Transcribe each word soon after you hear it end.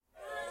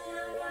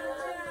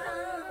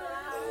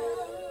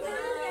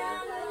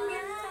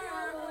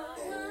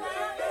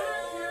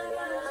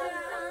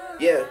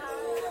Yeah.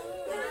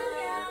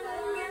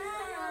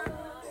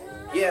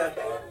 Yeah.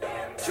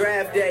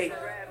 Draft day,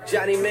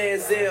 Johnny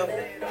Manziel.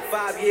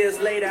 5 years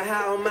later,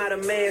 how am I the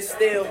man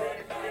still?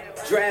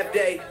 Draft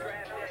day,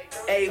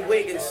 A.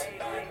 Wiggins.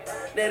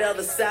 That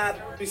other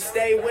side, we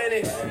stay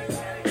winning.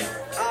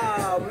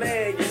 Oh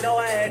man, you know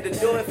I had to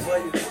do it for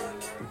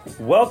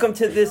you. Welcome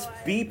to this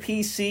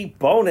BPC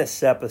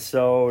bonus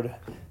episode.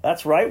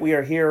 That's right, we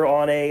are here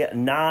on a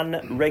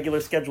non-regular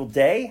scheduled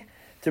day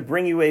to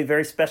bring you a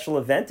very special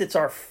event. It's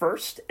our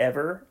first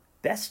ever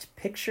Best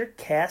Picture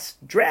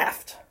Cast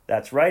Draft.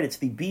 That's right, it's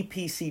the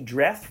BPC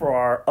Draft for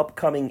our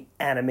upcoming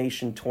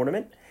animation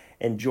tournament.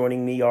 And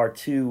joining me are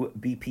two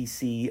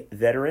BPC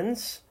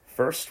veterans.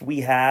 First,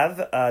 we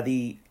have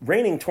the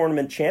reigning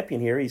tournament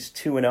champion here. He's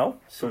 2-0,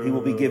 so he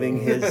will be giving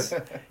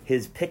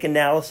his pick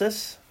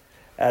analysis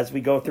as we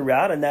go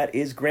throughout, and that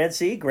is Grant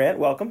C. Grant,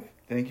 welcome.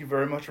 Thank you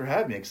very much for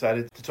having me.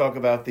 Excited to talk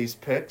about these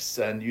picks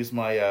and use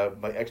my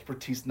my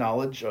expertise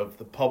knowledge of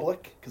the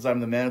public, because I'm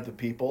the man of the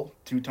people,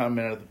 two-time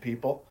man of the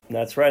people.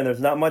 That's right, and there's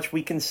not much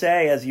we can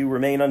say as you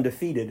remain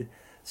undefeated.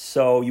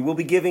 So you will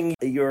be giving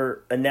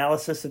your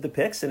analysis of the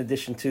picks in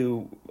addition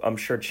to, I'm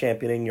sure,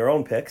 championing your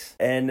own picks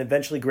and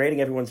eventually grading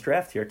everyone's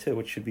draft here too,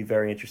 which should be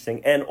very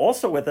interesting. And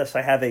also with us,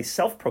 I have a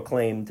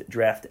self-proclaimed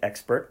draft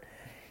expert.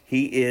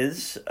 He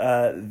is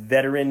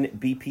veteran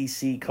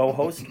BPC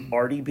co-host,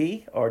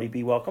 RDB.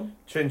 RDB, welcome.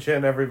 Chin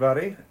chin,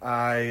 everybody.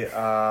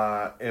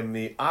 I am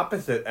the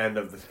opposite end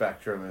of the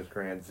spectrum as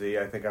Grant Z.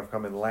 I think I've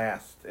come in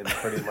last in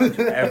pretty much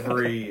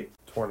every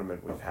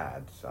tournament we've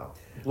had. So,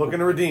 looking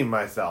to redeem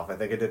myself. I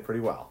think I did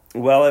pretty well.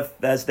 Well,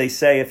 as they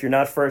say, if you're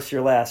not first,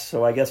 you're last.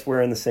 So I guess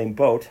we're in the same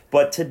boat.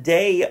 But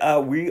today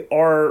we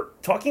are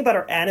talking about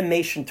our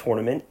animation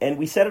tournament, and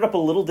we set it up a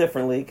little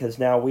differently because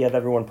now we have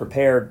everyone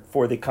prepared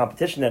for the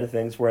competition end of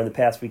things, where in the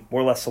past we more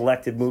or less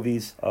selected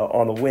movies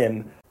on the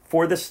whim.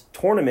 For this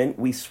tournament,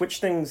 we switched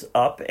things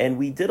up and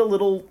we did a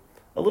little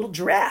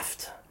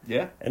draft.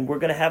 Yeah. And we're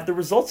going to have the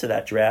results of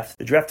that draft.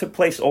 The draft took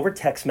place over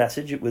text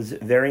message. It was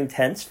very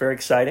intense, very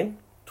exciting.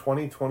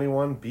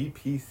 2021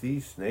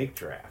 BPC Snake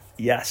Draft.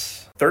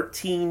 Yes.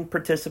 13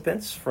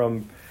 participants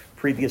from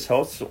previous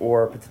hosts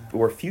or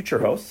future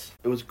hosts.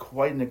 It was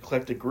quite an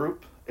eclectic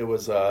group. It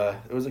was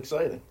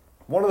exciting.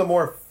 One of the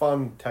more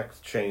fun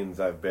text chains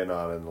I've been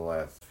on in the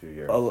last few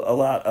years. A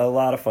lot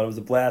of fun. It was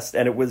a blast,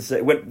 and it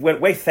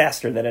went way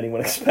faster than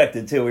anyone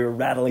expected too. We were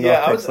rattling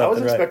off. I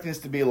was expecting this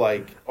to be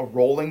like a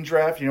rolling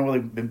draft. You know,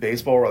 like in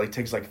baseball, where it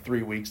takes like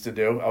 3 weeks to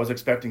do. I was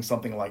expecting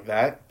something like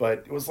that, but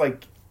it was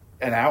like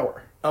an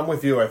hour. I'm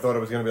with you. I thought it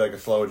was going to be like a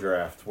slow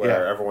draft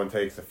where everyone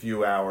takes a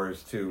few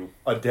hours to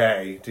a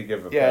day to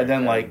give a pick. And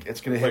then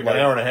it's going to hit like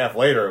an hour and a half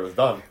later, it was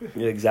done.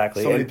 Yeah,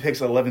 exactly. Somebody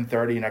picks at 11:30.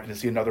 You're not going to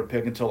see another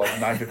pick until like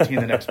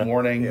 9:15 the next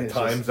morning.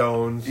 Time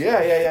zones.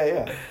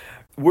 Yeah.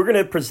 We're going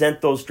to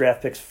present those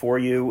draft picks for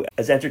you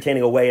as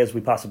entertaining a way as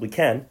we possibly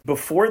can.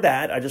 Before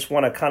that, I just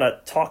want to kind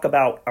of talk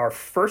about our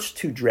first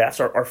two drafts.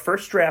 Our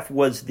first draft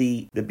was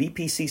the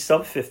BPC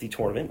Sub 50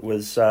 tournament,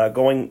 was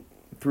going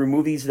through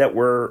movies that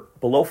were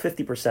below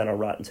 50% on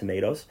Rotten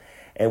Tomatoes.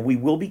 And we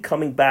will be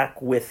coming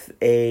back with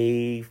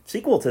a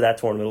sequel to that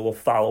tournament, a little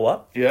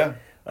follow-up. Yeah.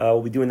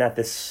 We'll be doing that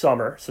this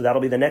summer, so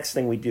that'll be the next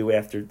thing we do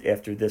after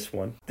this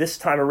one. This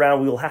time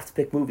around, we will have to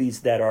pick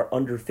movies that are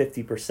under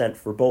 50%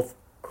 for both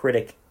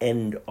critic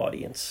and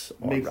audience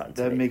on Rotten Tomatoes.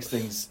 That makes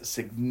things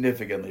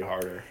significantly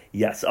harder.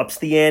 Yes, ups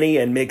the ante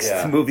and makes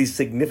the movies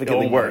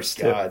significantly worse.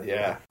 Oh my God,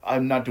 yeah.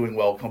 I'm not doing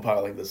well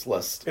compiling this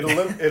list.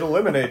 It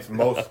eliminates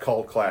most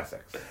cult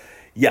classics.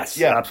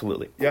 Yes,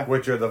 absolutely. Yeah.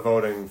 Which are the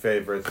voting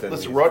favorites.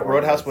 Listen,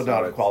 Roadhouse would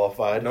not have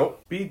qualified.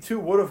 Nope. B2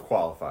 would have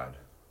qualified.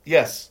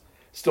 Yes.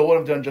 Still would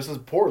have done just as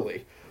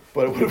poorly,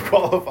 but it would have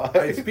qualified.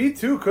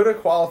 B2 could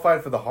have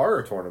qualified for the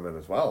horror tournament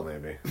as well,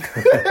 maybe.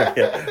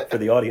 For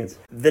the audience.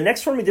 The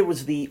next one we did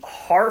was the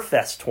Horror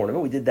Fest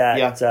tournament. We did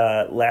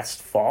that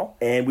last fall,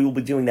 and we will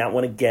be doing that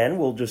one again.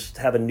 We'll just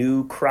have a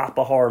new crop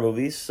of horror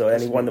movies, so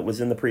anyone that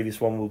was in the previous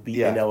one will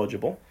be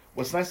ineligible.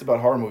 What's nice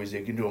about horror movies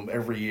is you can do them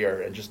every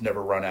year and just never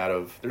run out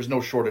of... There's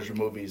no shortage of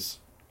movies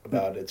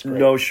about it. It's great.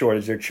 No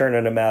shortage. They're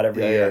churning them out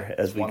every year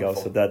as we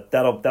wonderful. go.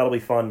 So that'll be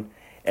fun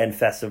and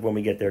festive when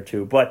we get there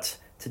too. But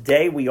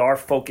today we are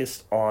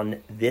focused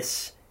on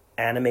this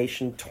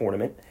animation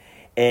tournament.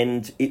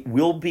 And it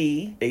will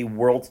be a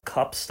World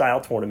Cup style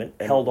tournament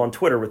held on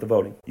Twitter with the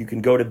voting. You can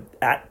go to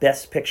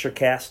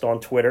 @BestPictureCast on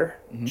Twitter,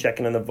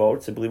 checking in the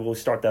votes. I believe we'll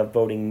start that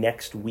voting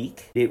next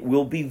week. It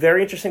will be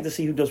very interesting to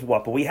see who does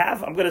what. But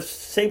I'm going to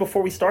say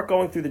before we start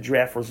going through the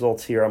draft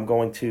results here, I'm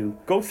going to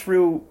go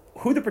through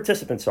who the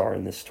participants are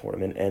in this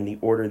tournament and the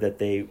order that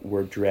they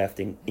were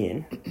drafting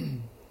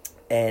in.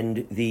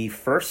 And the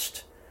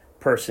first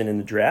person in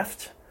the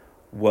draft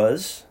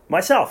was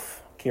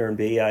myself, Kieran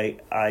B.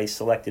 I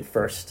selected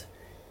first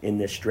in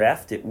this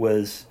draft. It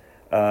was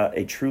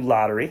a true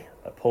lottery.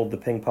 I pulled the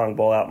ping pong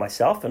ball out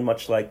myself, and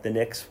much like the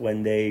Knicks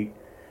when they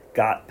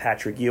got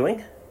Patrick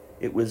Ewing,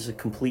 it was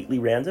completely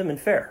random and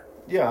fair.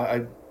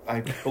 Yeah, I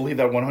believe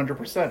that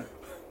 100%.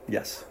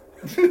 Yes.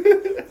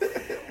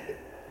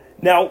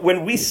 Now,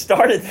 when we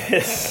started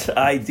this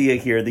idea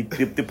here,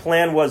 the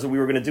plan was that we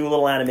were going to do a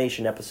little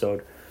animation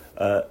episode,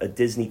 a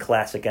Disney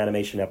classic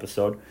animation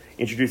episode,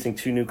 introducing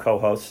two new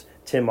co-hosts,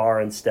 Tim R.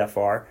 and Steph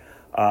R.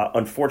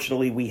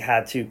 Unfortunately, we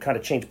had to kind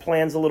of change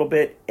plans a little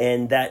bit,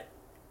 and that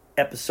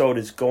episode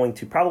is going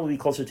to probably be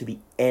closer to the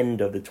end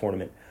of the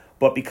tournament.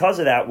 But because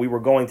of that, we were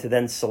going to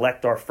then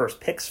select our first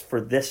picks for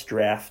this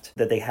draft,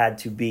 that they had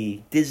to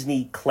be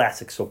Disney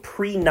classics, so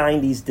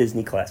pre-90s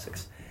Disney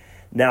classics.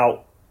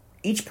 Now,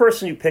 each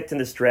person who picked in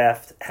this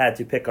draft had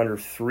to pick under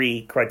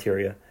three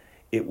criteria.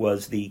 It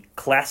was the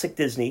classic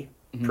Disney,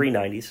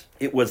 pre-90s.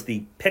 It was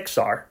the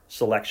Pixar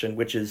selection,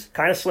 which is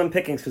kind of slim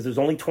pickings because there's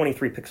only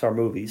 23 Pixar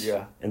movies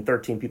and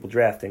 13 people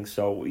drafting,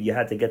 so you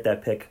had to get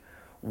that pick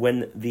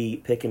when the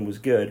picking was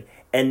good.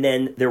 And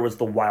then there was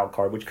the wild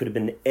card, which could have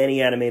been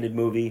any animated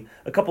movie.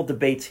 A couple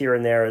debates here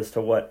and there as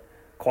to what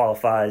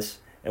qualifies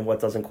and what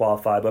doesn't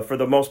qualify, but for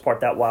the most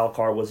part, that wild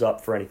card was up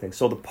for anything.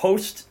 So the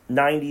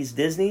post-90s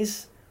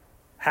Disneys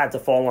had to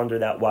fall under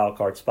that wild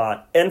card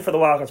spot. And for the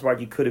wild card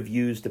spot, you could have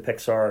used the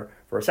Pixar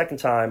for a second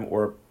time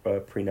or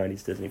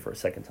pre-90s Disney for a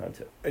second time,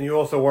 too. And you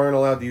also weren't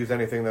allowed to use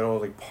anything that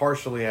was like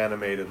partially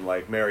animated,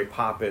 like Mary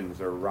Poppins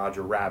or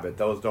Roger Rabbit.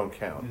 Those don't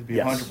count. It'd be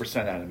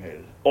 100%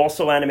 animated.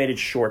 Also, animated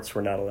shorts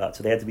were not allowed,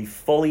 so they had to be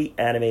fully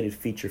animated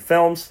feature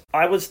films.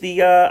 I was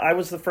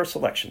the first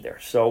selection there.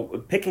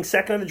 So picking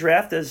second in the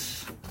draft,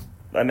 as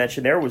I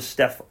mentioned there, was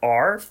Steph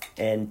R.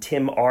 and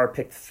Tim R.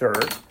 picked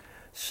third.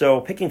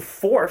 So picking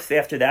fourth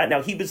after that,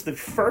 now he was the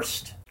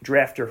first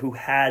drafter who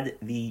had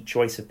the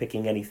choice of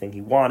picking anything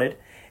he wanted,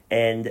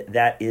 and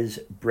that is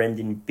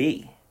Brendan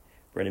B.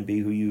 Brendan B.,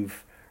 who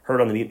you've heard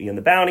on the Mutiny and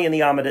the Bounty and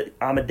the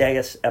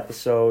Amadeus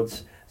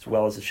episodes, as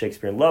well as the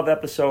Shakespeare in Love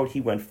episode.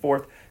 He went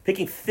fourth.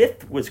 Picking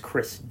fifth was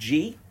Chris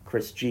G.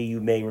 Chris G., you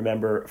may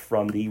remember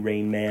from the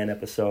Rain Man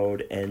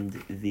episode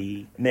and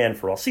the Man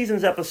for All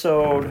Seasons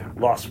episode,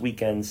 Lost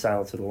Weekend,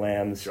 Silence of the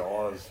Lambs.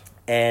 Jaws.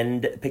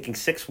 And picking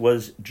sixth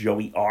was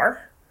Joey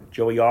R.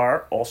 Joey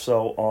R.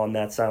 also on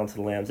that Silence of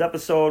the Lambs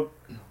episode,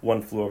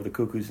 One Flew Over the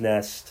Cuckoo's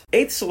Nest.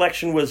 Eighth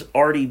selection was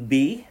Artie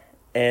B.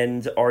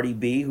 And Artie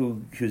B.,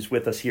 who's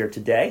with us here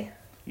today.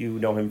 You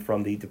know him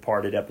from the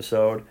Departed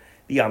episode,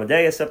 the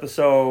Amadeus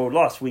episode,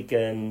 Lost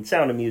Weekend,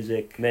 Sound of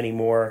Music, many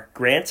more.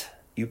 Grant,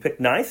 you picked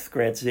ninth,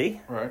 Grant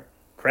Z. Right.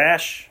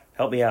 Crash,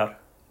 help me out.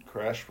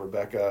 Crash,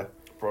 Rebecca,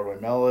 Broadway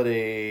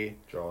Melody,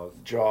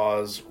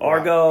 Jaws,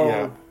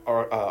 Argo,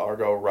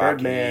 Argo,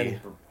 Rocky,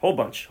 Birdman, whole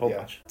bunch.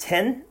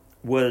 10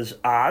 was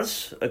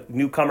Oz, a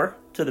newcomer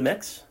to the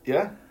mix.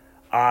 Yeah.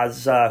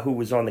 Oz, who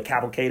was on the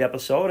Cavalcade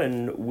episode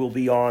and will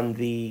be on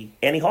the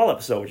Annie Hall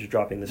episode, which is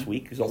dropping this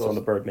week. He's also on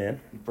the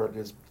Birdman.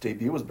 His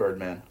debut was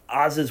Birdman.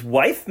 Oz's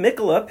wife,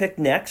 Mikola, picked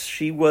next.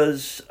 She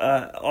was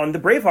on the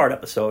Braveheart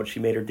episode. She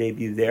made her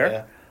debut there.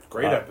 Yeah.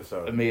 Great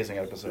episode. Amazing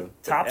episode.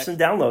 Tops and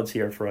downloads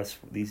here for us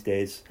these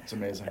days. It's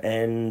amazing.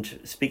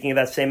 And speaking of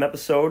that same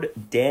episode,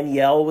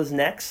 Danielle was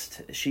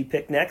next. She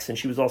picked next, and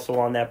she was also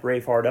on that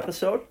Braveheart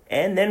episode.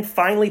 And then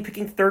finally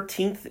picking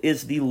 13th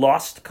is the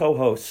lost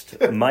co-host,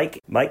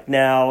 Mike. Mike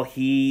now,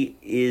 he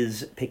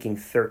is picking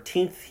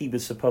 13th. He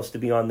was supposed to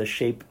be on the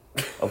Shape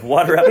of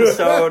Water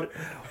episode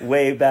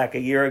way back a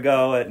year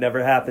ago. It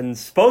never happened.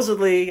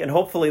 Supposedly, and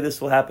hopefully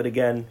this will happen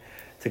again,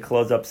 to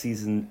close up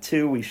season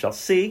 2, we shall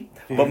see.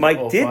 But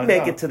Mike did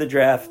make it to the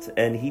draft,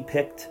 and he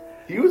picked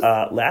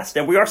last.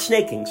 And we are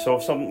snaking, so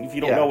if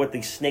you don't know what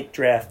the snake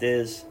draft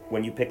is,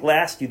 when you pick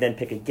last, you then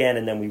pick again,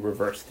 and then we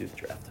reverse through the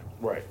draft.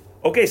 Right.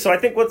 Okay, so I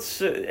think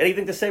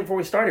anything to say before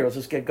we start here? Let's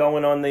just get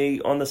going on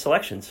the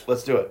selections.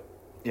 Let's do it.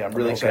 Yeah, I'm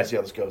really excited to see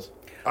how this goes.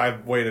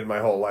 I've waited my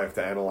whole life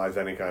to analyze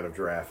any kind of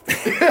draft.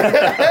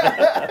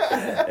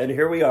 And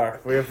here we are.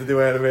 If we have to do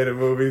animated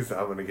movies,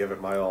 I'm going to give it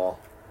my all.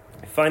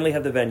 I finally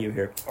have the venue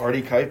here.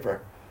 Artie Kuiper.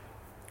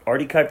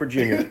 Artie Kuiper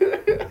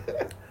Jr.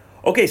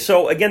 Okay,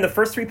 so again, the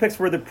first 3 picks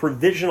were the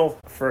provisional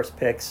first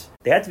picks.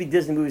 They had to be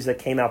Disney movies that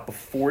came out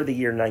before the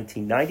year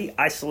 1990.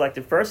 I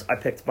selected first. I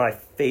picked my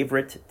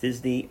favorite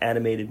Disney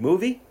animated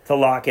movie to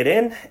lock it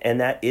in, and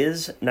that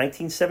is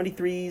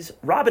 1973's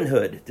Robin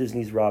Hood,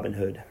 Disney's Robin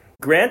Hood.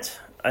 Grant,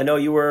 I know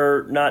you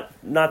were not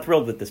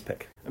thrilled with this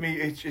pick. I mean,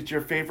 it's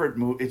your favorite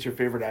it's your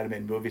favorite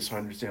animated movie, so I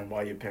understand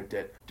why you picked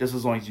it. Just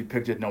as long as you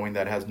picked it knowing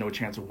that it has no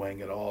chance of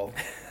winning at all.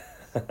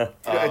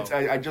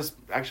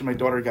 Actually, my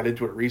daughter got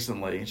into it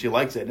recently, and she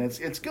likes it, and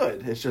it's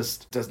good. It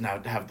just does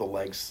not have the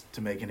legs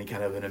to make any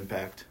kind of an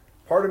impact.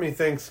 Part of me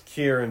thinks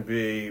Kieran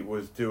B.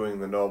 was doing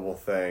the noble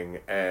thing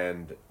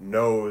and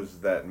knows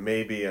that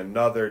maybe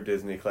another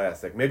Disney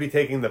classic, maybe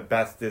taking the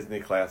best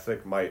Disney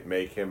classic might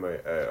make him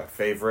a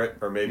favorite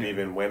or maybe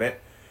even win it.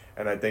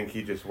 And I think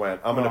he just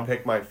went, I'm going to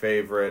pick my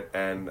favorite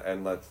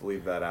and let's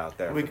leave that out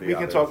there. We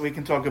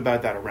can talk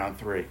about that around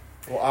 3.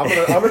 Well,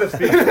 I'm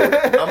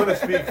gonna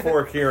speak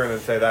for Kieran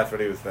and say that's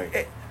what he was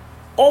thinking.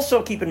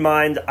 Also, keep in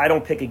mind, I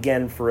don't pick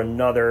again for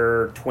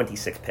another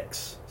 26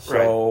 picks.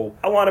 So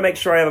I want to make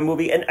sure I have a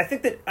movie. And I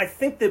think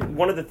that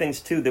one of the things,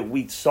 too, that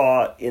we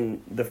saw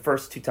in the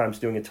first 2 times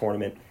doing a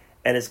tournament,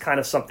 and is kind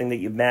of something that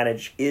you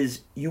manage,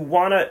 is you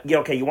want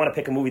to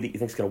pick a movie that you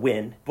think is going to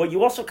win, but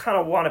you also kind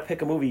of want to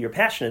pick a movie you're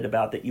passionate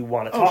about that you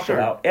want to talk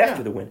about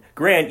after the win.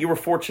 Grant, you were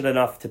fortunate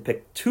enough to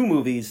pick 2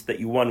 movies that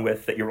you won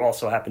with that you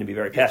also happen to be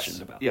very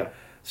passionate about. Yeah.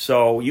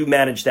 So you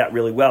managed that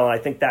really well, and I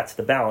think that's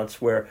the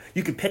balance where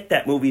you could pick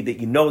that movie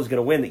that you know is going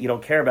to win that you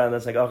don't care about, and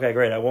that's like, okay,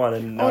 great, I won,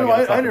 and now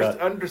I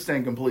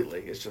understand completely.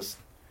 It's just,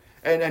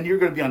 and you're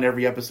going to be on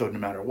every episode no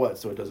matter what,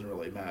 so it doesn't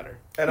really matter.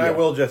 And I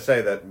will just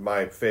say that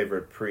my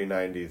favorite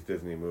pre-90s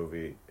Disney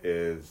movie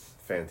is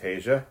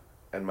Fantasia,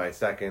 and my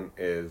second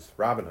is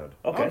Robin Hood.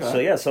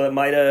 Okay. So it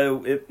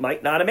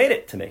might not have made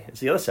it to me. It's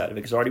the other side of it,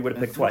 because I already would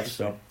have picked twice.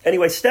 So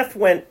anyway, Steph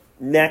went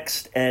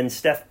next, and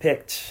Steph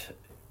picked,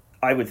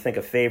 I would think,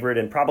 a favorite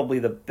and probably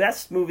the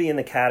best movie in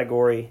the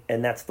category,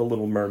 and that's The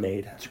Little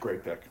Mermaid. It's a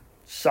great pick.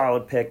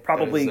 Solid pick.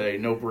 Probably that is a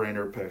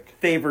no-brainer pick.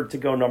 Favored to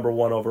go number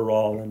 1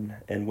 overall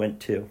and went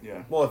 2.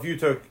 Yeah. Well, if you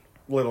took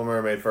Little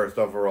Mermaid first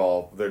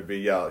overall, there'd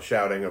be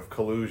shouting of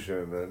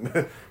collusion,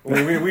 and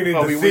we need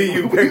to see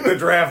you pick the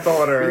draft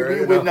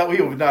order.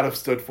 We would not have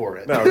stood for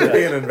it. No, there'd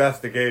be an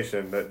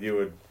investigation that you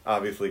would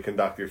obviously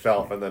conduct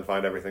yourself, and then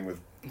find everything was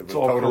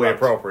totally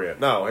appropriate.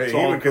 No, he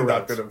would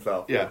conduct it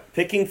himself. Yeah.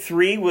 Picking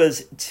 3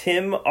 was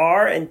Tim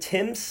R., and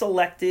Tim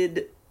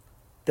selected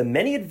The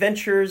Many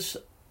Adventures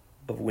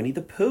of Winnie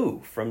the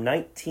Pooh from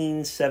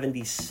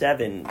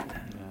 1977. I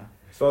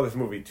saw this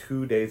movie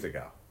 2 days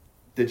ago.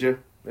 Did you?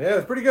 Yeah,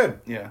 it's pretty good.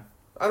 Yeah.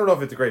 I don't know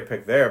if it's a great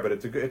pick there, but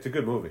it's a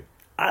good movie.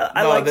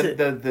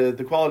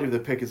 The quality of the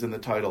pick is in the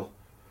title.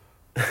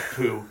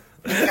 Pooh.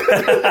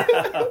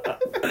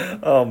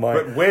 Oh my!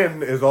 But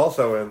Win is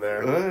also in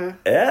there.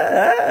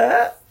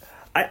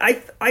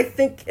 I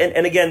think,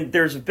 and again,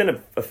 there's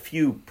been a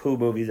few Pooh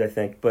movies, I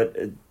think, but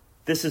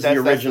this is the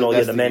original.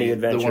 The Many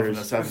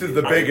Adventures. This is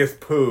the biggest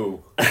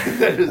Pooh.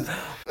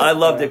 I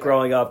loved it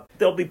growing up.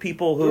 There'll be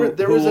people who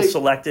will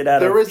select it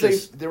out of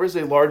there is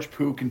a large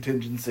Pooh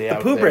contingency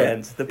out there. The Pooh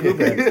brands.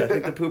 I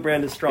think the Pooh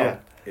brand is strong.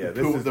 Yeah,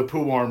 the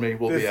Pooh army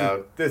will be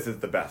out. This is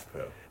the best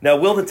Pooh. Now,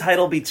 will the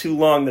title be too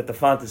long that the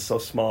font is so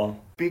small?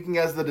 Speaking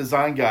as the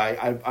design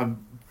guy,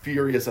 I'm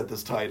furious at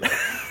this title.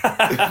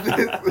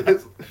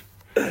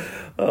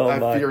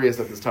 I'm furious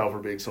at this title for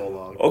being so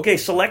long. Okay,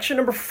 selection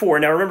number 4.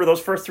 Now, remember,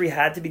 those first 3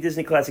 had to be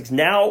Disney classics.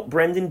 Now,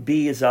 Brendan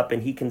B. is up,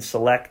 and he can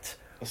select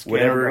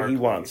whatever he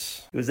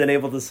wants. He was then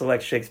able to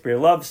select Shakespeare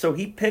in Love, so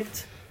he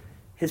picked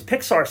his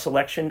Pixar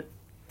selection,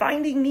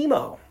 Finding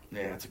Nemo.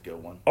 Yeah, that's a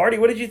good one. Artie,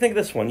 what did you think of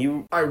this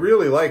one? I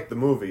really like the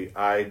movie.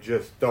 I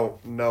just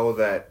don't know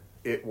that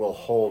it will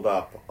hold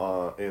up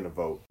in a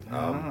vote.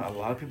 A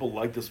lot of people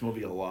like this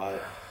movie a lot.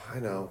 I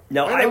know.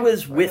 No, I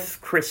was with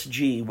Chris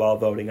G while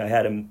voting. I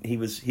had him. He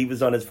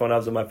was on his phone. I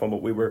was on my phone,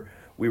 but we were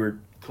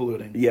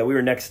colluding. Yeah, we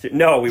were next to.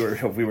 No, we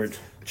were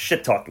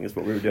shit talking is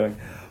what we were doing.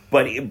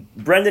 But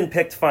Brendan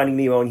picked Finding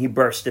Nemo, and he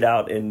bursted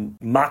out in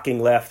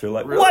mocking laughter,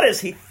 like, really? What is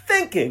he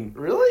thinking?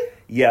 Really?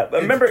 Yeah,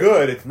 but remember, it's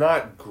good. It's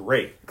not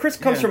great. Chris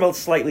comes from a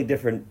slightly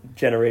different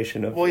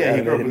generation of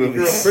animated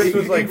movies. Chris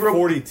was like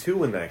 42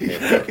 when that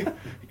came out.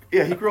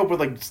 Yeah, he grew up with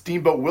like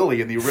Steamboat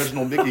Willie in the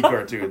original Mickey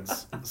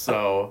cartoons.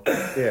 So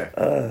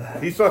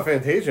he saw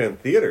Fantasia in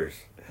theaters.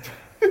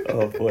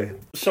 Oh boy!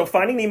 So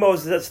Finding Nemo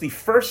that's the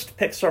first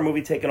Pixar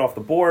movie taken off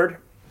the board.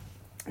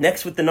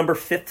 Next, with the number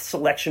 5th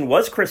selection,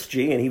 was Chris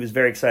G, and he was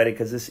very excited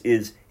because this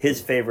is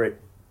his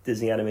favorite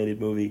Disney animated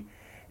movie,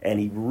 and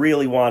he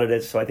really wanted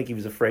it. So I think he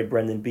was afraid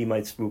Brendan B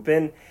might swoop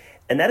in.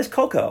 And that is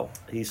Coco.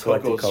 He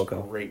selected Coco.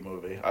 Coco's a great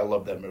movie. I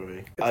love that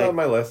movie. It's on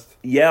my list.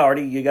 Yeah,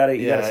 Artie, you gotta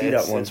see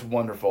that one. It's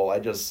wonderful. I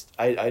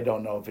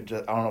don't know if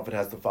it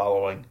has the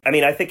following. I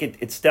mean, I think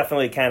it's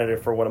definitely a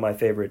candidate for one of my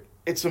favorite.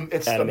 It's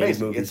animated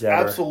amazing. Movies it's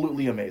ever.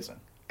 Absolutely amazing.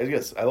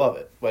 Yes, I love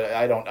it. But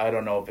I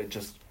don't know if it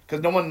just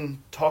because no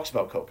one talks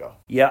about Coco.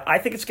 Yeah, I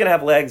think it's gonna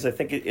have legs. I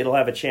think it'll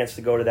have a chance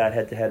to go to that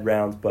head-to-head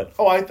round. But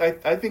I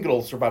think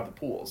it'll survive the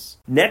pools.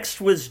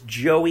 Next was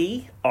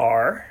Joey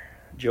R.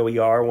 Joey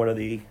R., one of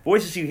the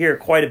voices you hear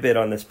quite a bit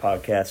on this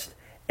podcast,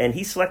 and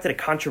he selected a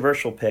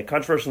controversial pick.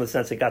 Controversial in the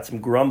sense it got some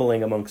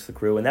grumbling amongst the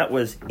crew, and that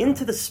was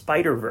Into the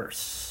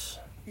Spider-Verse.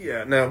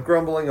 Yeah, now,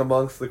 grumbling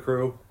amongst the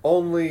crew,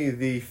 only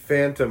the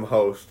Phantom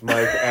host,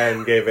 Mike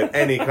N., gave it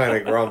any kind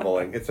of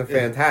grumbling. It's a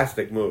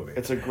fantastic movie.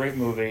 It's a great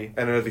movie.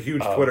 And it has a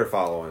huge Twitter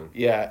following.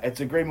 Yeah, it's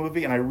a great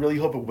movie, and I really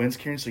hope it wins,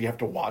 Kieran, so you have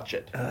to watch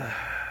it.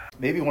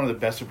 Maybe one of the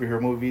best superhero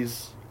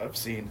movies I've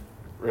seen.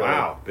 Really.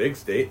 Wow, big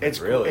statement.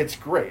 It's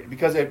great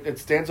because it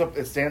stands up.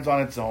 It stands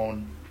on its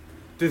own.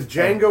 Does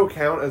Django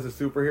count as a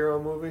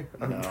superhero movie?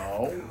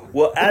 No.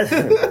 Well, as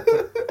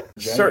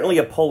certainly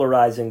a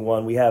polarizing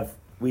one. We have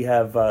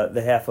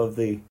the half of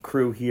the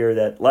crew here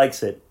that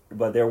likes it,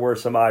 but there were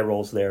some eye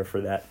rolls there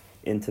for that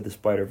Into the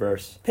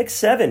Spider-Verse. Pick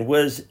 7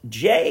 was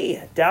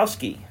Jay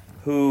Dowski,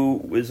 who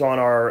was on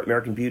our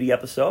American Beauty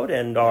episode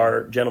and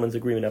our Gentleman's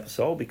Agreement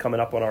episode. Will be coming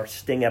up on our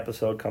Sting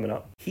episode coming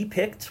up. He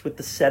picked, with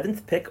the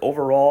 7th pick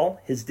overall,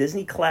 his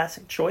Disney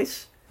classic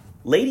choice,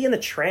 Lady and the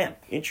Tramp.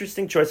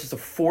 Interesting choice. It's the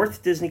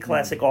 4th Disney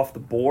classic off the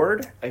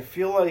board. I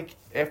feel like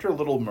after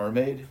Little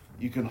Mermaid,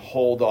 you can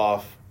hold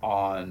off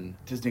on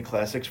Disney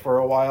Classics for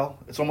a while.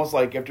 It's almost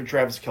like after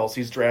Travis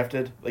Kelce's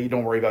drafted, like you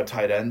don't worry about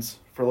tight ends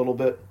for a little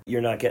bit.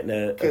 You're not getting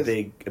a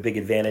big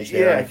advantage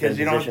there. Yeah, because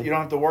you don't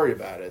have to worry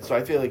about it. So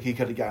I feel like he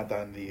could have got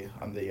that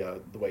on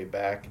the way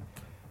back,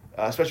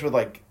 especially with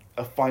like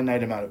a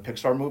finite amount of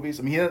Pixar movies.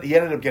 I mean, he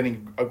ended up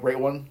getting a great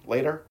one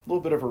later. A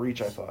little bit of a reach,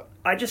 I thought.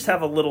 I just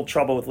have a little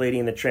trouble with Lady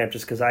and the Tramp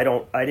just because I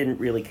didn't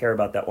really care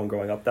about that one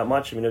growing up that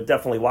much. I mean, I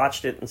definitely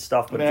watched it and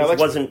stuff, but it just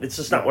wasn't. It's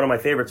just not one of my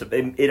favorites. I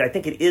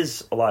think it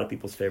is a lot of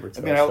people's favorites.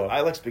 I mean,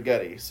 I like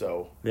spaghetti,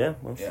 so yeah.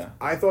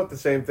 I thought the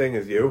same thing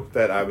as you.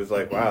 That I was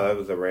like, wow, that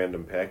was a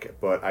random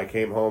pick. But I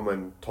came home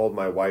and told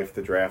my wife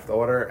the draft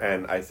order,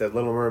 and I said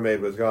Little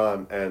Mermaid was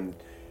gone, and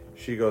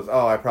she goes,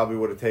 "Oh, I probably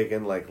would have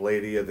taken like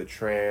Lady of the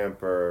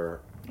Tramp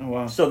or." Oh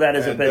wow! So that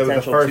is a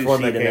potential 2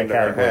 seed in that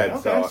category. Head,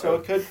 okay, so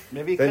it could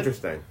maybe. It's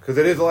interesting because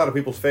it is a lot of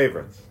people's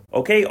favorites.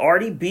 Okay,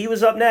 Artie B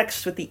was up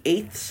next with the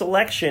 8th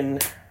selection.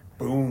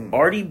 Boom!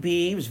 Artie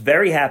B was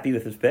very happy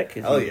with his pick.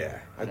 Hell yeah!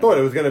 I thought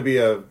it was going to be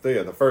the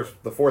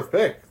 4th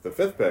pick, the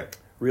 5th pick.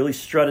 Really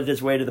strutted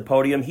his way to the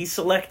podium. He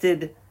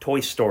selected Toy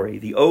Story,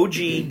 the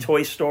OG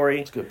Toy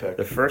Story. It's a good pick.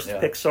 The first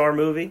Pixar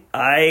movie.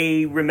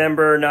 I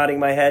remember nodding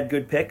my head,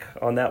 good pick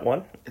on that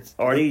one.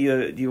 Artie,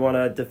 do you want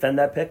to defend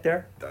that pick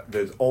there?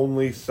 There's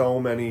only so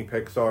many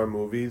Pixar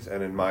movies,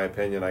 and in my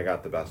opinion, I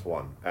got the best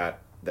one at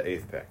the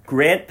 8th pick.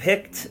 Grant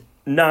picked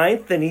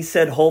 9th, and he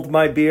said, "Hold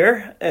my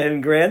beer,"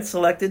 and Grant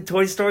selected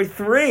Toy Story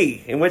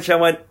 3, in which I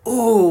went,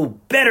 "Ooh,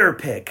 better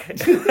pick."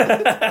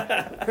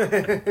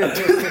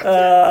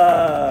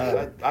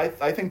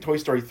 I think Toy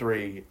Story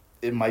 3,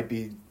 it might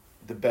be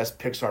the best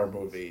Pixar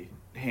movie,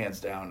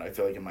 hands down. I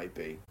feel like it might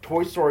be.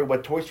 Toy Story,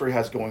 what Toy Story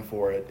has going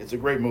for it, it's a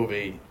great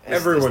movie.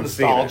 Everyone's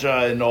seen it.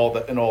 Nostalgia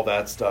and all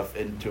that stuff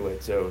into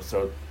it, so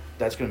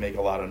that's going to make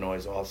a lot of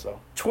noise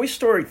also. Toy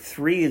Story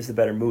 3 is the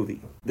better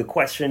movie. The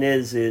question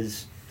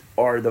is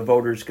are the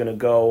voters going to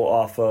go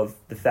off of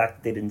the fact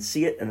that they didn't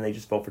see it and they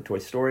just vote for Toy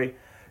Story?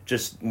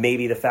 Just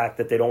maybe the fact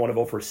that they don't want to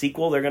vote for a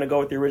sequel, they're going to go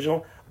with the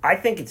original? I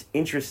think it's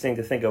interesting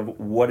to think of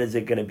what is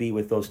it going to be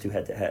with those two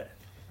head-to-head.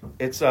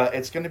 It's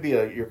going to be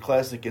your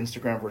classic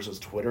Instagram versus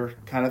Twitter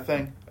kind of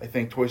thing. I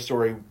think Toy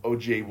Story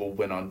OG will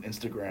win on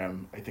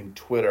Instagram. I think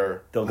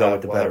Twitter they'll go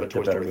with the better, have a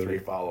Toy Story 3 movie.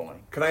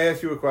 following. Can I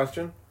ask you a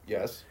question?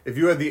 Yes. If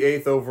you had the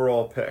 8th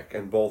overall pick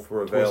and both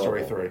were available,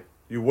 Toy Story 3.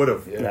 You would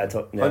have. Yeah.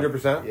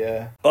 100%?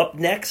 Yeah. Up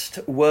next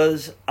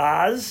was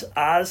Oz.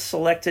 Oz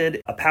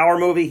selected a power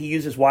movie. He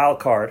used his wild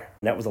card,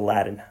 and that was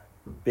Aladdin.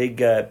 Big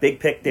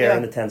pick there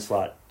in the 10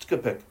 slot. It's a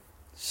good pick.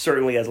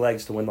 Certainly has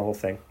legs to win the whole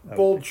thing.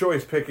 Bold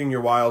choice picking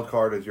your wild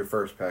card as your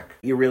first pick.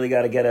 You really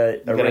got to get a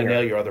ringer. You got to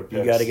nail your other picks.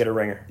 You got to get a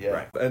ringer. Yeah.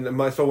 Right.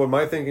 And so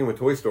my thinking with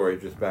Toy Story,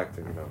 just back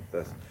to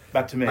this.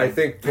 Back to me. I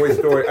think Toy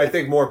Story. I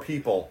think more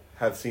people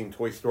have seen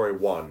Toy Story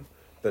 1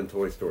 than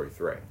Toy Story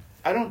 3.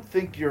 I don't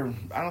think you're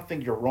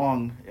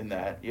wrong in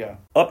that. Yeah.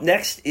 Up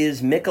next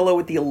is Mikola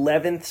with the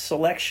 11th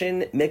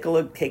selection.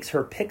 Mikola takes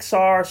her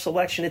Pixar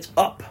selection. It's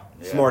Up.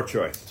 Yeah. Smart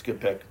choice. It's a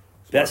good pick.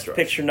 Best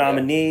Picture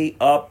nominee,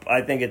 Up.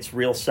 I think it's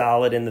real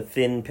solid in the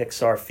thin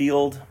Pixar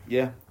field.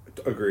 Yeah.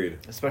 Agreed.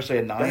 Especially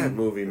at 9. That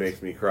movie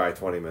makes me cry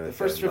 20 minutes.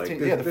 The first 15,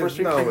 the first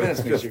 15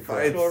 minutes makes you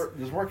cry. It's,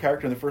 There's more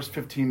character in the first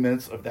 15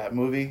 minutes of that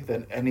movie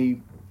than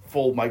any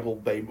full Michael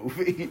Bay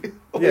movie.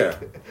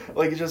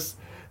 Like it's just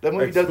that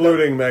movie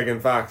excluding Megan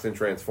Fox and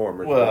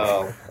Transformers.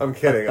 Well, I'm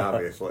kidding,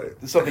 obviously.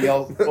 Something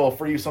else. Well,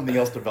 for you, something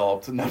else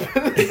developed.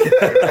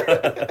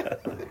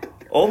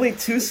 Only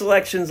 2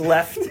 selections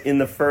left in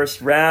the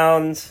first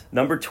round.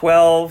 Number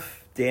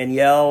 12,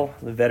 Danielle,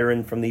 the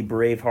veteran from the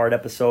Braveheart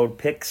episode,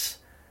 picks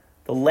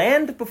The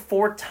Land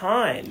Before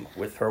Time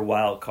with her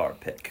wild card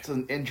pick. It's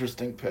an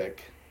interesting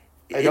pick.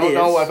 I don't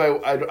know if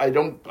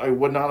I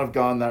would not have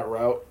gone that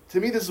route. To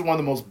me, this is one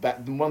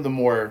of the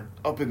more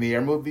up in the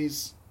air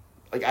movies.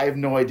 Like I have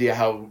no idea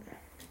how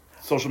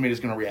social media is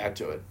going to react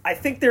to it. I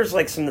think there's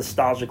like some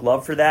nostalgic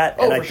love for that,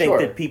 and I think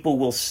that people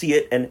will see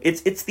it, and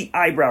it's the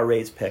eyebrow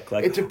raise pick.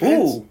 Like, it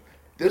depends. Ooh,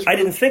 I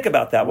didn't think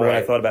about that when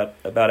I thought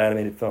about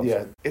animated films.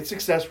 Yeah, its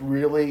success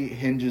really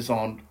hinges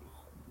on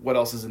what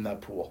else is in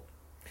that pool.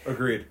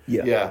 Agreed.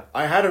 Yeah.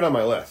 I had it on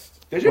my list.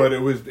 Did you? But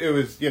it was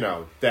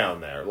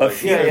down there. Like,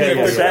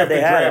 people said the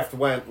they had draft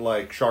went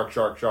like shark,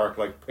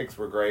 like picks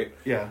were great.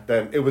 Yeah.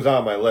 Then it was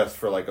on my list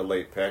for like a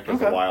late pick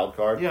as a wild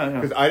card. Yeah.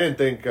 Because I didn't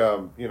think,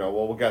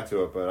 we'll get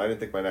to it, but I didn't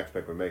think my next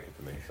pick would make it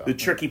to me. So. The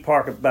tricky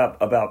part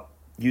about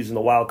using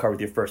the wild card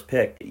with your first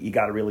pick, you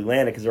got to really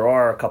land it because there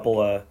are a couple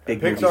of big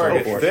Pixar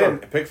movies gets thin.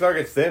 Pixar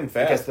gets thin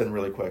fast. It gets thin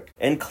really quick.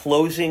 And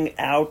closing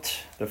out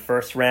the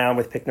first round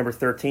with pick number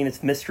 13,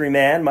 it's Mystery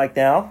Man, Mike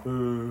Dow.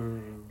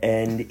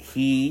 And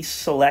he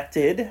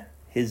selected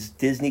his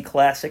Disney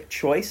classic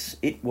choice.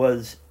 It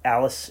was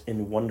Alice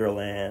in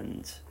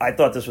Wonderland. I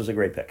thought this was a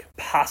great pick.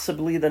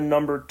 Possibly the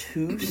number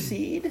 2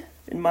 seed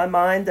in my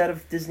mind out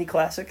of Disney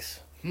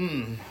classics.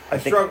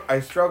 I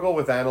struggle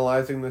with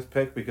analyzing this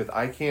pick because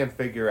I can't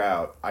figure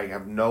out. I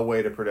have no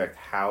way to predict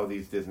how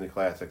these Disney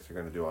classics are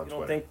going to do on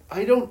Twitter.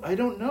 I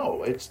don't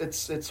know.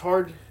 It's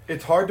hard.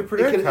 It's hard to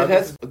predict. It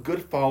has a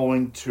good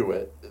following to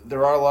it.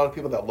 There are a lot of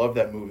people that love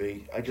that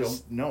movie. I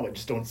just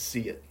don't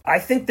see it. I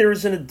think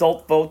there's an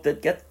adult vote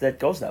that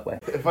goes that way.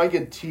 If I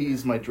could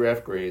tease my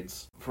draft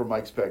grades for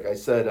Mike's pick, I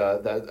said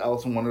that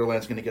Alice in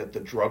Wonderland's going to get the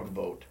drug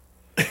vote.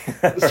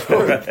 Right.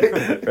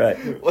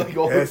 Like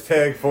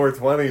Hashtag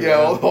 420. Yeah,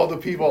 all the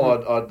people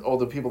all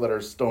the people that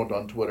are stoned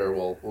on Twitter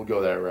will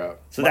go that route.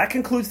 So that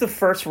concludes the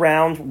first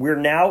round. We're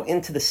now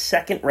into the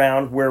second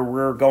round where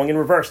we're going in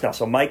reverse now.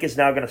 So Mike is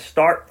now going to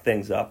start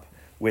things up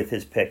with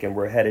his pick, and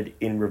we're headed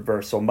in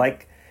reverse. So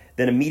Mike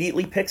then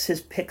immediately picks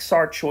his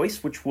Pixar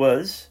choice, which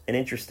was an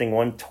interesting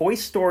one, Toy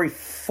Story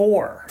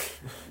 4.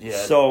 Yeah,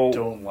 so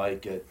don't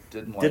like it.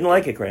 Didn't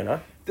like it, Grant, huh?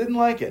 Didn't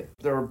like it.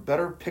 There are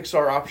better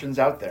Pixar options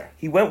out there.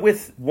 He went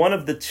with one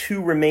of the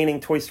two remaining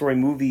Toy Story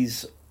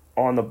movies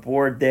on the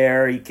board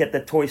there. He kept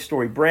the Toy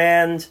Story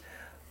brand.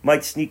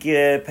 Might sneak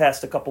you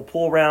past a couple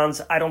pool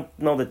rounds. I don't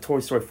know that Toy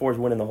Story 4 is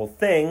winning the whole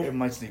thing. It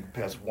might sneak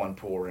past one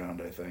pool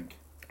round, I think.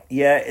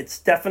 Yeah, it's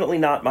definitely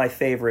not my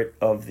favorite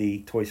of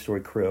the Toy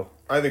Story crew.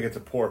 I think it's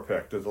a poor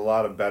pick. There's a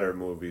lot of better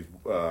movies,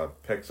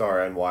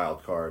 Pixar and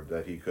Wild Card,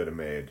 that he could have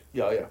made.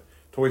 Yeah.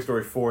 Toy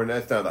Story 4, and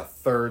that's now the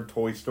third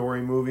Toy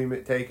Story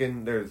movie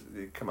taken.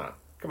 Come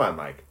on,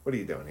 Mike. What are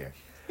you doing here?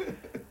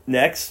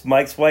 Next,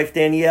 Mike's wife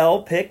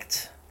Danielle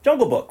picked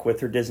Jungle Book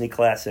with her Disney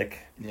classic.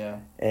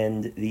 Yeah.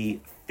 And the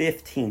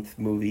 15th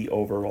movie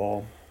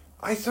overall.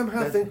 I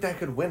somehow think that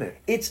could win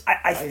it.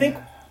 I think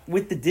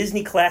with the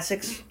Disney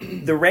classics,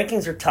 the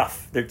rankings are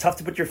tough. They're tough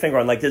to put your finger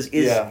on. Like,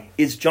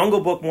 is Jungle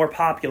Book more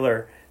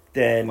popular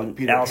than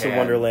like Alice in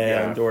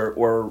Wonderland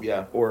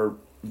or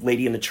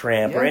Lady and the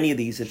Tramp or any of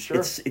these?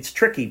 It's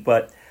tricky,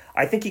 but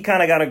I think you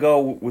kind of got to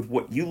go with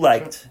what you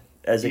liked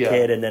as a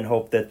kid and then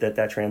hope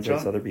that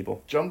translates to other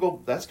people.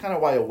 Jungle, that's kind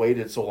of why I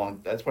waited so long.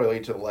 That's why I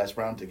waited to the last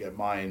round to get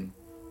my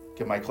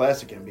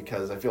classic in,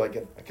 because I felt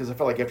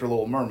like after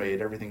Little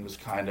Mermaid, everything was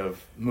kind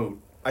of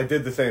moot. I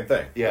did the same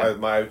thing. Yeah.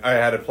 I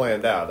had it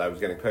planned out. I was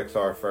getting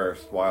Pixar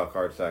first, Wild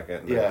Card second,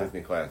 and then Disney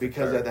classic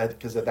because third.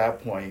 at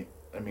that point,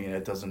 I mean,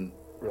 it doesn't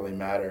really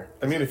matter.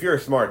 I mean, if you're a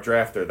smart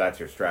drafter, that's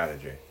your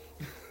strategy.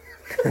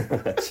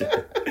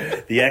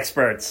 The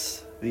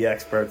experts.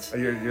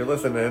 You're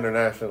listening to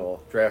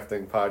International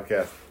Drafting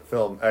Podcast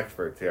film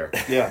experts here.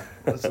 Yeah.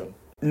 Listen.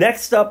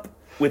 Next up,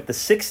 with the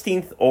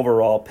 16th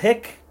overall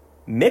pick,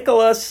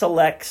 Mikola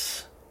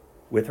selects,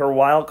 with her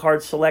wild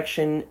card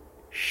selection,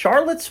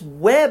 Charlotte's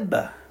Web,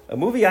 a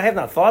movie I have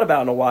not thought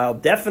about in a while.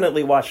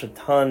 Definitely watched a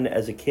ton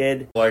as a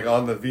kid. Like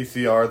on the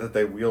VCR that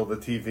they wheel the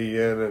TV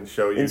in and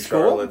show you in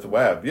school? Charlotte's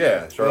Web.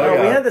 Yeah,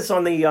 we had this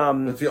on the...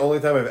 That's the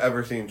only time I've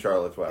ever seen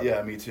Charlotte's Web.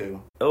 Yeah, me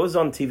too. It was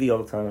on TV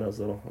all the time when I was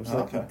little. It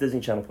was Disney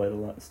Channel played a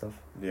lot and stuff.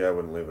 Yeah, I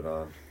wouldn't leave it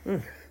on.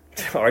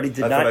 Artie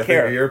did That's not what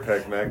care. I think of your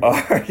pick, Meg.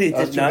 Artie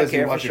did not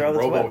care for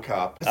Charlotte's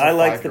RoboCop. Web. I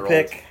liked the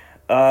pick.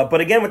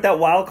 But again, with that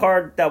wild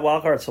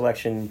card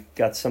selection,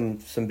 got some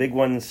big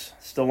ones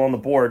still on the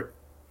board.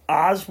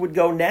 Oz would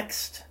go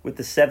next with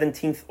the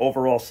 17th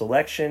overall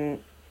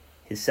selection.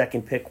 His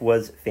second pick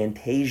was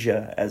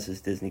Fantasia as his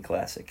Disney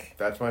classic.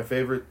 That's my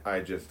favorite.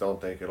 I just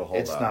don't think it'll hold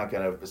up.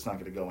 It's not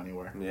gonna go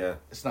anywhere. Yeah.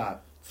 It's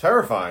not. It's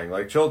terrifying.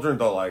 Like, children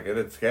don't like it.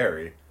 It's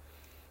scary.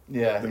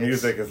 Yeah. The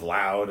music is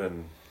loud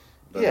and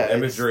the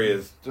imagery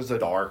is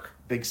dark.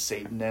 Big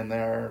Satan in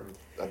there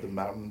at the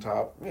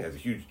mountaintop. Yeah, it's a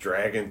huge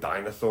dragon,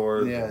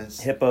 dinosaurs. Yeah,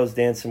 hippos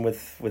dancing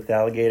with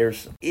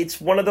alligators. It's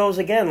one of those,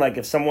 again, like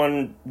if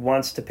someone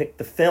wants to pick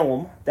the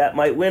film, that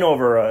might win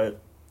over a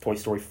Toy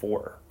Story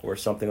 4 or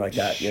something like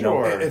that. Sure. You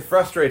know, it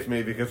frustrates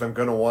me because I'm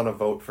going to want to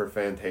vote for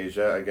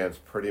Fantasia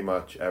against pretty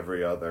much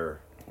every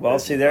other. Well,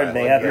 see, there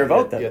they have your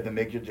vote then. Yeah, they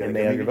make your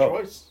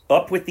choice.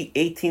 Up with the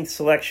 18th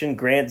selection,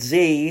 Grant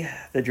Z,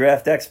 the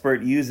draft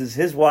expert, uses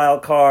his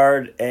wild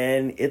card,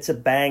 and it's a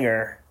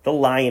banger. The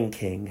Lion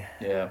King.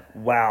 Yeah.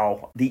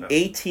 Wow. The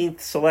 18th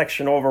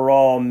selection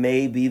overall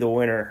may be the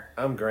winner.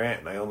 I'm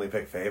Grant, and I only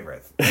pick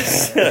favorites.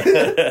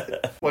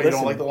 Well, you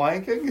don't like The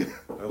Lion King?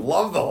 I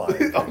love The Lion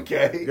King.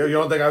 Okay. You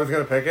don't think I was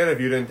going to pick it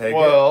if you didn't take it?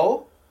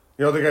 Well.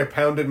 You don't think I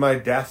pounded my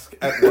desk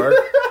at work?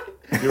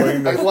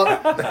 Doing this.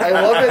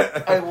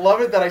 I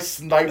love it that I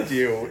sniped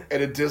you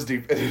in an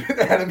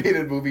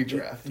animated movie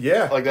draft.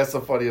 Yeah. Like, that's the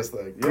funniest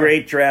thing. Yeah.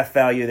 Great draft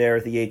value there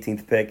at the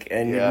 18th pick.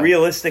 And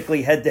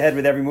realistically, head-to-head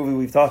with every movie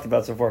we've talked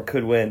about so far,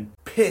 could win.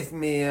 Piss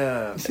me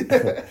off.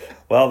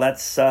 Well,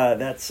 that's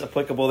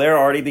applicable there,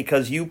 Artie,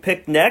 because you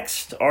picked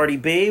next, Artie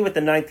B, with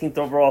the 19th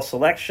overall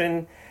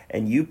selection,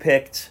 and you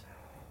picked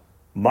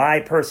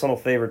my personal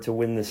favorite to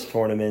win this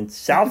tournament,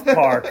 South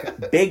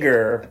Park,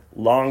 Bigger,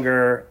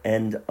 Longer,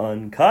 and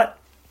Uncut.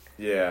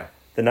 Yeah.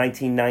 The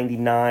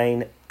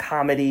 1999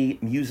 comedy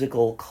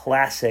musical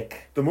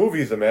classic. The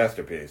movie's a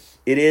masterpiece.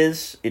 It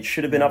is. It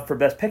should have been up for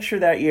Best Picture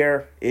that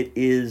year. It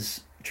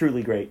is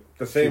truly great.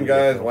 The same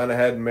guys went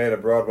ahead and made a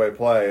Broadway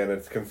play, and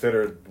it's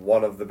considered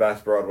one of the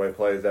best Broadway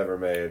plays ever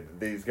made.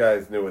 These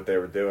guys knew what they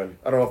were doing.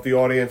 I don't know if the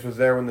audience was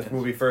there when this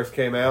movie first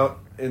came out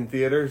in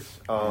theaters,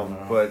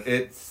 but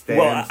it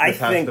stands the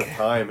test of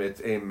time.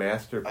 It's a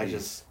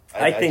masterpiece.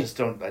 I just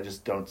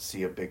don't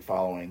see a big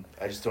following.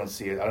 I just don't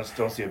see it. I just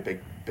don't see a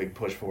big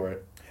push for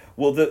it.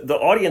 Well, the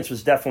audience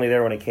was definitely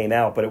there when it came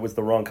out, but it was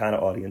the wrong kind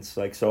of audience.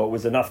 Like, so it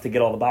was enough to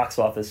get all the box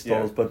office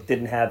totals, but they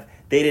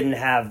didn't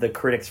have the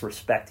critics'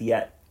 respect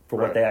yet for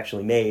what they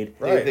actually made.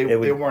 Right.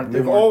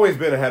 They've always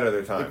been ahead of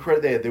their time.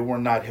 They were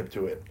not hip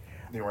to it.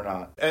 They were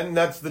not. And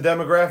that's the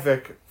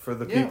demographic for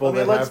the people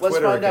that have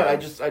Twitter find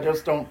accounts. out. I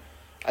just don't.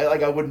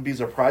 I wouldn't be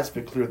surprised if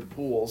it cleared the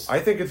pools. I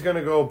think it's going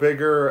to go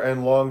bigger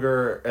and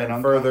longer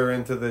and further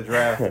into the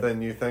draft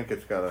than you think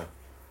it's going to.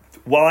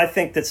 Well, I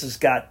think this has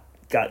got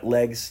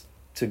legs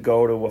to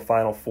go to a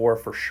Final Four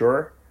for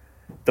sure.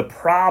 The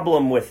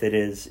problem with it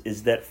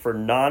is that for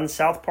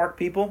non-South Park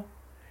people,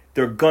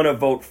 they're going to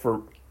vote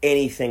for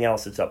anything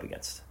else it's up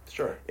against.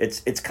 Sure.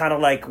 It's kind of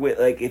like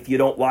if you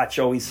don't watch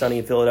Always Sunny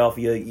in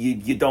Philadelphia,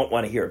 you don't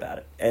want to hear about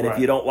it. And if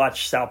you don't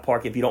watch South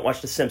Park, if you don't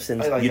watch The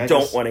Simpsons, you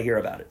don't want to hear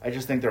about it. I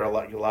just think there are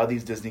a lot of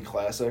these Disney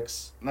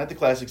classics, not the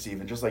classics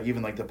even, just like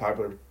even like the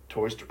popular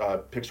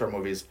Pixar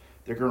movies,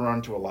 they're going to run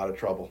into a lot of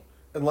trouble.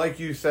 And like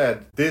you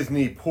said,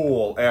 Disney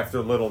pool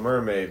after Little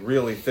Mermaid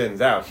really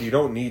thins out, so you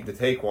don't need to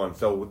take one.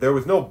 So there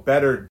was no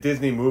better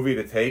Disney movie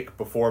to take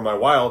before my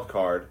wild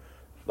card.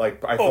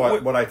 Like I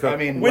thought what I took. I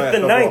mean, with the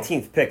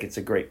 19th pick, it's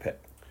a great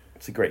pick.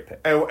 It's a great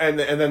pick. And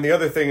then the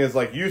other thing is,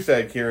 like you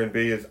said, Kieran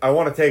B, is I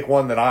want to take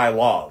one that I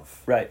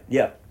love. Right,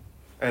 yeah.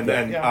 And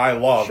I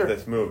love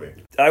this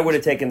movie. I would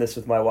have taken this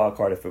with my wild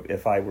card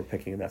if I were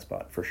picking in that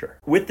spot, for sure.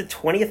 With the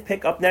 20th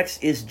pick up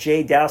next is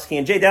Jay Dowski.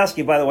 And Jay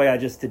Dowski, by the way, I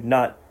just did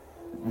not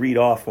read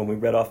off when we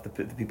read off the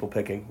people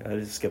picking. I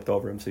just skipped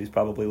over him, so he's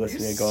probably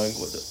listening and going,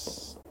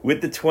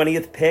 with the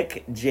 20th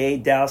pick, Jay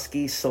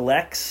Dowski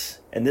selects,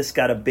 and this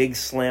got a big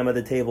slam of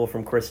the table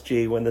from Chris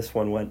G when this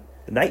one went.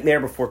 The Nightmare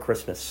Before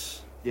Christmas.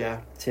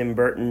 Yeah. Tim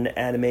Burton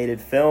animated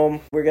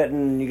film.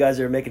 You guys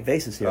are making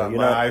faces here.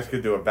 My eyes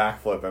could do a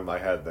backflip in my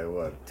head, they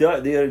would.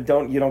 You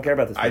don't care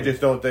about this movie? I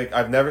just don't think,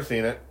 I've never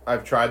seen it.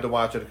 I've tried to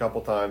watch it a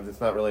couple times. It's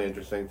not really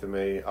interesting to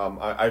me.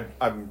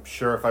 I'm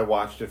sure if I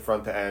watched it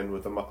front to end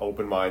with an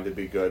open mind, it'd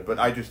be good, but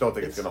I just don't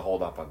think it's going to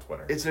hold up on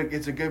Twitter. It's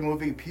a good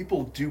movie.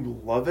 People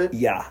do love it.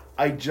 Yeah.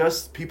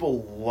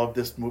 People love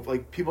this movie.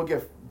 Like, people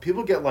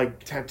get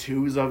like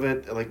tattoos of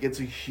it. Like,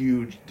 it's a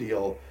huge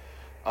deal.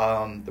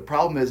 The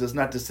problem is it's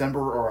not December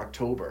or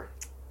October.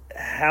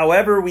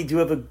 However, we do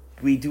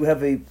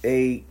have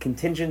a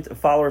contingent of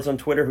followers on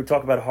Twitter who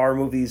talk about horror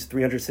movies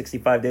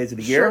 365 days of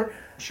the year.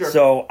 Sure.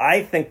 So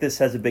I think this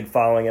has a big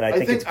following, and I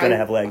think it's going to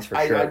have legs for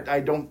sure.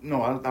 I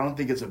don't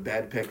think it's a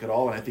bad pick at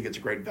all, and I think it's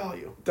a great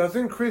value.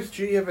 Doesn't Chris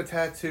G have a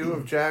tattoo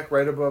of Jack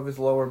right above his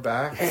lower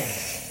back?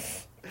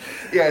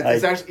 Yeah,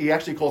 he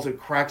actually calls it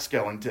crack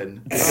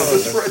skeleton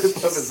because it's right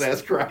above his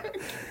ass crack.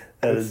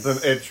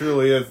 It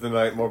truly is the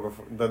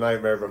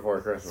Nightmare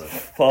Before Christmas.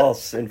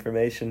 False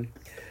information.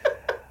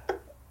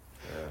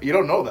 You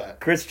don't know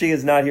that. Chris G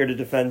is not here to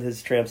defend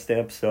his tramp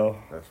stamp, so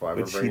that's why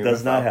which he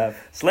does not have.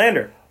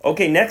 Slander.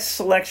 Okay, next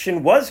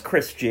selection was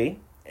Chris G,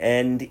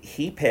 and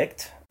he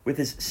picked with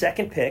his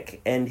second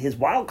pick and his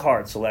wild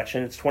card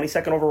selection. It's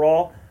 22nd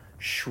overall.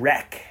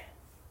 Shrek.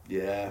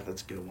 Yeah,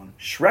 that's a good one.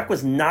 Shrek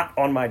was not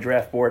on my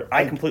draft board.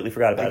 I completely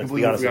forgot about it. I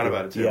completely forgot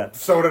about it, too. Yeah.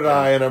 So did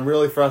I, and I'm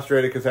really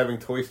frustrated because having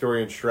Toy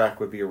Story and Shrek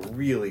would be a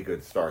really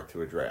good start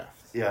to a draft.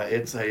 Yeah,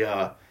 it's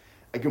I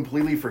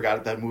completely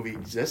forgot that movie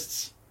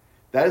exists.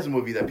 That is a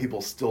movie that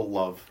people still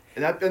love.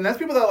 And that's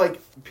people that,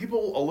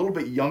 people a little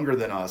bit younger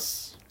than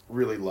us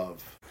really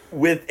love.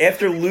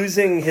 After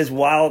losing his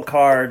wild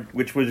card,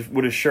 which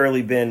would have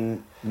surely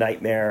been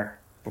Nightmare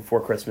Before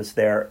Christmas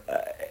there,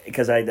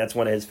 because that's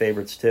one of his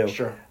favorites, too.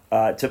 Sure.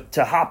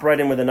 To hop right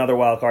in with another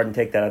wild card and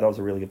take that, I thought was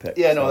a really good pick.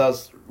 Yeah, no, that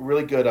was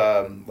really good.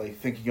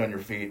 Thinking on your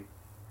feet.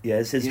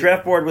 Yeah, his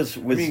draft board was.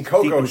 I mean,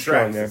 Coco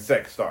Shrek's a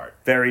sick start.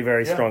 Very,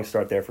 very strong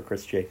start there for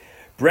Chris J.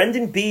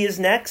 Brendan B is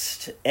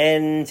next,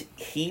 and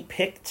he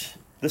picked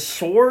The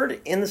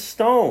Sword in the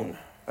Stone.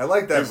 I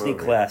like that Disney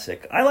movie.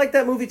 classic. I like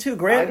that movie too,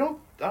 Grant.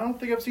 I don't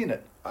think I've seen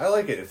it. I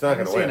like it. It's not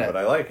going to win, but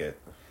I like it.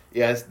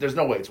 Yeah, there's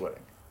no way it's winning.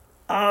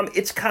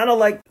 It's kind of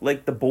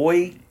like the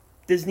Boy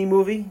Disney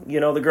movie. You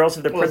know, the girls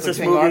have their princess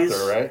King movies,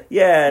 Arthur, right?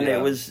 Yeah, and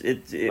it was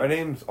it. My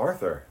name's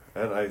Arthur,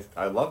 and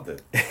I loved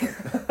it.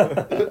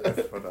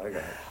 That's what I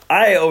got.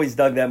 I always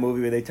dug that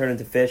movie where they turn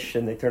into fish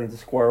and they turn into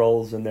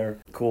squirrels, and they're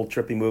cool,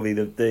 trippy movie.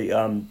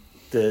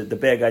 The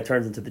bad guy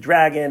turns into the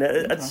dragon.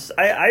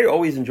 I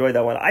always enjoyed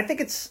that one. I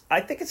think it's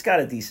got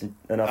a decent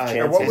enough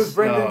chance. What was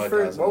Brendan's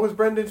first? What was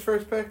Brendan's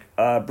first pick?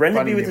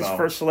 Brendan B with his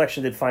first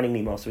selection did Finding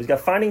Nemo. So he's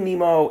got Finding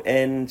Nemo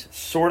and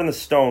Sword in the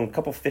Stone, a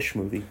couple fish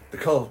movie. The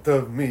Cult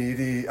of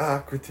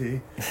Mediocrity.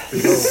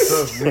 The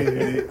Cult of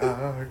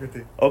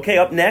Mediocrity. Okay,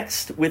 up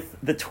next with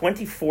the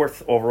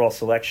 24th overall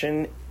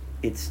selection,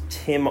 it's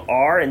Tim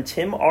R. And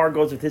Tim R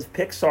goes with his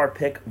Pixar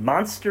pick,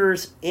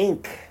 Monsters,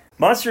 Inc.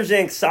 Monsters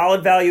Inc.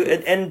 solid value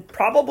and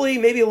probably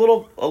maybe a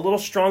little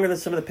stronger than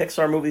some of the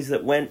Pixar movies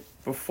that went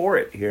before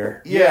it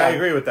here. Yeah, I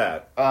agree with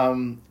that.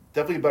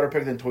 Definitely a better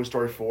pick than Toy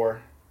Story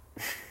 4.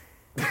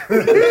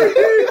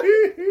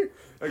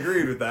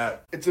 Agreed with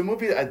that. It's a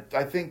movie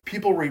I think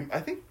people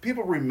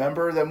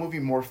remember that movie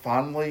more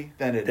fondly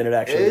than it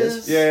actually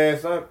is. Yeah,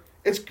 it's not.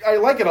 I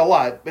like it a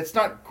lot. It's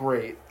not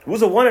great. It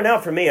was a 1 and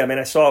out for me. I mean,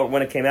 I saw it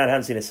when it came out. I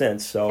haven't seen it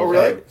since. So, oh,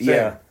 really?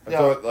 Yeah. I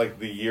saw it like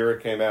the year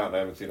it came out, and I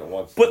haven't seen it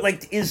once. But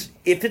like,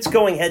 if it's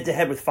going head to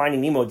head with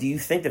Finding Nemo, do you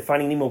think that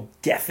Finding Nemo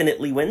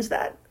definitely wins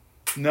that?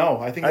 No,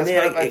 I think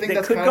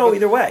that could go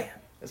either way.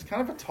 It's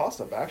kind of a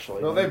toss-up,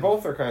 actually. No, they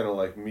both are kind of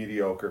like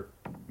mediocre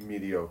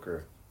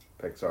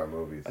Pixar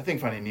movies. I think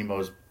Finding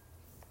Nemo's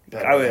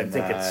better. I would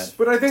think it's.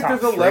 But I think top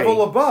there's a three.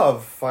 level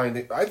above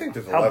Finding. I think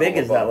there's a How level big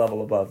is above. that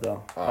level above,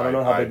 though? I don't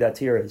know how big that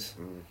tier is.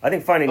 Mm. I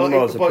think Finding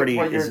Nemo is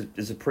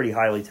a pretty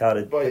highly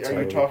touted. But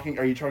Pixar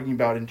are you talking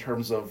about in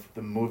terms of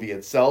the movie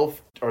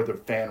itself or the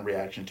fan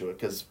reaction to it?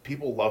 Because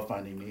people love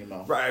Finding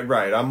Nemo.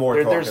 Right. I'm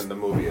more talking the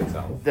movie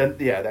itself. Then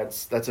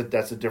that's a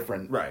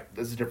different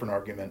That's a different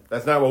argument.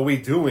 That's not what we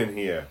do in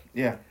here.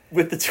 Yeah.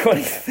 With the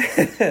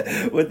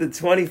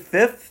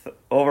 25th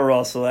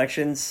overall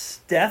selection,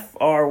 Steph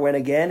R went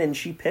again, and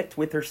she picked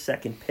with her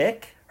second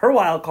pick. Her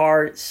wild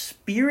card,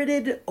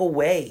 Spirited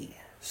Away.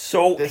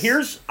 So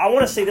I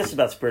want to say this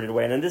about Spirited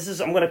Away, and I'm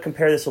going to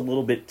compare this a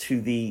little bit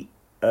to the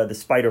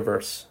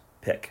Spider-Verse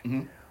pick.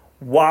 Mm-hmm.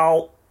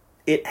 While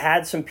it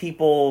had some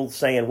people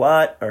saying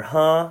what or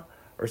huh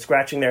or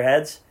scratching their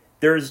heads,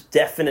 there's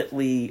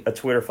definitely a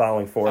Twitter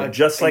following for it,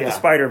 just like the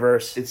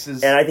Spider-Verse.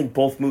 And I think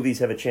both movies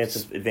have a chance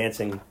of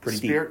advancing pretty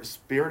deep.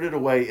 Spirited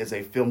Away is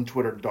a film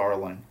Twitter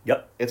darling.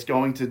 Yep. It's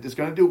going to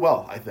do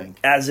well, I think.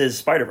 As is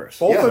Spider-Verse.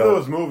 Both of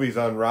those movies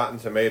on Rotten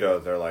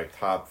Tomatoes are like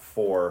top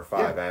 4 or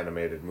 5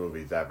 animated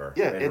movies ever.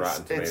 Yeah, in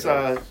Rotten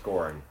Tomatoes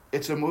scoring.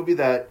 It's a movie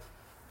that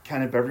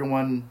kind of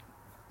everyone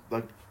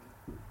like.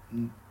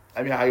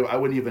 I mean, I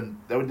wouldn't even...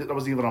 That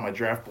wasn't even on my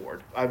draft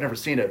board. I've never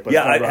seen it. But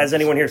has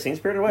anyone here seen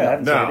Spirited Away? No, I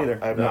haven't seen it either.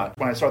 I have not.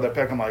 When I saw that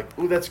pick, I'm like,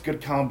 ooh, that's a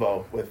good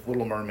combo with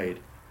Little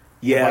Mermaid.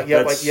 Yeah, you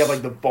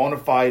have the bona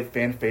fide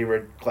fan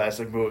favorite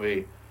classic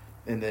movie,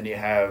 and then you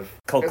have...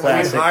 Cult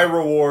classic. High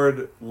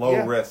reward,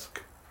 low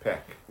risk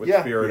pick with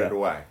Spirited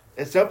Away.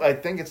 I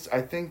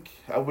think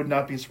I would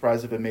not be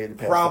surprised if it made it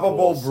past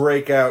Probable the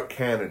breakout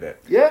candidate.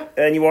 Yeah.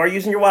 And you are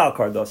using your wild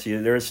card, though,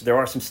 so there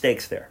are some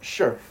stakes there.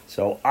 Sure.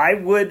 So I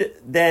would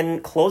then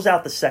close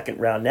out the second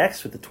round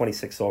next with the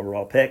 26th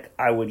overall pick.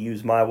 I would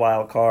use my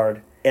wild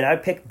card, and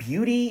I'd pick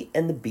Beauty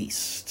and the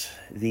Beast,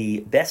 the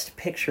Best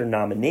Picture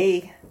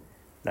nominee,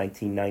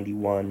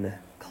 1991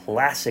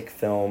 classic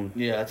film.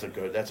 Yeah,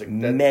 that's a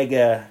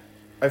mega.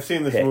 I've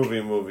seen this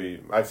movie.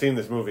 I've seen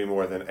this movie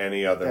more than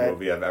any other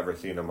movie I've ever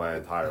seen in my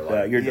entire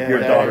life. Your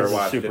daughter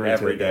watched it super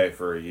every day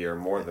for a year,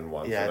 more than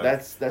once. Yeah,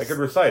 that's I could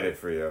recite it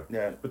for you.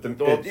 Yeah, but don't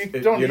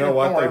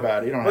worry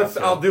about it. You don't have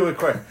to. I'll do it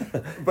quick.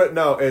 But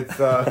no, it's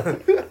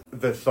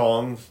the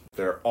songs.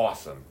 They're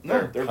awesome.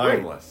 They're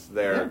timeless.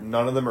 Great.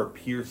 None of them are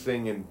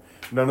piercing and.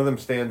 None of them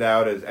stand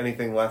out as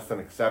anything less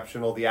than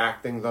exceptional. The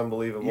acting's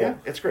unbelievable. Yeah,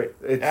 it's great.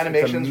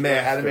 Animation's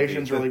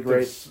really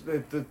great.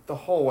 The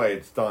whole way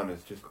it's done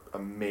is just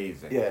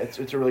amazing. Yeah, it's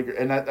a really great.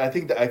 And I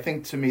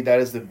think to me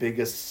that is the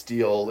biggest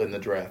steal in the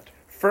draft.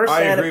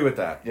 I agree with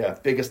that. Yeah,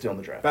 biggest steal in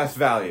the draft. Best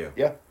value.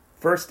 Yeah.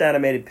 First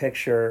animated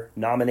picture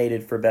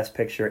nominated for Best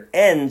Picture.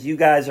 And you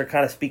guys are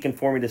kind of speaking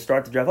for me to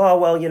start the draft. Oh,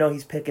 well,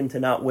 he's picking to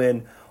not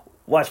win.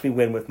 Watch me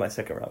win with my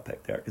second round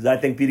pick there, because I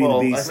think Beauty and the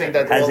Beast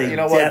has a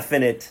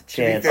definite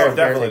chance to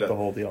take the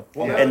whole deal.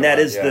 Well, and that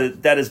is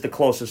the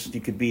closest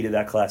you could be to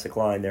that classic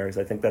line there, because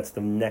I think that's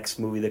the next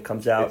movie that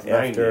comes out it's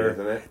after.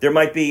 90, isn't it? There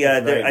might be.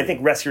 I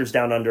think Rescuers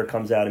Down Under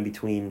comes out in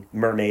between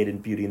Mermaid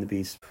and Beauty and the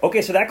Beast.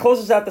 Okay, so that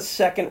closes out the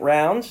second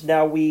round.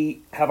 Now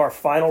we have our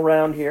final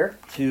round here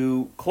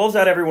to close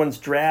out everyone's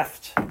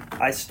draft.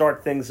 I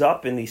start things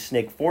up in the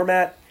snake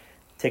format.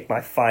 Take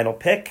my final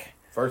pick.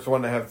 First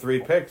one to have 3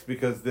 picks,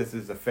 because this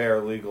is a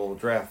fair legal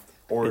draft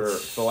order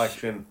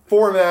selection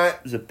format.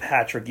 It was a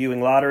Patrick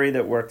Ewing lottery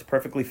that worked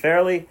perfectly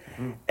fairly.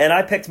 Mm-hmm. And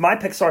I picked my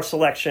Pixar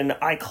selection.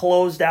 I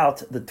closed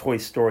out the Toy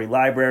Story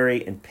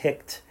library and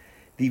picked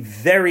the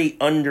very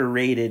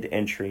underrated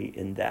entry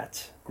in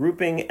that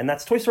grouping, and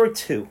that's Toy Story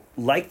 2.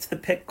 Liked the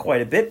pick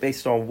quite a bit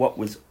based on what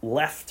was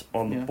left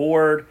on the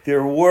board.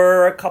 There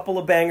were a couple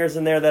of bangers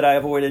in there that I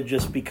avoided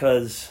just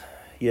because...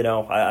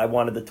 I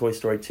wanted the Toy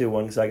Story 2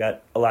 one because I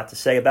got a lot to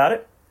say about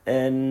it.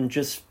 And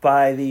just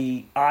by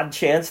the odd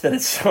chance that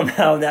it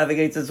somehow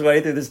navigates its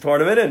way through this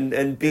tournament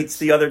and beats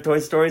the other Toy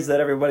Stories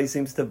that everybody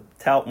seems to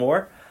tout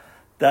more,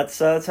 that's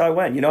how I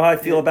went. You know how I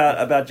feel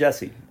about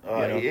Jessie.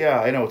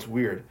 Yeah, I know, it's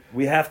weird.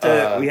 We have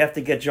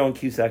to get Joan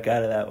Cusack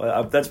out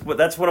of that.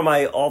 That's one of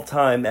my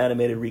all-time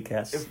animated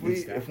recasts.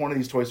 If one of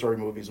these Toy Story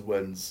movies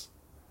wins,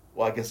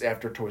 well, I guess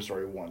after Toy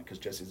Story 1, because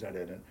Jessie's not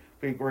in it,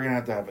 we're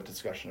going to have a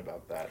discussion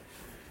about that.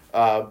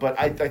 But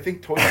I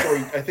think Toy Story.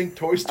 I think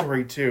Toy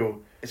Story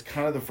 2 is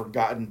kind of the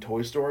forgotten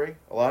Toy Story.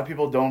 A lot of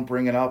people don't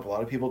bring it up. A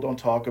lot of people don't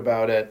talk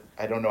about it.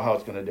 I don't know how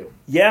it's going to do.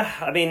 Yeah,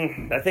 I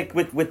mean, I think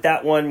with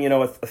that one,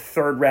 a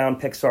third round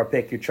Pixar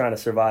pick, you're trying to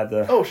survive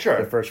the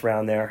first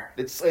round there.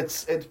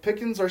 It's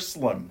pickings are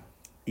slim.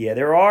 Yeah,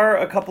 there are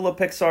a couple of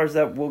Pixars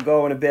that will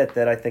go in a bit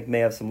that I think may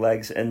have some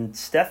legs, and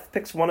Steph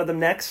picks one of them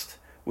next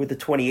with the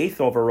 28th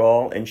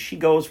overall, and she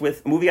goes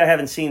with a movie I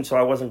haven't seen, so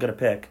I wasn't going to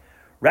pick.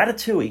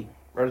 Ratatouille.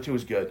 Ratatouille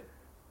is good.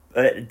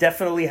 It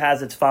definitely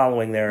has its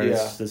following there. Yeah.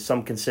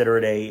 Some consider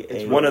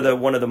it one of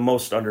the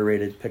most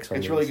underrated Pixar movies.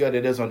 It's really good.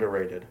 It is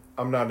underrated.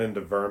 I'm not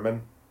into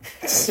vermin.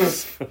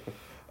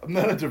 I'm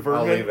not into vermin.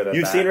 I'll leave it at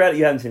You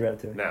haven't seen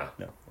Ratatouille? No.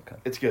 Okay.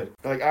 It's good.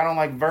 Like, I don't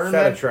like vermin.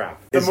 Set a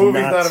trap. The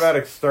movie's not about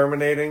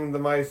exterminating the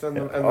mice and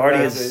the Artie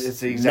rats. is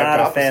the exact not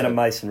opposite. a fan of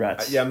mice and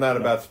rats. Yeah, I'm not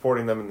about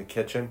supporting them in the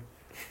kitchen.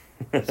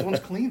 This one's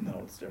clean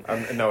though. It's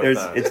different. No, it's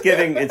not.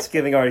 It's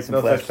giving Artie some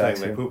no such flashbacks.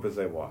 thing. They poop as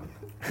they walk.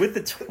 With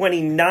the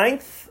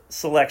 29th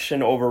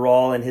selection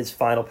overall and his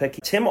final pick,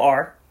 Tim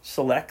R.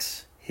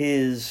 selects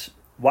his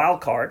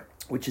wild card,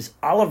 which is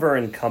Oliver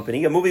and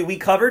Company, a movie we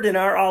covered in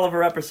our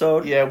Oliver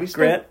episode. Yeah, we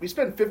spent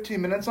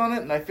 15 minutes on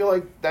it, and I feel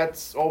like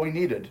that's all we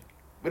needed.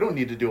 We don't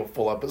need to do a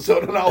full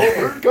episode on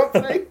Oliver and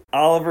Company.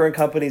 Oliver and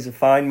Company is a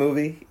fine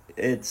movie.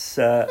 It's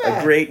a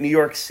great New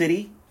York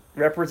City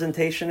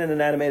representation in an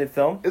animated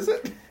film. Is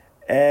it?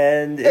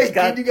 And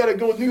kid, you gotta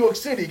go with New York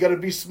City. You gotta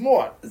be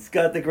smart. It's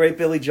got the great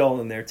Billy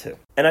Joel in there too.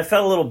 And I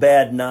felt a little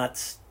bad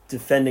not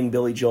defending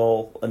Billy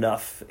Joel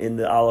enough in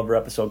the Oliver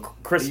episode.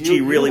 Chris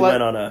G really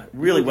went on a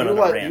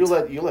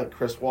rant. You let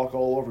Chris walk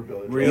all over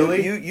Billy Joel.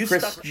 Really?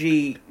 Chris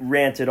G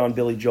ranted on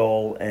Billy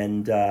Joel,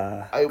 and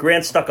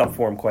Grant stuck up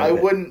for him quite a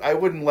bit. I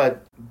wouldn't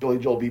let Billy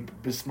Joel be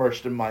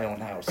besmirched in my own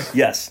house.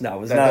 Yes, no,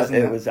 it was not.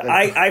 It was.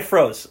 I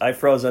froze. I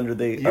froze under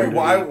the pressure.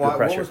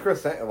 What was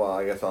Chris saying? Well,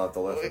 I guess I'll have to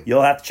listen.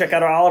 You'll have to check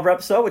out our Oliver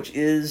episode, which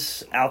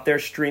is out there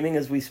streaming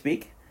as we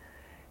speak.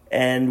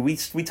 And we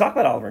talk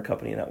about Oliver and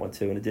Company in that one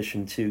too, in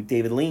addition to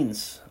David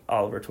Lean's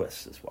Oliver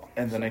Twist as well.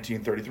 And the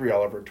 1933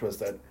 Oliver Twist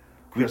that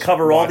we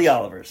cover all the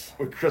Olivers.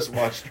 What Chris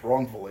watched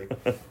wrongfully.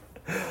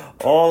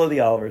 All of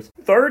the Olivers.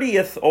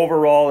 30th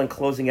overall and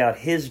closing out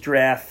his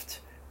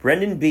draft,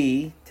 Brendan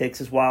B. takes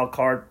his wild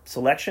card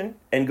selection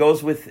and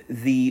goes with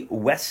the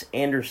Wes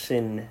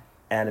Anderson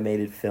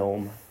animated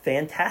film,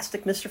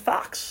 Fantastic Mr.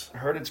 Fox. I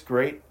heard it's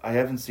great. I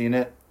haven't seen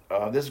it.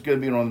 This is going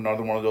to be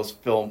another one of those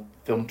film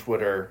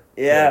Twitter.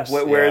 Yeah,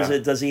 clips. Where is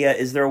it? Does he?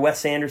 Is there a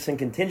Wes Anderson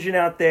contingent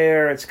out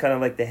there? It's kind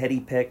of like the heady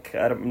pick.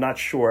 I'm not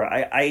sure.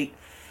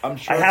 I'm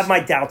sure I have my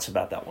doubts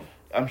about that one.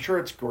 I'm sure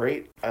it's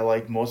great. I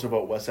like most of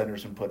what Wes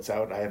Anderson puts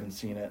out. I haven't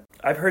seen it.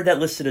 I've heard that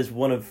listed as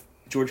one of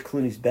George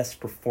Clooney's best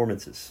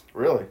performances.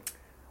 Really?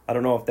 I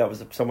don't know if that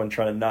was someone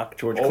trying to knock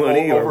George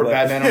Clooney over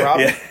Batman and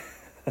Robin.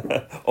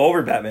 Yeah.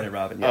 Over Batman and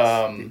Robin.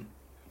 Yes.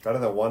 Better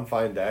than One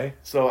Fine Day.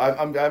 So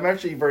I'm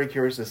actually very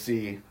curious to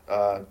see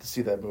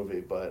that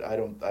movie, but I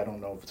don't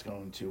know if it's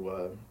going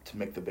to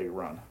make the big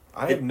run.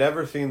 I have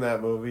never seen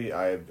that movie.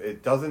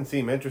 It doesn't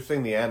seem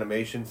interesting. The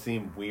animation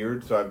seemed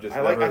weird, so I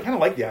kind of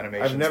like the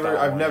animation.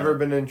 I've never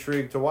been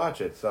intrigued to watch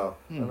it, so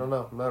I don't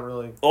know. I'm not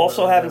really.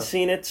 Also, haven't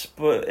seen it,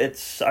 but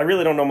I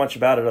really don't know much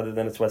about it other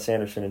than it's Wes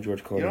Anderson and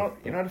George Clooney.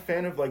 You're not a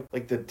fan of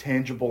like the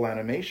tangible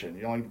animation.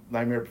 You know, like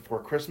Nightmare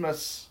Before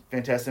Christmas,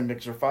 Fantastic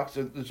Mr. Fox.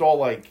 It's all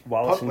like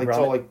it's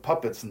all like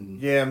puppets and.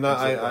 Yeah, I'm not.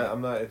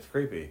 I'm not. It's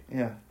creepy.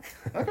 Yeah.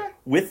 Okay.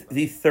 With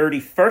the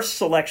 31st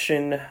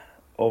selection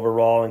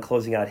overall and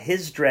closing out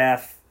his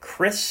draft,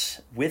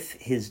 Chris, with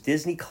his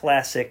Disney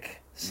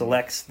classic,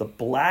 selects The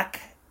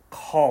Black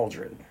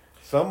Cauldron.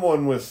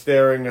 Someone was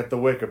staring at the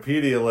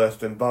Wikipedia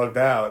list and bugged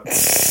out.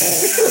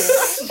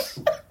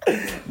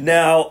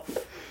 Now,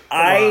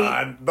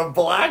 The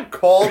Black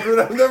Cauldron?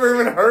 I've never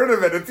even heard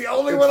of it. It's the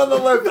only one on the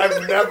list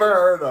I've never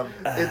heard of.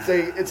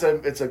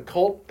 It's a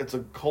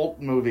cult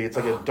movie. It's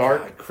like a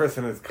dark. God, Chris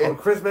and his cult.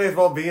 Chris may as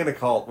well be in a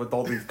cult with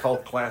all these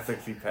cult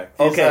classics he picked.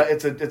 Okay,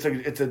 it's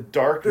a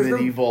dark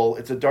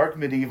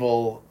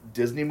medieval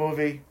Disney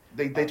movie.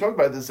 They talk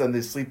about this on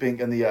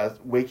the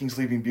Waking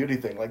Sleeping Beauty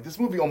thing. Like, this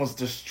movie almost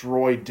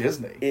destroyed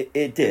Disney. It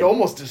did. It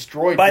almost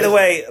destroyed. By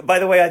Disney.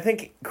 the way, I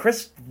think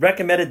Chris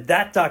recommended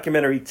that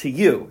documentary to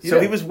you,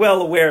 so he was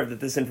well aware of that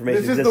this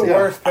information. This is the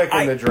worst pick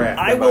in the draft.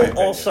 I will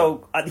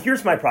also.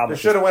 Here's my problem. This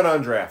should have went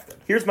undrafted.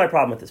 Here's my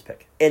problem with this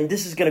pick, and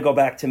this is going to go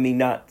back to me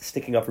not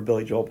sticking up for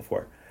Billy Joel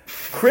before.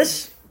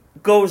 Chris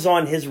goes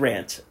on his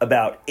rant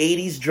about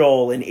 80s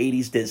Joel and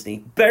 80s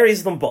Disney,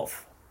 buries them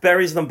both,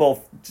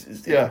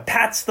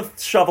 pats the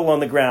shovel on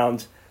the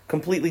ground,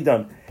 completely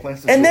done,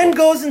 and then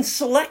goes and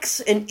selects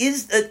and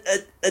is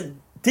a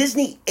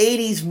Disney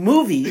 80s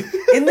movie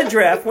in the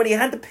draft when he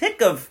had the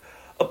pick of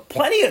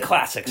plenty of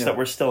classics that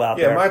were still out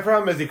there. Yeah, my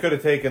problem is he could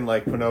have taken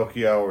like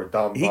Pinocchio or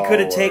Dumbo. He could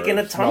have taken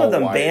a ton of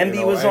them. White,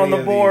 Bambi was on the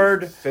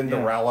board.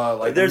 Cinderella.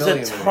 Like there's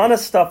a ton of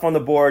stuff on the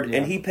board,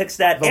 and he picks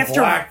that the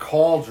Black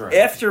Cauldron.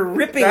 After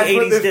ripping That's 80s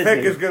what this Disney.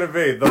 pick is going to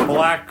be. The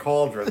Black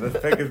Cauldron.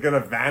 This pick is going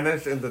to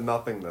vanish into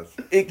nothingness.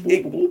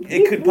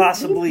 It could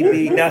possibly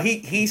be. Now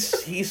he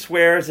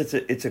swears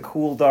it's a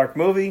cool dark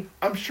movie.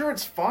 I'm sure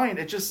it's fine.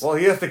 It just Well,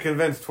 he has to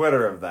convince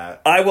Twitter of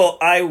that. I will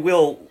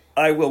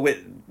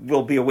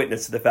be a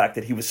witness to the fact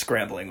that he was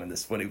scrambling when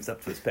he was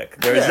up to this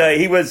pick.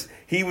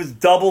 He was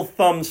double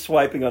thumb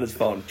swiping on his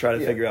phone trying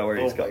to figure out where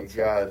he's going. Oh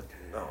my god.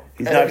 No.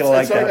 He's not going to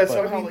like that.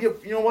 But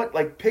you know what?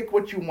 Like pick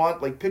what you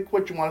want. Like pick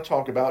what you want to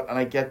talk about, and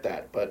I get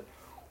that. But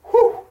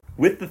whew.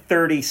 With the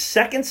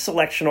 32nd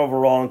selection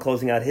overall and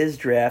closing out his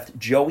draft,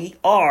 Joey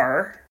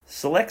R.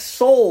 selects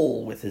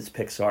Soul with his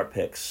Pixar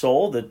pick.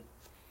 Soul, the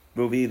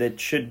movie that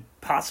should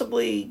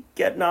possibly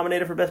get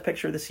nominated for Best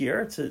Picture this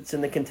year. It's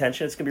in the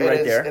contention. It's going to be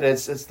right there. It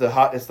is. It's the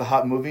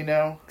hot movie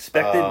now.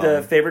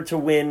 Expected favorite to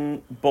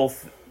win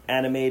both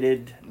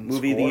animated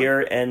movie of the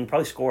year and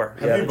probably score.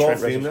 Have you both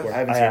seen this? I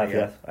haven't seen it yet.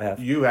 Yes, I have.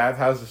 You have?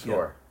 How's the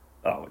score?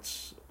 Yeah. Oh,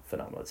 it's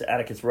phenomenal. It's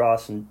Atticus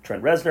Ross and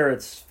Trent Reznor.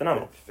 It's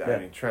phenomenal. I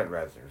mean, Trent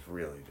Reznor is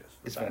really just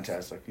It's best.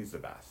 fantastic. He's the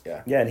best.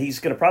 Yeah. Yeah, and he's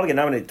going to probably get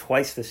nominated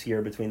twice this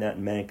year between that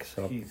and Mank.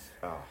 So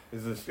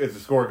Is the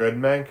score good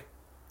in Mank?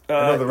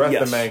 I know the rest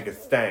of Mank is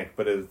stank,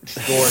 but is the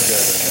score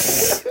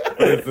good?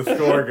 But is the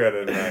score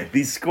good in Mank?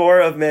 The score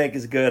of Mank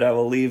is good. I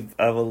will leave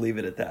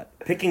it at that.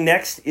 Picking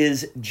next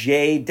is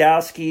Jay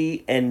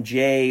Dowski, and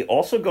Jay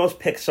also goes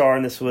Pixar,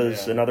 and this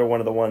was another one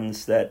of the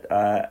ones that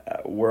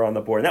were on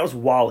the board, and that was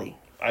WALL-E.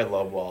 I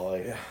love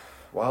WALL-E. Yeah.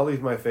 WALL-E's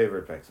my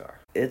favorite Pixar.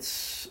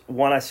 It's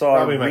one I saw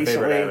Probably my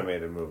recently. favorite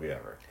animated movie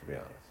ever, to be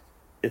honest.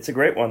 It's a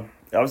great one.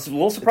 I was a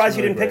little surprised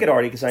you didn't pick it,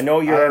 Artie, because I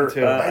know you're. I am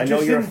too. I know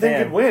you're a didn't think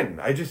fan. it'd win.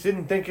 I just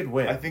didn't think it'd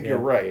win. I think you're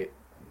right,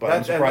 but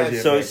I'm surprised you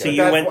So didn't pick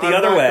you it. went the I'm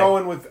other not way.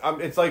 Going with,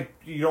 it's like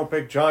you don't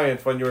pick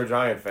Giants when you're a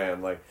Giant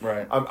fan. Like,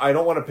 Right. I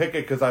don't want to pick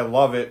it because I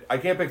love it. I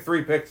can't pick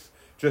 3 picks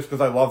just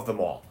because I love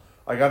them all.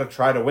 I got to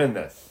try to win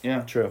this.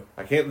 Yeah. True.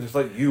 I can't just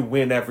let you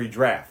win every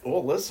draft.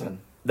 Well, listen.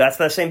 That's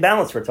that same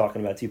balance we're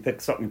talking about. You pick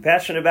something you're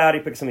passionate about,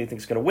 you pick something you think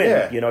is going to win.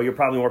 Yeah. You know, you're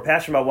probably more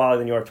passionate about WALL-E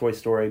than you are Toy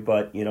Story,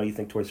 but, you know, you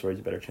think Toy Story has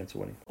a better chance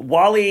of winning.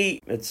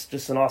 WALL-E, it's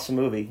just an awesome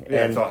movie.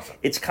 Yeah, and it's awesome.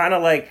 It's kind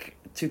of like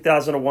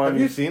 2001.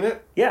 Have you seen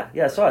it? Yeah,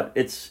 I saw it.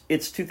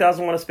 It's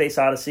 2001: A Space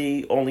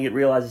Odyssey, only it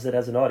realizes it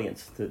has an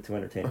audience to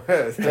entertain.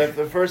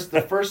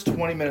 The first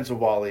 20 minutes of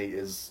WALL-E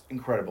is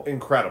incredible.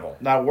 Incredible.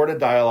 Not a word of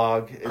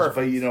dialogue. Perfect.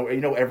 But you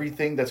know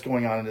everything that's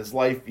going on in his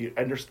life. You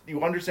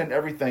understand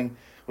everything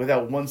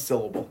without one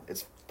syllable.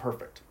 It's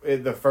perfect.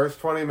 In the first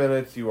 20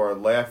 minutes, you are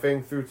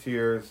laughing through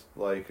tears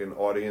like an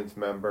audience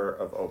member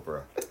of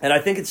Oprah. And I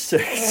think it's...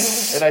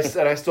 And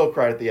I still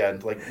cried at the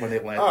end, like when they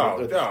land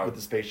with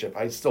the spaceship.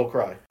 I still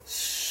cry.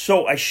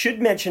 So I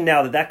should mention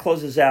now that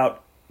closes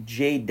out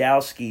Jay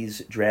Dowski's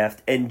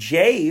draft, and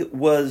Jay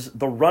was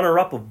the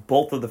runner-up of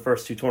both of the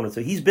first 2 tournaments.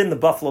 So he's been the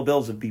Buffalo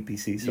Bills of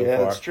BPC so far. Yeah,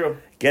 that's true.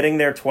 Getting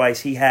there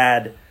twice. He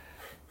had,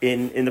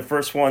 in the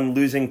first one,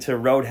 losing to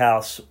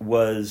Roadhouse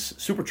was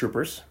Super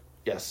Troopers.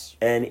 Yes.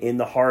 And in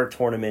the horror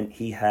tournament,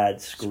 he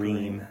had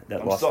Scream.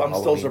 I'm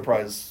still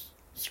surprised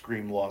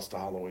Scream lost to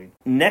Halloween.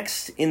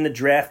 Next in the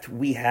draft,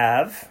 we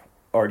have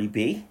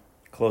RDB.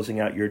 Closing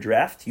out your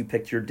draft, you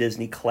picked your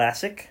Disney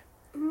classic.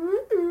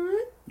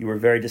 You were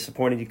very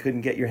disappointed you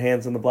couldn't get your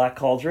hands on the Black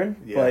Cauldron,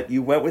 but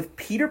you went with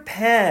Peter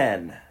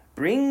Pan.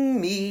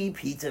 Bring me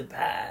Peter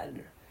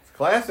Pan. It's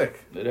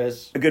classic. It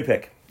is A good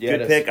pick. Yeah,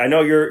 good pick. I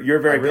know you're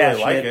very really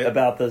passionate like it.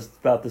 about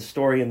the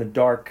story and the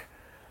dark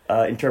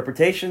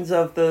interpretations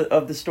of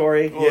the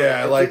story.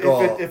 Yeah,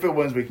 if it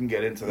wins, we can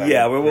get into that.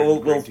 Yeah,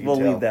 we'll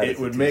leave that. It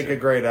would make a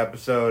great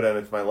episode, and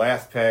it's my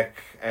last pick,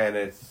 and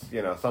it's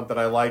something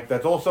I like.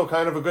 That's also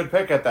kind of a good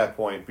pick at that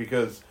point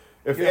because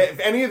if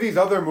any of these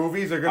other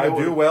movies are going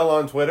to do well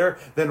on Twitter,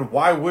 then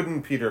why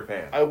wouldn't Peter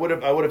Pan? I would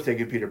have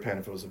taken Peter Pan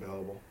if it was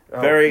available.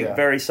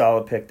 Very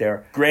solid pick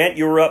there. Grant,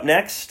 you were up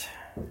next.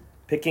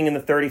 Picking in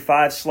the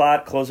 35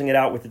 slot, closing it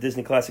out with the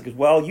Disney classic as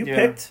well. You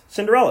picked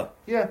Cinderella.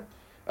 Yeah,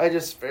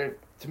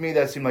 to me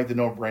that seemed like the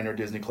no-brainer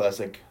Disney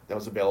classic that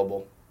was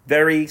available.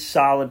 Very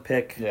solid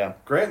pick. Yeah.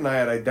 Grant and I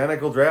had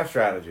identical draft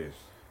strategies.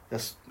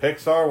 That's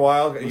Pixar,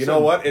 Wild. Listen, you know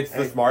what? It's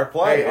the smart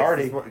play. Hey,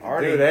 Artie,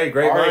 dude, hey,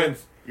 great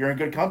minds. You're in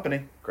good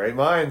company. Great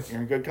minds.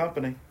 You're in good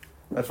company.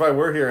 That's why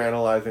we're here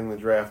analyzing the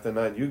draft and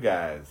not you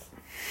guys.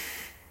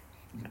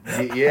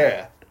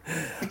 Yeah.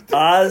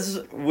 Oz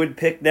would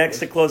pick next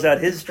to close out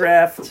his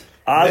draft.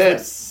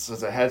 This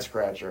is a head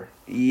scratcher.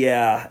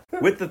 Yeah.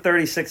 With the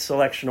 36th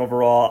selection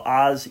overall,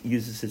 Oz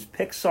uses his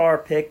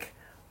Pixar pick,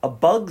 A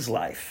Bug's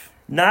Life.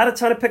 Not a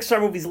ton of Pixar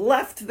movies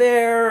left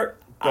there.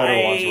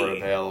 Better ones were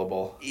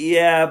available.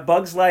 Yeah,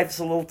 Bug's Life is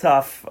a little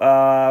tough.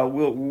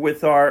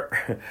 With our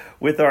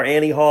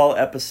Annie Hall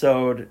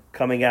episode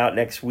coming out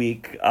next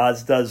week,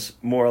 Oz does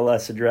more or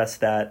less address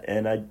that,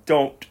 and I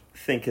don't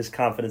think his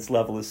confidence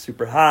level is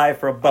super high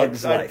for A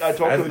Bug's Life. I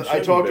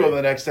talked to him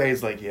the next day.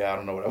 He's like, yeah, I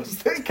don't know what I was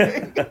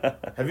thinking.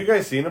 Have you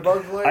guys seen A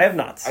Bug's Life? I have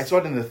not. I saw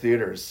it in the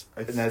theaters.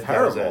 It's That was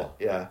terrible.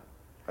 it. Yeah.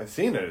 I've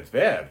seen it. It's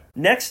bad.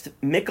 Next,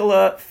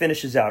 Mikola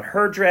finishes out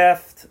her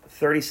draft,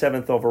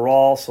 37th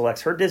overall,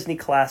 selects her Disney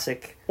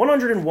classic,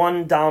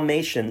 101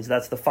 Dalmatians.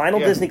 That's the final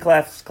Disney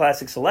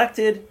classic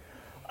selected.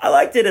 I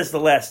liked it as the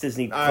last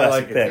Disney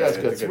classic pick. That's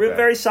good. It's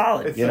very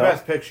solid. It's the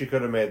best pick she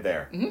could have made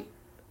there.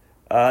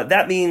 Mm-hmm.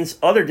 That means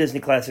other Disney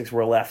classics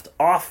were left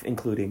off,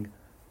 including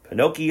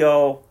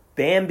Pinocchio,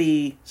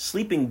 Bambi,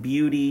 Sleeping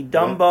Beauty,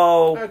 Dumbo,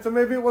 All right, so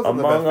maybe it wasn't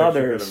among the best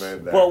others. pick she could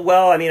have made there.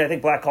 Well, I mean, I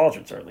think Black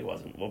Cauldron certainly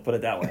wasn't. We'll put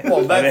it that way.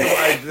 Well, I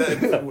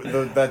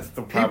that's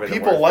the probably the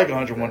People worst like pick.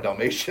 101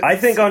 Dalmatians. I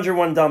think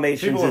 101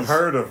 Dalmatians People have is...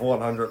 heard of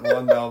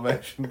 101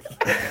 Dalmatians.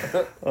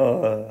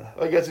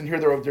 I guess in here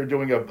they're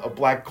doing a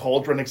Black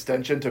Cauldron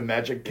extension to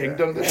Magic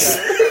Kingdom. This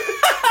year.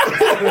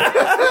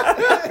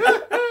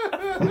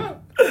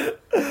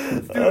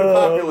 It's due to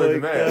popular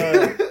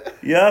demand.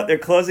 Yeah, they're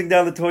closing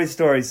down the Toy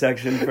Story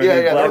section for the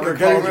Black They're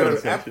getting rid Cauldron of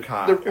section.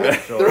 Epcot,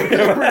 actually.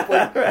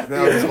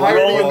 Now It's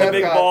hiring rolling the the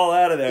big Epcot. ball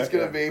out of there. It's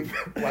going to be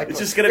Black. It's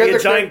just gonna be a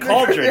giant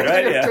cauldron,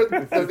 right? Yeah.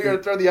 They're going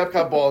to turn the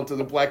Epcot ball into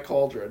the Black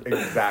Cauldron.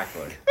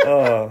 Exactly.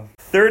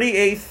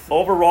 38th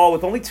overall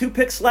with only 2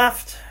 picks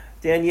left.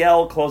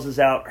 Danielle closes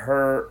out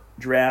her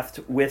draft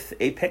with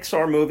a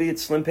Pixar movie.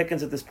 It's slim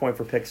pickings at this point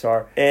for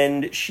Pixar.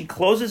 And she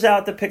closes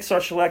out the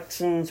Pixar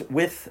selections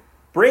with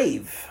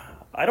Brave.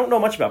 I don't know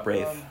much about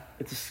Brave.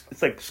 It's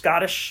like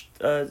Scottish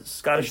deal.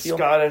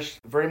 Scottish,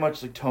 very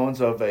much like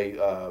tones of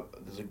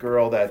there's a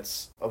girl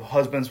that's a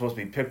husband supposed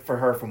to be picked for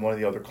her from one of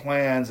the other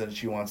clans, and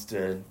she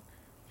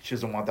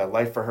doesn't want that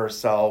life for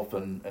herself,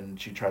 and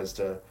she tries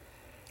to.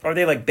 Are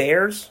they like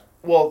bears?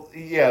 Well,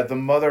 yeah, her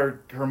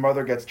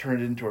mother gets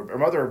turned into her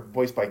mother,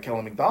 voiced by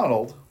Kelly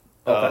MacDonald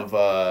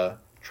of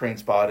Train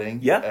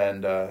Spotting,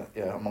 and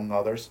among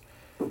others.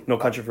 No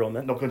Country for Old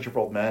Men. No Country for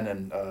Old Men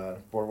and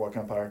Boardwalk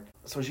Empire.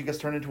 So she gets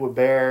turned into a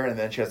bear, and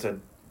then she has to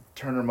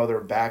turn her mother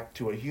back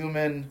to a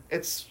human.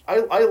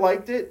 I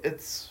liked it.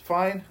 It's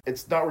fine.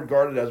 It's not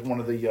regarded as one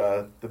of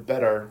the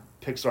better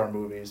Pixar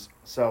movies.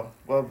 So,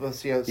 well, let's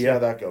see how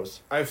that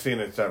goes. I've seen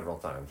it several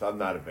times. I'm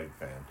not a big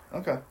fan.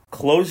 Okay.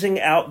 Closing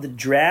out the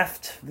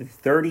draft, the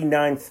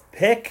 39th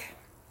pick,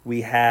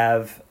 we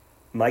have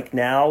Mike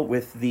Now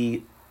with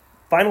the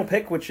final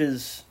pick, which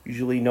is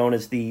usually known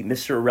as the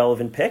Mr.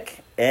 Irrelevant pick.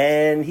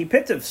 And he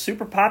picked a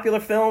super popular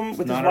film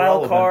with his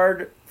wild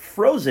card,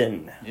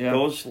 Frozen. Yeah.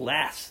 Goes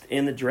last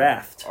in the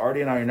draft.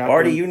 Artie and I are not.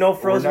 Artie, you know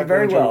Frozen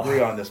very well. We're not going to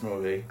agree on this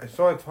movie. I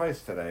saw it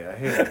twice today. I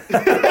hate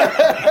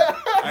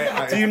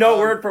it. Do you know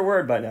word for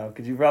word by now?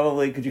 Could you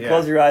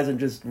close your eyes and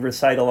just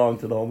recite along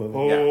to the whole movie?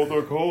 Oh,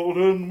 the cold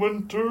in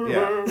winter.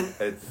 Yeah,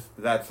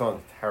 that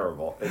song's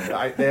terrible. They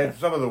had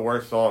some of the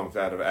worst songs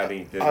out of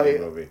any Disney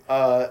movie.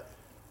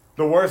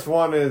 The worst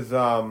one is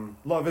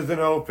Love is an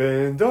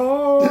Open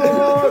Door.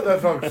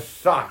 That song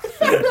sucks.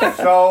 It's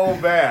so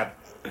bad.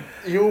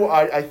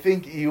 I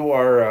think you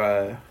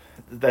are.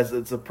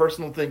 It's a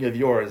personal thing of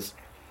yours.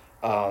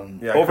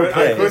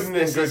 Overplayed. I couldn't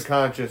in good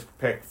conscience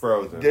pick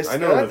Frozen. I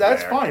know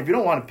that's fine if you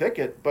don't want to pick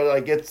it, but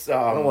like it's.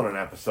 I don't want an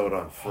episode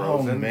on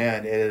Frozen. Oh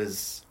man, it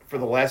is for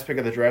the last pick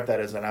of the draft.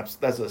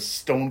 That's a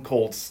stone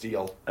cold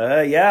steal.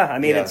 I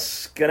mean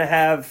it's gonna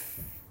have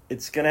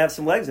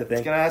some legs. I think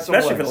it's gonna have some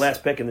especially legs. for the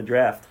last pick in the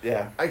draft.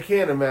 Yeah, I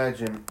can't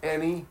imagine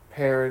any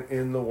parent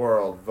in the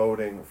world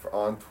voting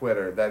on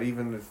Twitter that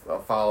even is a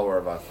follower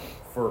of us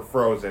for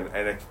Frozen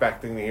and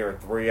expecting to hear a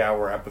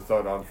 3-hour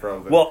episode on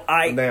Frozen. Well,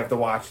 and they have to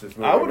watch this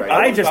movie. I would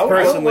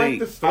like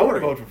the story. I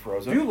would vote for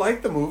Frozen. Do you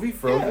like the movie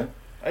Frozen? Yeah,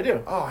 I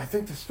do. Oh, I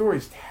think the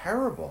story's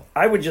terrible.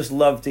 I would just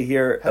love to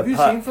hear. Have you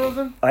seen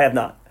Frozen? I have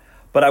not,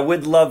 but I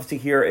would love to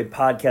hear a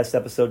podcast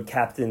episode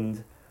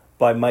captained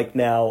by Mike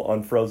Now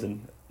on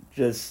Frozen.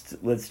 Let's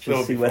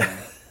see what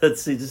happens.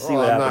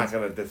 I'm not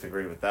going to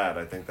disagree with that.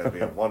 I think that'd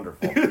be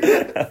wonderful.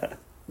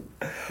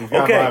 He's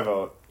got my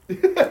vote.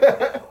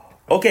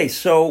 Okay,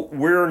 so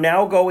we're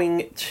now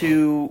going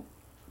to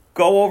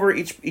go over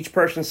each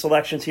person's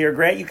selections here.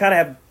 Grant, you kind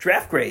of have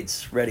draft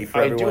grades ready for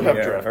everyone. I do have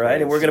here, draft all right?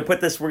 grades. And we're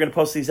going to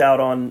post these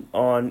out on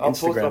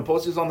Instagram. I'll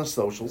post these on the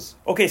socials.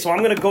 Okay, so I'm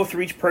going to go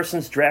through each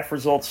person's draft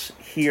results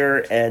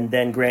here, and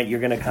then, Grant,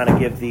 you're going to kind of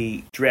give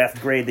the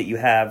draft grade that you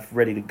have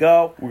ready to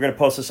go. We're going to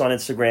post this on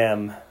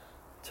Instagram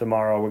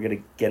tomorrow. We're going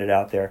to get it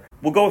out there.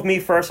 We'll go with me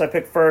first. I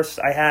picked first.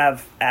 I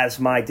have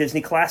as my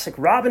Disney classic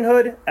Robin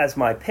Hood, as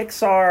my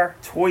Pixar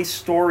Toy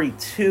Story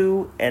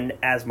 2, and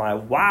as my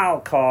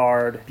wild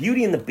card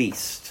Beauty and the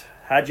Beast.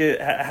 How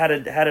did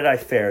I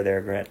fare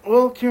there, Grant?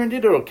 Well, Kieran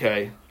did it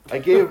okay. I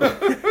gave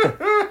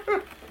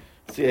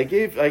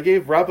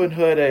Robin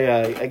Hood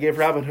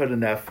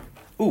an F.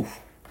 Oof.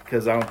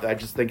 Because I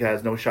just think it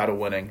has no shot of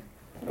winning.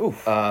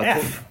 Oof.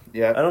 F.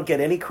 Yeah. I don't get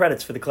any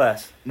credits for the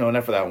class. No,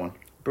 not for that one.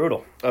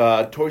 Brutal.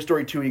 Toy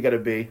Story 2, you got a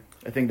B.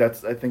 I think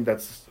that's. I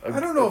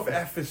don't know if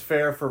F is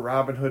fair for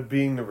Robin Hood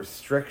being the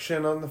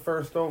restriction on the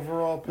first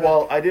overall pick.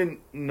 Well, I didn't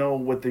know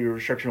what the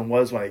restriction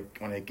was when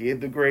I gave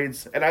the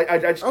grades, and I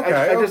just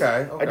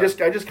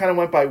kind of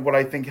went by what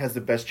I think has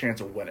the best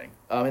chance of winning.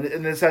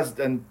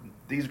 And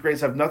these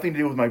grades have nothing to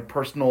do with my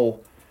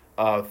personal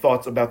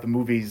thoughts about the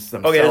movies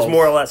themselves. Okay, there's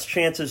more or less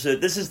chances.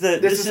 This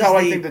is how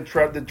I think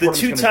the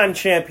two-time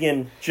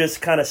champion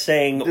just kind of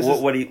saying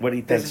what he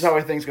thinks. This is how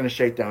I think it's going to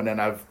shake down,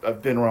 and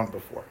I've been wrong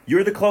before.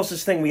 You're the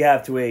closest thing we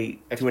have to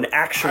an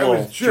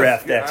actual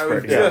draft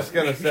expert. I was just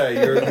going to say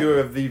you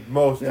have the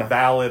most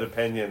valid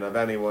opinion of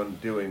anyone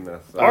doing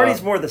this.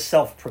 Artie's more the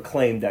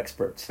self-proclaimed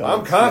expert. So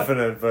I'm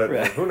confident,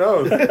 but who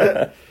knows?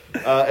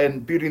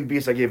 And Beauty and the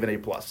Beast, I gave an A+.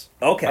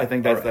 Okay, I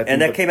think that's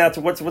and that came out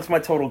to what's my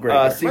total grade?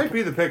 Might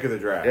be the pick of the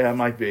draft. Yeah, it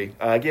might be.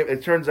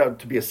 It turns out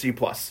to be a C+.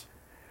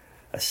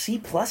 A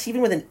C+,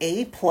 even with an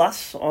A+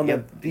 on the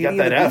Beauty and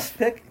the Beast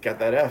pick. Got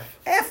that F.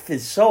 F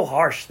is so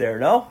harsh there,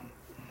 no?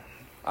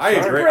 I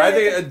agree. I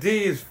think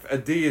a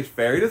D is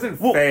fair. He doesn't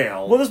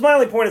fail. Well, that's my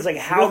only point. Is like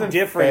how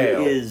different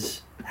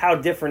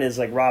is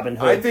like Robin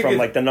Hood from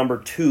like the number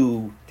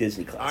 2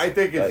 Disney classic? I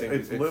think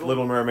it's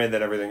Little Mermaid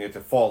that everything it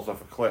falls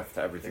off a cliff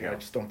to everything else. I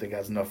just don't think it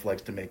has enough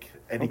legs to make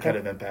any kind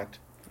of impact.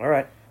 All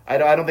right. I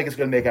don't think it's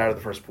going to make it out of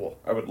the first pool.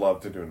 I would love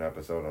to do an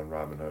episode on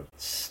Robin Hood.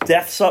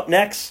 Steph's up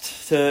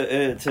next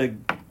to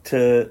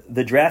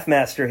the draft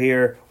master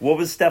here. What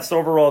was Steph's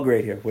overall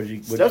grade here?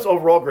 Steph's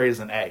overall grade is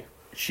an A.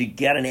 She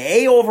got an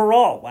A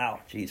overall. Wow,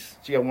 jeez.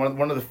 She got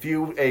one of the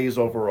few A's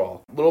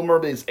overall. Little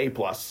Mermaid is A+.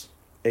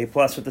 A+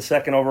 with the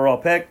second overall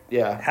pick.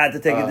 Yeah. Had to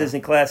take a Disney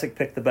classic.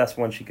 Picked the best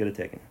one she could have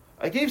taken.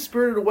 I gave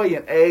Spirited Away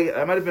an A.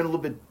 I might have been a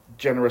little bit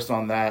generous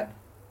on that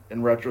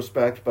in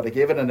retrospect, but I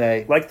gave it an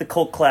A. Like the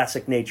cult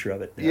classic nature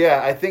of it.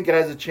 Yeah, I think it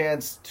has a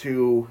chance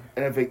to,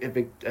 and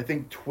I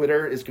think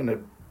Twitter is going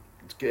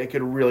to, it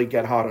could really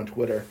get hot on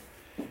Twitter.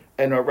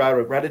 And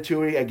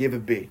Ratatouille, I gave a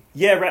B.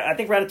 Yeah, I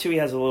think Ratatouille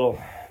has a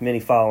little mini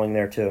following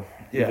there too.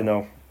 Yeah. Even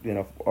though,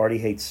 Artie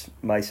hates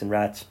mice and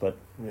rats, but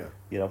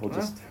we'll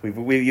just,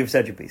 you've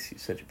said your piece.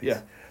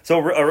 Yeah. So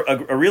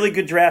a really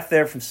good draft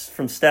there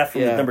from Steph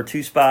from the number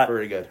 2 spot.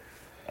 Very good.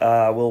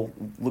 We'll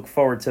look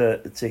forward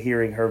to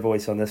hearing her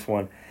voice on this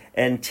one.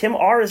 And Tim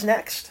R is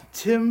next.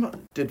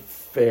 Tim did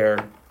fair.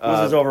 What was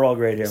his overall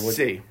grade here?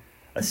 C.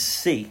 A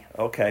C.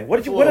 Okay.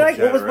 What did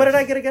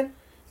I get again?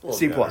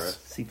 C+.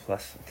 C+.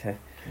 Okay.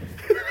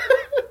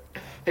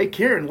 Hey,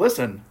 Kieran,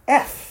 listen.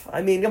 F.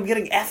 I mean, I'm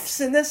getting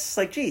Fs in this?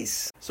 Like,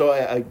 geez. So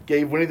I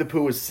gave Winnie the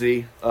Pooh a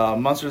C.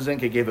 Monsters,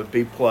 Inc. I gave a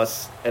B+.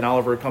 And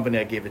Oliver and Company,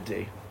 I gave a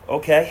D.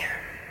 Okay.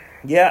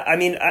 Yeah, I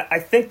mean, I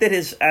think that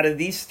out of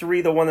these 3,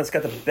 the one that's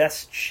got the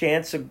best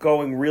chance of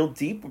going real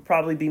deep would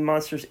probably be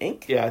Monsters,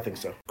 Inc. Yeah, I think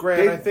so.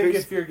 Grant, I think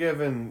if you're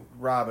giving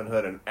Robin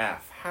Hood an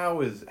F, how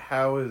is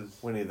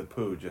Winnie the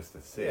Pooh just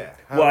a C?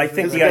 Well, I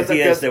think the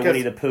idea is that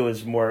Winnie the Pooh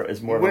is more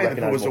of a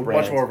recognizable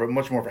brand.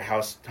 much more of a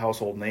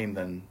household name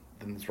than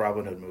this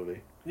Robin Hood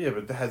movie. Yeah,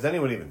 but has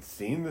anyone even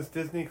seen this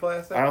Disney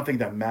classic? I don't think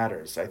that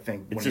matters. I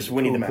think it's just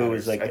Winnie the Pooh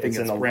is like, I think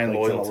it's brand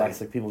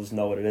loyalty. People just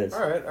know what it is. All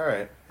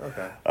right,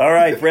 okay. All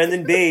right,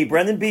 Brendan B.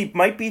 Brendan B.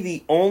 might be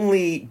the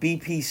only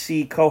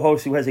BPC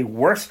co-host who has a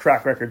worse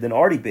track record than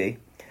Artie B.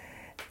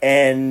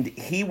 And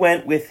he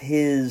went with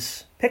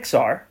his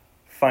Pixar,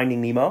 Finding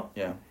Nemo.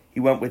 Yeah.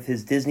 He went with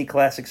his Disney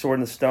classic, Sword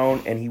in the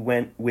Stone, and he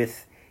went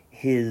with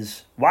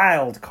his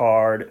wild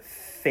card,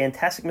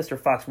 Fantastic Mr.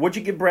 Fox. What'd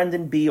you give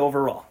Brendan B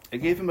overall? I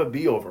gave him a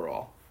B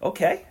overall.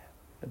 Okay.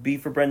 A B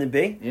for Brendan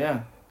B?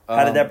 Yeah.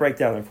 How did that break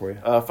down there for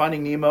you?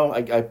 Finding Nemo,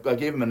 I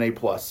gave him an A+.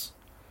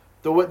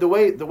 The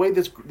way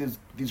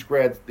these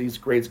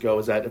grades go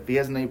is that if he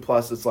has an A+,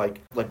 it's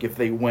like if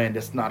they win,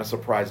 it's not a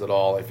surprise at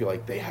all. I feel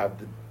like they have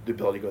the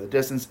ability to go the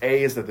distance.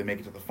 A is that they make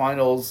it to the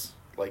finals,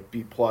 like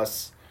B+.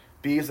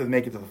 B is that they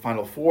make it to the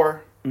final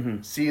 4.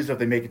 Mm-hmm. C is that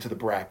they make it to the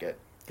bracket.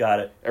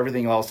 Got it.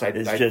 Everything else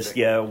is just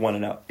one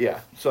and up.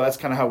 Yeah, so that's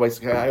kind of how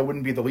I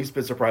wouldn't be the least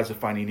bit surprised if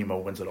Finding Nemo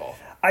wins it all.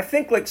 I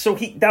think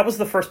that was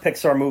the first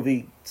Pixar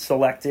movie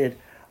selected.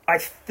 I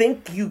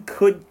think you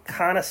could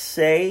kind of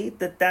say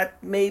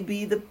that may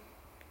be the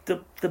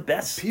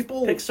best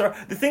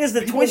Pixar. The thing is,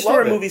 the Toy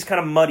Story movies kind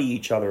of muddy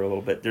each other a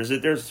little bit. They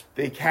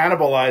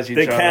cannibalize each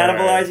other. They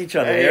cannibalize each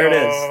other.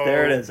 Hey-o.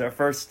 There it is. Our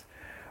first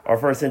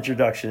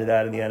introduction to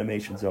that in the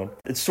animation zone.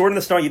 It's Sword in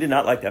the Stone. You did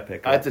not like that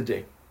pick. Right? It's a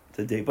D. It's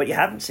a D, but you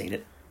haven't seen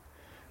it.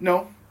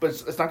 No, but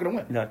it's not going to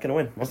win. Not going to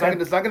win. Okay.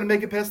 It's not going to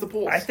make it past the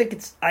pools. I think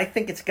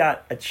it's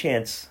got a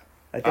chance.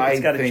 I think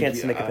it's got a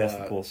chance to make it past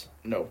the pools.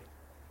 No.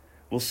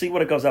 We'll see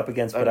what it goes up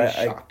against, but I'd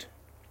be shocked.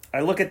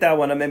 I look at that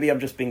one, and maybe I'm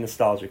just being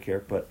nostalgic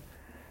here, but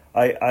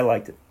I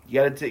liked it.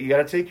 You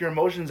gotta take your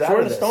emotions out Sword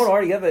of the this. Stone,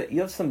 Art, you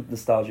have some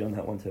nostalgia on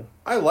that one too.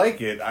 I like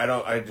it.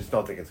 I just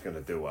don't think it's going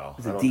to do well.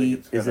 Is it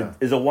D? Is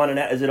it a 1 and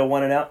out? Is it a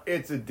 1 and out?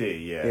 It's a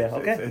D. Yeah. Yeah.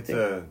 Okay.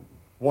 It's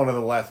one of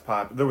the less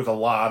popular. There was a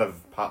lot of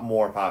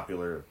more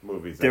popular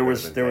movies. There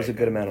was a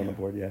good amount on the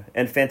board. Yeah.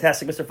 And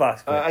Fantastic Mr.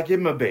 Fox. I give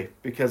him a B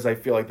because I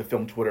feel like the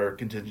film Twitter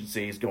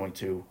contingency is going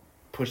to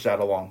push that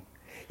along.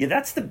 Yeah,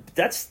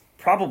 that's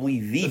probably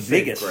the Safe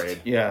biggest.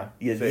 grade. Yeah.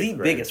 Yeah, the Safe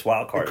grade. biggest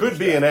wild card. It could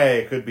be an A,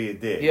 it could be a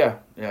D. Yeah,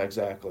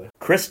 exactly.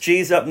 Chris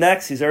G's up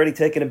next. He's already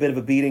taken a bit of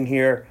a beating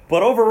here,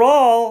 but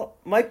overall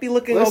might be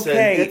looking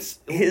okay. It's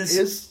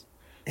His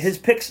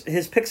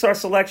Pixar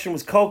selection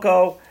was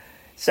Coco.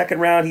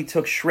 Second round, he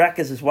took Shrek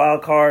as his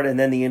wild card, and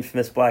then the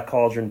infamous Black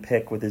Cauldron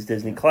pick with his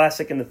Disney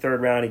classic. In the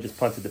third round, he just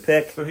punted the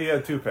pick. So he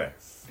had 2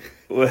 picks.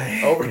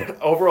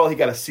 overall he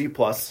got a C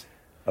plus.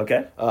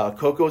 Okay.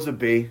 Coco's a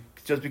B,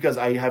 just because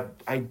I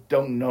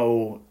don't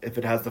know if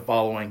it has the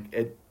following.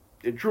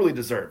 It truly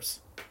deserves.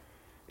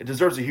 It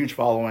deserves a huge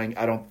following.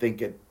 I don't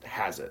think it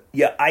has it.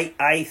 Yeah,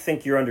 I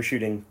think you're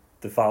undershooting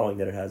the following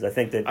that it has. I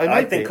think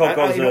might be.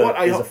 Coco's you know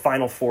what? is a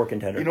Final Four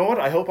contender. You know what?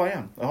 I hope I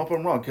am. I hope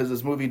I'm wrong, because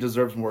this movie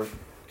deserves more.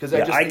 Because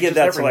I give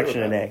that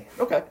selection an A.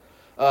 Okay.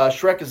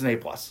 Shrek is an A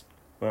plus.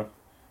 Well,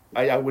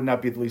 I would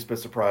not be the least bit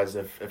surprised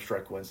if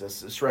Shrek wins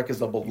this. Shrek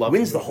is a beloved.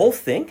 wins the movie. whole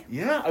thing?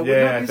 Yeah, I would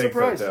Yeah, not I be think so,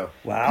 surprised. too.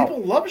 Wow.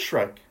 People love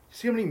Shrek.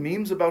 See how many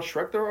memes about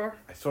Shrek there are?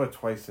 I saw it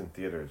twice in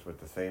theaters with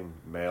the same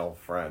male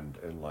friend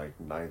in like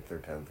 9th or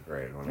 10th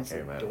grade when That's it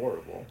came out.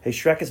 adorable. Hey,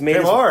 Shrek has made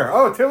Tim his... R.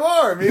 Oh, Tim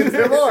R. Me and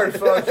Tim R.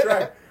 saw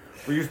Shrek.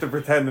 We used to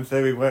pretend and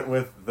say we went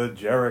with the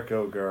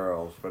Jericho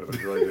Girls, but it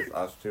was really just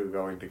us two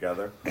going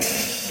together.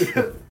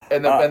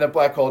 And the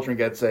Black Cauldron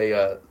gets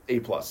a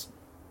plus.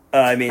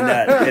 I mean,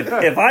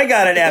 if I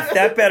got an F,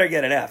 that better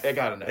get an F. It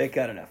got an F. It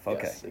got an F,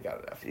 okay. Yes, it got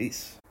an F.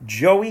 Jeez.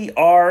 Joey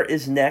R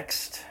is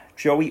next.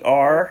 Joey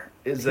R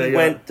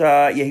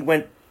he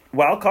went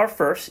wild card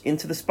first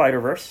into the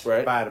Spider-Verse.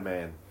 Right.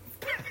 Spider-Man.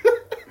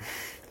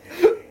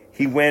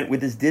 He went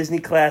with his Disney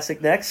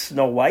classic next,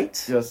 Snow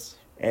White. Yes.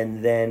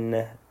 And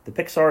then the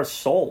Pixar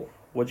Soul.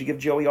 What'd you give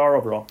Joey R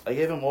overall? I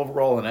gave him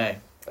overall an A.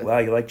 Wow,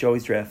 you like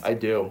Joey's draft. I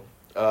do.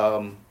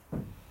 I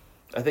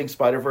think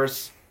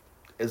Spider-Verse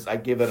I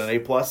give it an A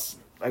plus.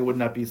 I would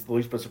not be the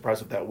least bit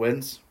surprised if that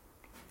wins.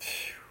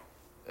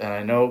 And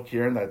I know,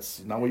 Kieran,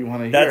 that's not what you want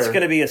to hear. That's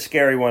going to be a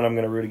scary one. I'm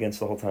going to root against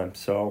the whole time.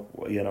 So,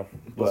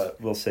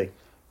 we'll see.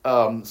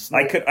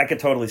 I could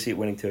totally see it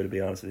winning too, to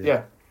be honest with you.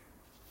 Yeah.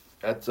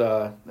 That's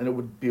and it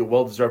would be a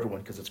well-deserved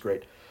one because it's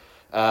great.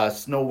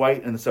 Snow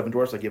White and the Seven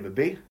Dwarfs, I give a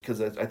B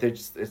because I think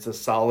it's a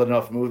solid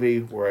enough movie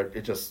where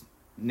it just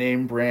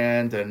name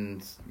brand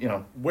and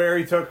Where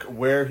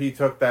he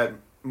took that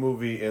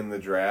movie in the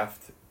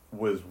draft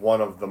was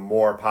one of the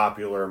more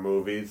popular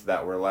movies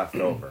that were left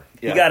over.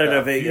 You got it.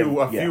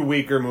 A few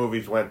weaker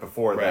movies went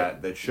before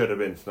that should have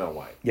been Snow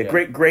White. Yeah,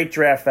 great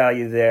draft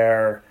value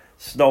there.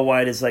 Snow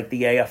White is like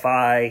the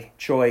AFI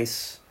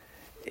choice.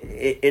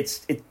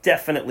 It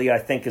definitely, I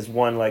think, is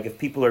one, like, if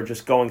people are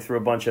just going through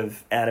a bunch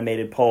of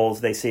animated polls,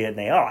 they see it and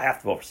they, I have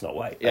to vote for Snow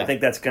White. Yeah. I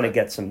think that's going to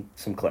get some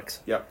clicks.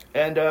 Yep.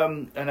 And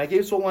I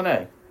gave Soul an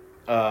A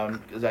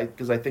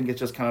because I think it's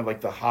just kind of like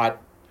the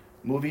hot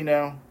movie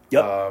now.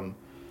 Yep.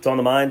 It's on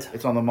the mind.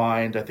 It's on the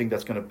mind. I think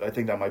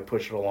that might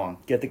push it along.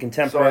 Get the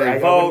contemporary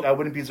vote. I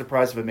wouldn't be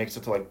surprised if it makes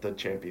it to like the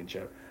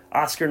championship.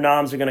 Oscar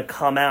noms are going to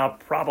come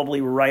out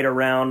probably right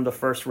around the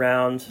first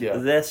round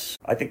of this.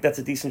 I think that's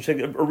a decent shake.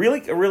 A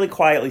really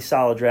quietly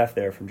solid draft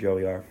there from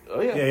Joey R. Oh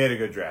yeah, he had a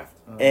good draft.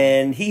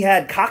 And he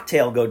had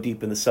Cocktail go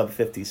deep in the sub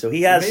 50, so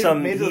he has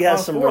some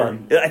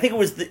run. I think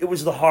it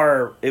was the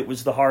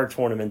horror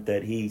tournament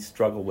that he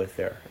struggled with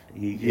there.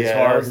 His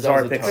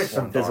horror picks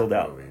fizzled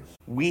out.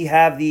 We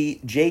have the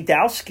Jay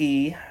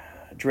Dowski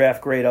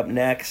draft grade up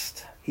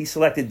next. He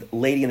selected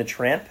Lady and the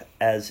Tramp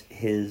as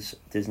his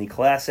Disney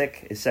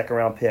classic. His second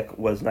round pick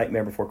was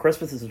Nightmare Before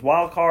Christmas as his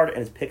wild card, and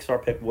his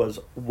Pixar pick was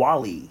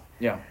WALL-E.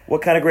 Yeah.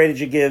 What kind of grade did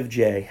you give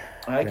Jay?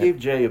 I gave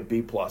Jay a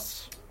B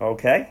plus.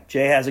 Okay.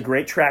 Jay has a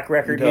great track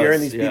record here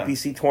in these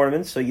BPC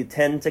tournaments, so you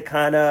tend to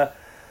kind of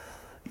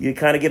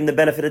give him the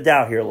benefit of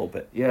doubt here a little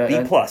bit. Yeah.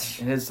 B plus.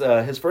 His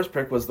first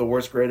pick was the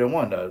worst grade in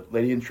one.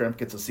 Lady and Tramp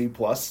gets a C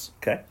plus.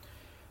 Okay.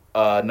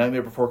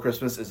 Nightmare Before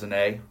Christmas is an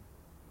A.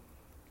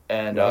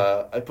 And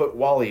I put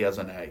WALL-E as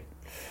an A.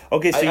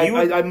 Okay, so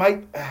I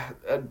might,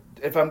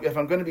 if I'm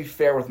going to be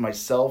fair with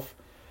myself,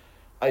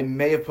 I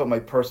may have put my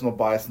personal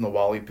bias in the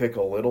WALL-E pick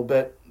a little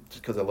bit,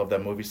 just because I love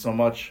that movie so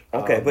much.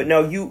 Okay, but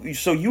no,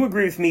 you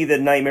agree with me that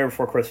Nightmare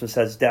Before Christmas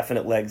has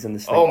definite legs in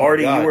this thing. Oh my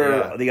Artie, God, you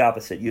were the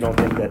opposite. You don't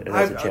think that it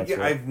has a chance to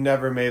win. I've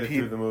never made it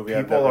through the movie.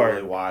 I've never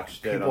really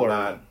watched it. I'm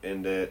not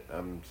into it.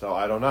 So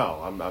I don't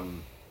know.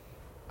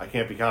 I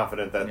can't be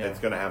confident that it's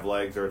going to have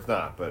legs or it's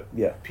not, but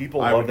people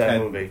love that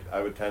movie.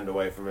 I would tend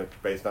away from it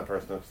based on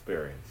personal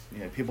experience.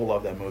 Yeah, people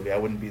love that movie. I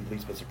wouldn't be the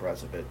least bit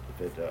surprised if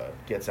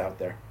it gets out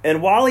there.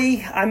 And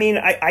WALL-E, I mean,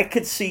 I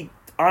could see,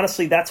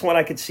 honestly, that's one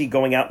I could see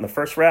going out in the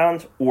first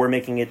round or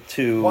making it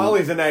to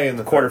WALL-E's an A in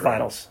the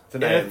quarterfinals. It's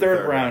an A in the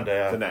third round.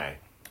 It's an A.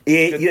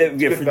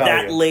 For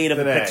that late of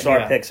a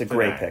Pixar pick, it's a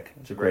great pick.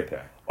 It's a great pick.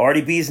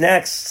 Artie B's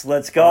next.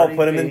 Let's go.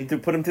 Put him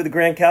through the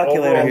grand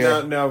calculator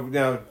here.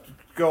 No.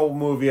 Go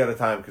movie at a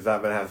time because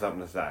I'm going to have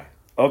something to say.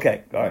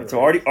 Okay, all right. So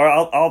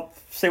I'll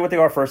say what they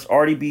are first.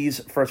 Artie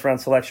B's first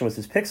round selection was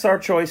his Pixar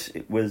choice.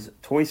 It was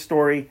Toy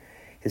Story.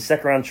 His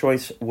second round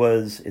choice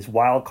was his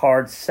wild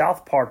card,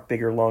 South Park,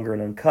 Bigger, Longer,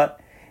 and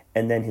Uncut.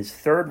 And then his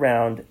third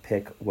round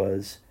pick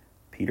was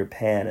Peter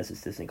Pan as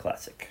his Disney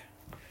classic.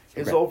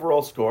 His Okay.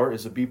 overall score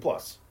is a B+.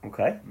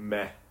 Okay.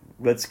 Meh.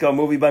 Let's go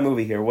movie by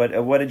movie here.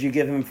 What did you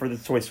give him for the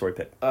Toy Story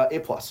pick? A+. A+?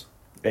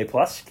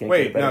 Can't get a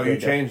Wait, better no, you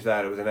grade there. changed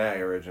that. It was an A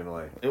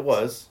originally. It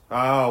was.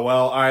 Oh,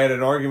 well, I had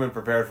an argument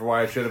prepared for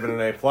why it should have been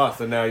an A+,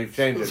 and now you've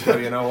changed it. So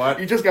you know what?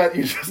 You just got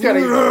I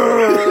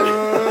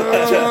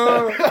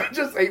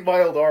just ate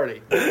mild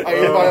Artie. I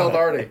ate mild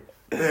Artie.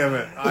 Damn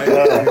it.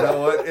 You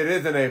know what? It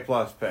is an A+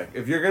 pick.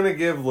 If you're going to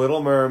give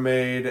Little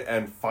Mermaid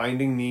and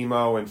Finding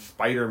Nemo and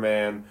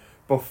Spider-Man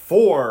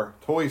before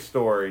Toy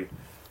Story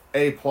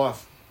A+,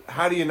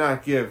 how do you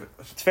not give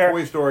fair.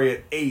 Toy Story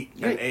at 8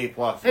 an A+ Hey,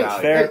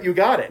 value? fair. you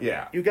got it.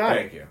 Yeah. You got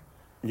Thank it. you.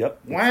 Yep.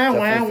 Wah, It's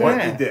wah, definitely wah.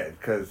 fair. You did,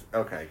 because,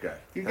 okay, good.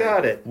 You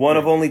got it. One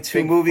of only 2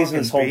 Big movies in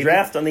this whole fucking baby.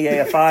 draft on the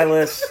AFI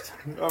list.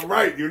 I'm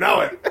right, you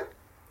know it.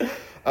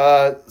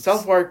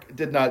 South Park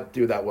did not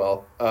do that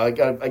well. I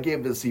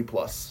gave it a C+.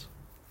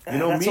 You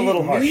know, That's me, a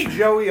little harsh. me,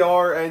 Joey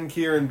R, and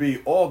Kieran B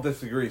all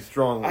disagree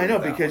strongly. I know,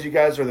 with that because you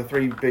guys are the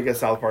 3 biggest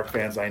South Park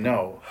fans I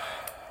know.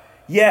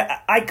 Yeah,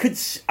 I could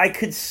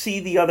see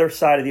the other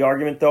side of the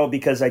argument though,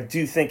 because I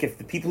do think if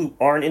the people who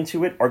aren't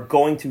into it are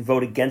going to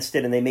vote against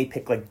it, and they may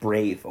pick like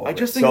Brave. Over I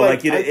just it.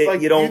 think so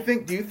you don't.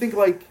 Do you think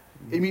like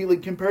immediately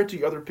compared to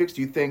your other picks?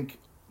 Do you think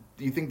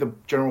the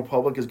general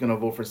public is going to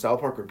vote for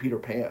South Park or Peter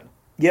Pan?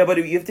 Yeah, but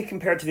you have to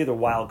compare it to the other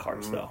wild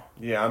cards though.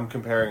 Yeah, I'm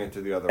comparing it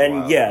to the other And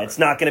wild yeah, cards. it's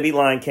not going to be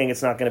Lion King.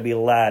 It's not going to be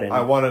Aladdin.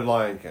 I wanted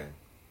Lion King,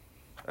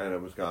 and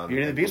it was gone.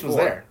 Beauty and the Beast was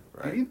before, there.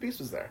 right? Beauty and the Beast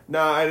was there.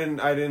 No, I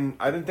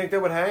didn't think they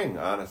would hang.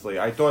 Honestly,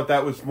 I thought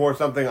that was more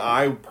something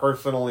I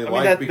personally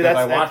liked because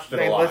I watched it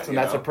a lot. Listen,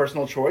 that's a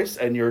personal choice,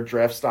 and your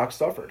draft stock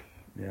suffered.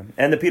 Yeah.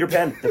 And the Peter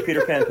Pan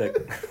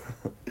pick.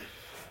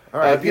 All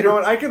right, you Peter- know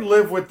what? I could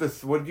live with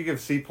this. What did you give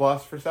C+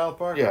 for South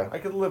Park? Yeah. I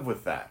could live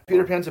with that.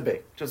 Peter Pan's a B,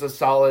 just a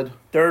solid.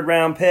 3rd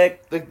round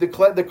pick. The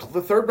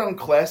 3rd round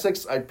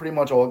classics, I pretty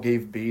much all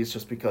gave B's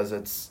just because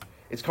it's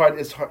kind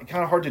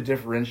of hard to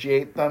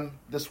differentiate them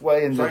this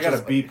way. And So I it's got a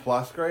just- B+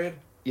 grade.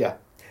 Yeah.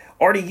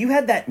 Artie, you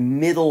had that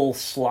middle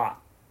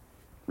slot,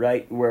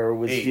 right, where it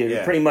was 8, you know,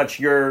 yeah. pretty much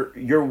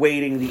you're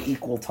waiting the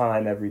equal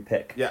time every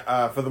pick.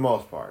 Yeah, for the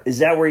most part. Is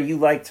that where you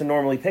like to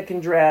normally pick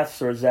in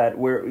drafts, or is that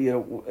where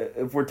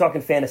if we're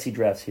talking fantasy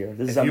drafts here?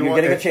 This is you're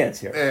getting a chance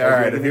here. All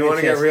right, if you want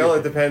to get real, it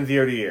it depends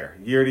year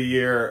to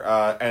year,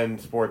 and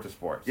sport to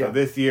sport. So Yeah.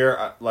 this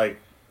year,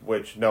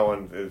 which no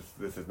one is,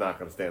 this is not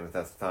going to stand the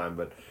test of time,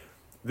 but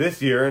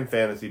this year in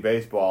fantasy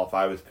baseball, if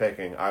I was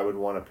picking, I would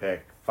want to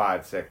pick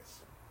 5, 6,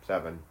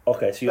 7,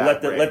 okay, so you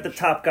that let the range.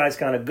 top guys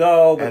kind of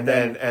go, but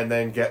and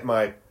then get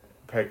my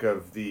pick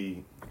of the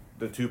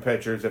 2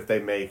 pitchers if they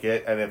make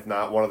it, and if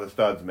not, one of the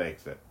studs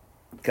makes it,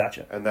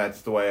 gotcha. and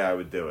that's the way I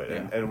would do it.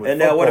 And with And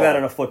now, what football- about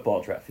in a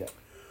football draft? Yeah.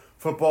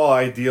 Football,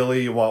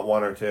 ideally, you want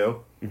 1 or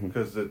 2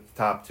 because the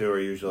top 2 are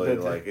usually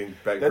That- in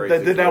That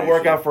great did not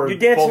work out for You're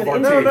dancing both with our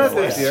injury. teams No, not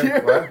last this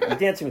year. What? You're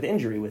dancing with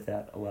injury with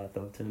that a lot,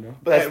 though, too. No.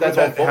 But that's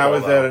all football, how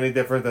is though. that any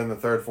different than the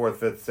 3rd, 4th,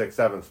 5th, 6th,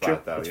 7th spot, True,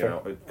 though? that's You fair.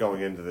 know,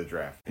 going into the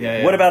draft.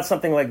 Yeah. What about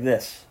something like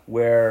this,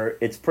 where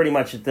it's pretty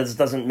much it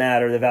doesn't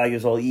matter, the value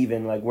is all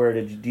even? Like, where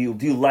do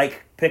you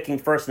like picking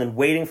first and then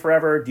waiting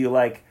forever? Do you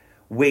like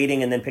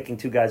waiting and then picking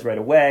 2 guys right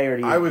away, or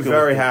do you? I was go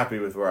very with the- happy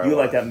with where I was. You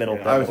like that middle.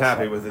 I was middle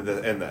happy spot. with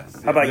it in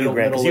this. How about you, Middle-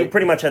 Grant? Because you middle-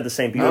 pretty much had the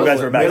same. You Middle- guys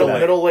were back to middle back.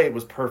 middle late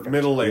was perfect.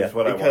 Middle late is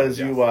what I want. because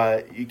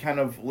yes. you kind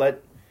of let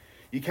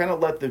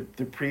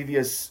the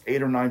previous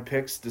 8 or 9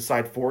 picks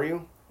decide for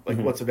you, like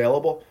Mm-hmm. what's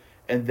available,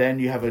 and then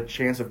you have a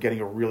chance of getting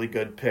a really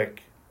good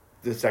pick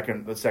the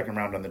second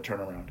round on the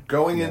turnaround.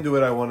 Going into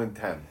it, I wanted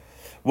 10.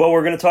 Well,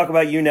 we're going to talk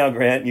about you now,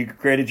 Grant. You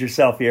graded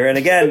yourself here, and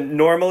again,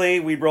 normally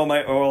we'd roll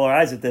our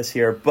eyes at this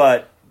here,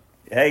 but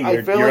hey,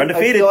 you're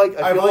undefeated.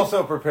 I've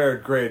also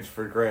prepared grades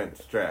for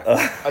Grant's draft.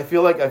 I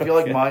feel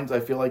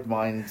like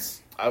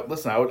mine's.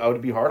 Listen, I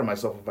would be hard on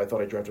myself if I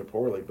thought I drafted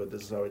poorly, but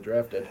this is how I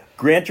drafted.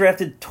 Grant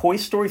drafted Toy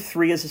Story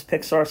 3 as his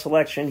Pixar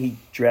selection. He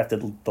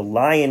drafted The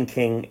Lion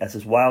King as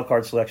his wild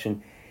card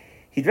selection.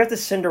 He drafted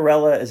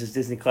Cinderella as his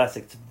Disney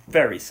classic. It's a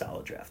very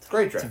solid draft.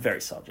 Great draft. It's a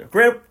very solid draft.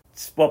 Grant,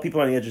 while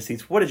people are on the edge of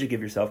seats, what did you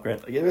give yourself,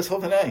 Grant? I gave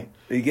myself an A.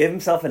 You gave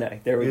himself an A.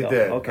 There we You go.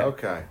 did.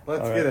 Okay.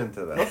 Let's All get right.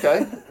 into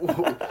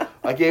that.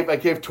 Okay, I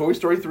gave Toy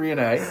Story 3 an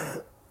A.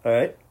 All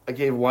right. I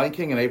gave Lion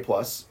King an A+,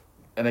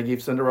 and I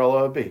gave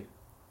Cinderella a B.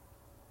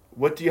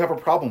 What do you have a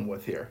problem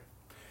with here?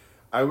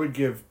 I would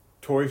give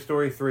Toy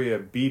Story 3 a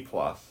B+.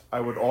 I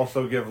would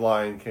also give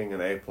Lion King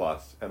an A+,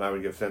 and I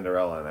would give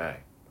Cinderella an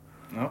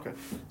A. Okay,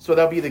 so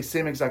that'll be the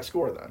same exact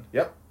score then.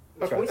 Yep.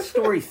 Okay. Toy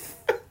Story.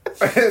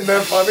 Isn't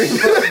that funny?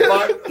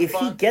 If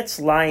he gets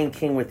Lion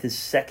King with his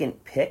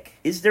second pick,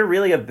 is there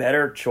really a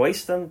better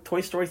choice than Toy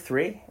Story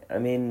 3? I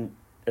mean,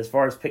 as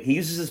far as he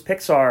uses his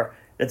Pixar,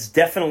 that's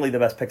definitely the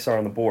best Pixar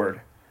on the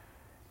board.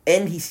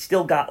 And he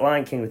still got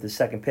Lion King with his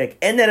second pick.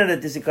 And then at a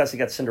Disney Classic, he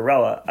got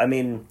Cinderella. I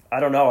mean,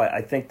 I don't know.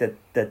 I think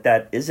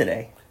that is an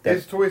A.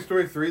 Is Toy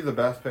Story 3 the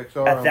best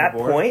Pixar At on that the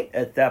board? point,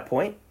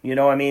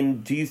 I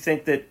mean, do you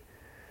think that...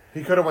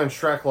 He could have went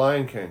Shrek,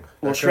 Lion King.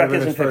 Well, That could have Shrek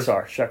been isn't his first-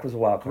 Pixar. Shrek was a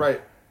wild card.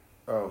 Right.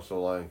 Oh, so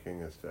Lion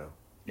King is too.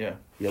 Yeah.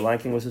 Yeah, Lion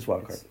King was his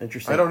wild card.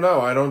 Interesting. I don't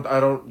know. I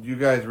don't. You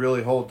guys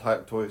really hold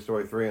Toy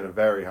Story 3 in a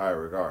very high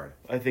regard.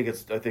 I think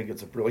it's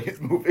a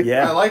brilliant movie.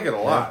 Yeah. I like it a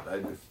lot.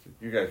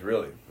 You guys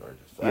really are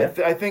just.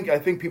 I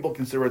think people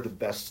consider it the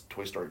best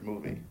Toy Story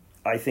movie.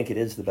 I think it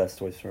is the best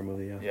Toy Story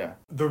movie, yeah. Yeah.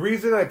 The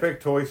reason I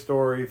picked Toy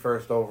Story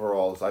first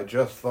overall is I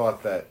just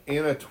thought that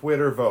in a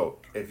Twitter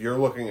vote, if you're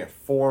looking at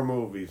 4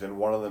 movies and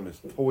one of them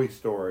is Toy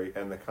Story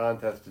and the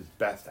contest is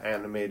Best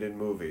Animated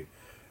Movie,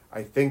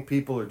 I think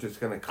people are just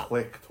going to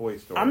click Toy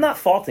Story. I'm not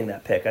faulting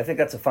that pick. I think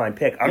that's a fine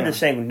pick. I'm just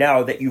saying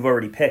now that you've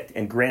already picked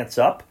and Grant's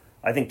up,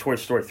 I think Toy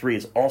Story 3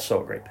 is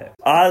also a great pick.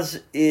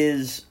 Oz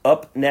is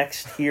up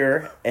next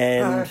here,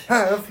 and... I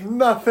have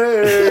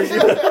nothing.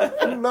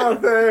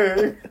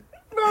 Nothing.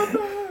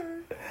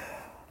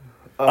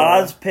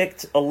 Oz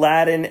picked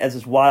Aladdin as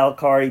his wild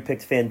card. He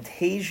picked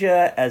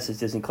Fantasia as his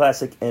Disney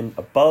classic, and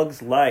A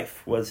Bug's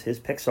Life was his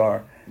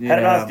Pixar. How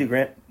did Oz do,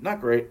 Grant?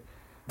 Not great.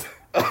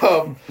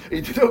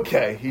 He did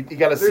okay. He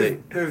got to see.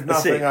 There's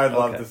nothing I'd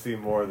love to see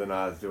more than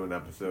Oz do an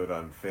episode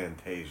on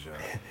Fantasia.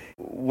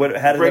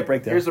 How did it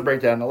break down? Here's the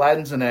breakdown.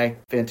 Aladdin's an A,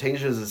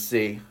 Fantasia's a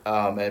C,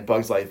 and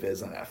Bug's Life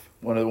is an F.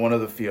 One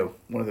of the few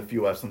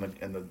Fs in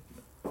the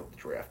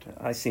draft.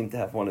 I seem to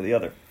have one of the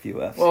other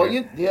few Fs. Well,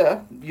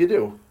 here. you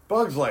do.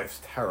 Bug's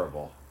Life's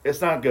terrible.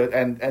 It's not good,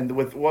 and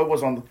with what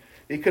was on,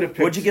 he could have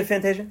picked. What'd you give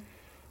Fantasia?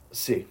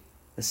 C.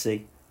 A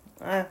C.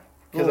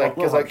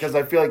 Because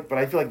I feel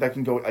like that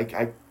can go.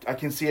 I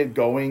can see it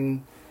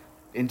going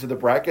into the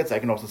brackets. I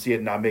can also see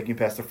it not making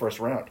past the first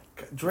round.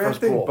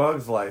 Drafting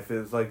Bug's Life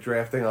is like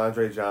drafting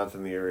Andre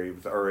Johnson the year he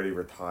was already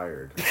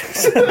retired.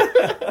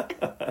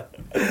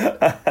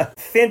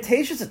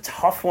 Fantasia's a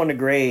tough one to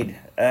grade.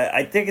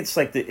 I think it's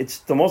like it's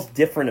the most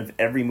different of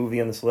every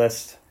movie on this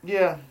list.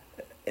 Yeah.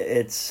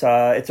 It's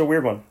a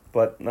weird one,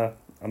 but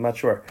I'm not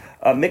sure.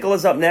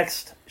 Mikola's up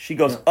next. She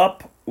goes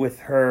up with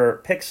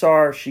her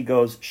Pixar. She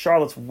goes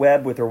Charlotte's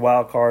Web with her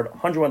wild card.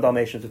 101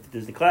 Dalmatians with the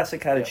Disney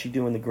Classic. How did she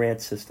do in the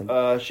Grant system?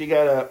 She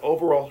got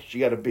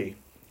a B.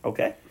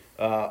 Okay.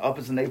 Up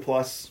is an A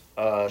plus.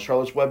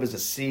 Charlotte's Web is a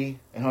C,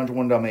 and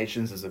 101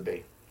 Dalmatians is a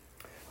B.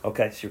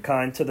 Okay, so you're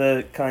kind to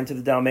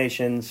the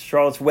Dalmatians.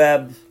 Charlotte's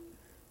Web,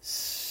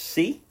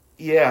 C.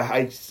 Yeah,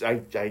 I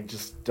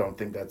just don't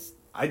think that's.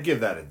 I'd give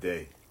that a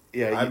D.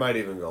 Yeah, I might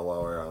even go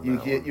lower on that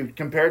one. You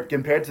compared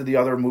to the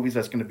other movies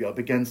that's going to be up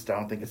against, I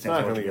don't think it's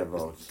not going to get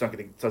votes. It's not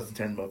going to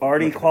 10 votes.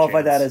 Already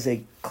qualified that as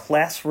a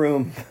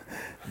classroom.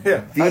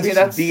 Yeah,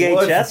 that's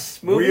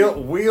VHS movie.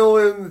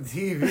 Wheeling the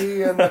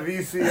TV and the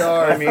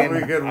VCR. So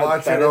we could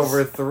watch it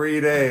over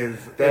 3 days.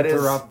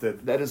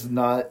 Interrupted. That is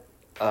not.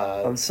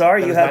 I'm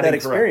sorry you had that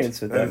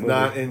experience with that movie.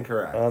 That is not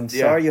incorrect. I'm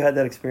sorry you had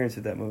that experience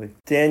with that movie.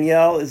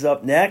 Danielle is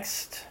up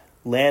next.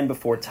 Land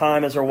Before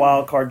Time as her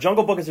wild card.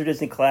 Jungle Book as her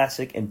Disney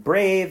classic, and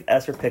Brave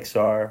as her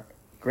Pixar.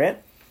 Grant?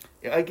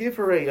 Yeah, I gave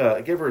her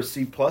a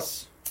C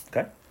plus.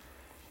 Okay.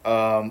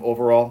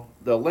 Overall,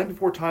 the Land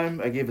Before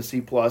Time I gave a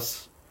C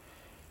plus.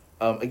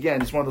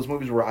 Again, it's one of those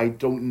movies where I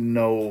don't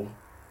know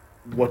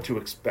what to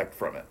expect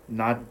from it.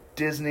 Not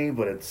Disney,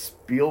 but it's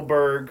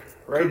Spielberg.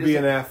 Right? Could be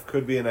an F,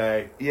 could be an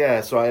A. Yeah,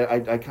 so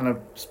I kind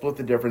of split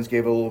the difference,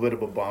 gave it a little bit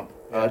of a bump.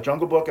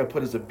 Jungle Book I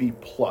put as a B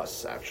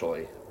plus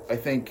actually. I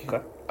think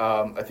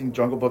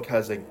Jungle Book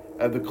has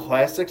the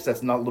classics.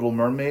 That's not Little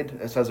Mermaid.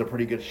 This has a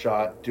pretty good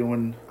shot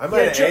doing. I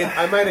might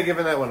have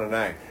given that one an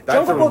A.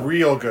 That's a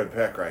real good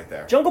pick right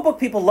there. Jungle Book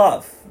people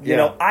love. You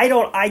know,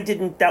 I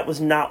didn't. That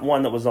was not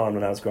one that was on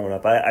when I was growing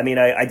up. I mean,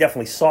 I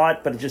definitely saw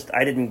it, but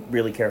I didn't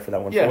really care for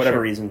that one for whatever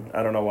reason.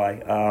 I don't know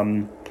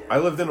why. I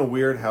lived in a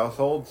weird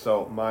household,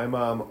 so my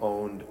mom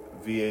owned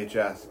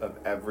VHS of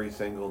every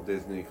single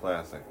Disney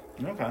classic.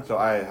 Okay. So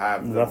I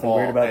have them nothing all,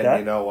 weird about and that.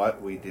 You know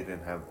what? We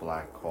didn't have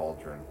Black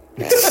Cauldron.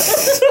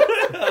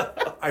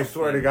 I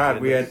swear to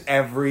God, we had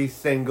every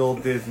single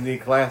Disney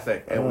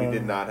classic, and we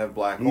did not have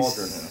Black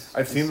Cauldron.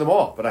 I've seen them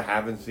all, but I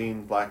haven't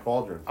seen Black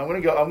Cauldron. You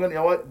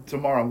know what?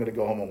 Tomorrow I'm gonna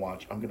go home and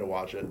watch. I'm gonna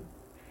watch it.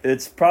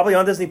 It's probably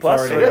on Disney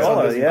Plus. It is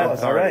on Disney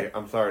Plus. All right.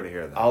 I'm sorry to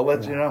hear that. I'll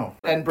let you know.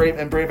 And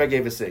Brave I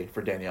gave a C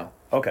for Danielle.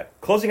 Okay.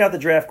 Closing out the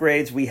draft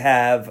grades, we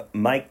have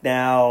Mike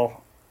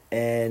now.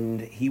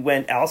 And he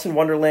went Alice in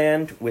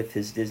Wonderland with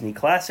his Disney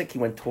classic. He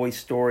went Toy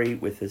Story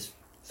with his...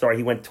 Sorry,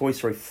 he went Toy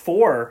Story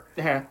 4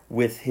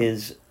 with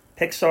his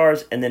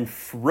Pixar's. And then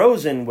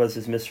Frozen was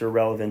his Mr.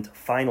 Irrelevant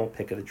final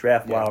pick of the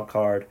draft wild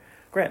card.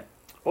 Grant?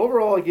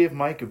 Overall, I gave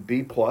Mike a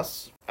B+.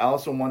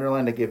 Alice in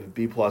Wonderland, I gave a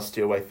B+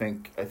 too. I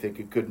think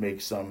it could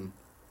make some...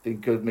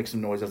 It could make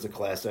some noise as a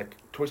classic.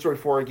 Toy Story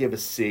 4, I gave a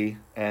C.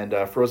 And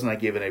Frozen, I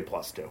gave an A+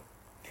 too.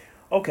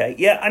 Okay,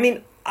 yeah, I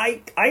mean,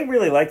 I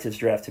really liked his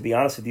draft, to be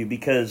honest with you,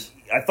 because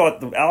I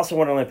thought the Alice in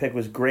Wonderland pick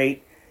was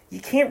great. You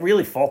can't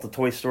really fault the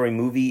Toy Story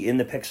movie in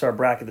the Pixar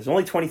bracket. There's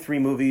only 23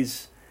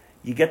 movies.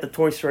 You get the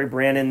Toy Story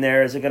brand in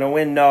there. Is it going to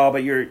win? No,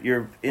 but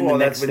you're in the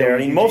mix there. I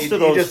mean, most of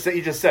those...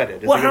 You just said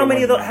it. Well, how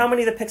many of the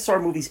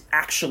Pixar movies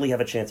actually have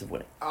a chance of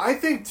winning? I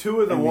think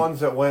two of the ones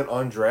that went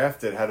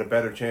undrafted had a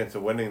better chance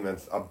of winning than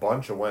a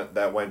bunch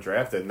that went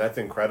drafted, and that's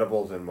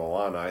Incredibles and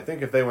Moana. I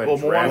think if they went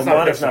drafted...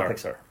 Moana's not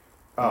Pixar.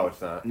 Oh,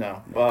 it's not.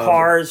 No.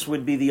 Cars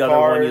would be the other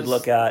one you'd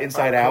look at.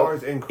 Inside Out.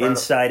 Cars, incredible.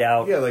 Inside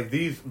Out. Yeah, like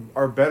these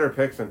are better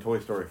picks than Toy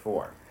Story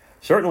 4.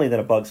 Certainly than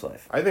A Bug's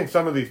Life. I think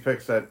some of these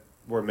picks that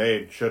were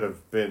made should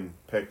have been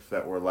picks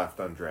that were left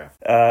undrafted.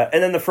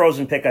 And then the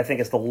Frozen pick, I think,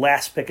 is the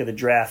last pick of the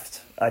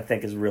draft. I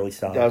think is really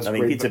solid. That's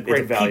it's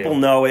great value. People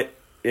know it.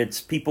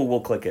 It's people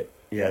will click it.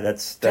 Yeah,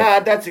 that's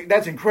Todd.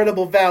 That's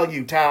incredible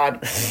value,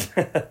 Todd.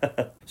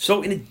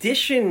 So in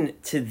addition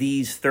to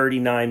these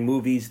 39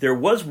 movies, there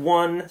was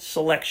one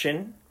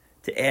selection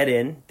to add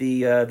in,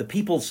 the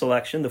People's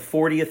Selection, the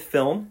 40th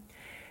film.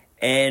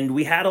 And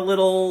we had a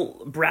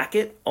little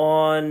bracket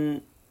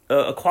on,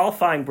 a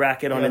qualifying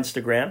bracket on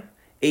Instagram.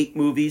 8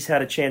 movies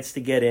had a chance to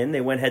get in. They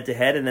went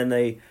head-to-head, and then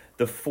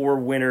the 4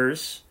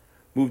 winners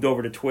moved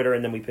over to Twitter,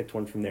 and then we picked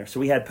one from there.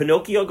 So we had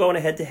Pinocchio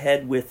going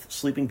head-to-head with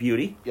Sleeping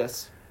Beauty.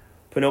 Yes.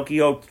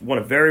 Pinocchio won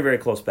a very, very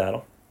close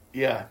battle.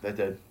 Yeah, that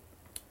did.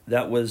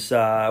 That was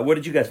what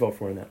did you guys vote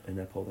for in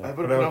that poll? I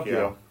voted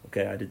Pinocchio.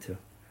 Okay, I did too.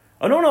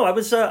 Oh no, I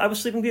was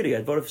Sleeping Beauty.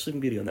 I voted for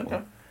Sleeping Beauty on that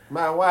one.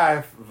 My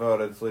wife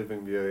voted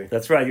Sleeping Beauty.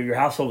 That's right. Your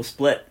household was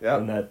split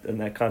in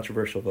that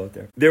controversial vote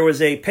there. There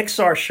was a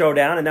Pixar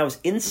showdown, and that was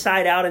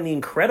Inside Out and The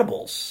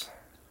Incredibles,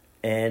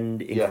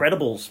 and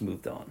Incredibles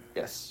moved on.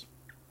 Yes.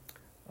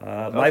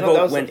 My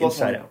vote went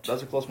Inside Out. That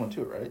was a close one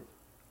too, right?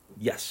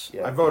 Yes.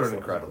 Yeah, I voted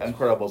Incredibles.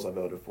 Incredibles I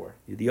voted for.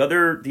 The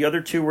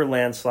other 2 were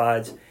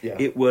landslides. Yeah.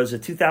 It was a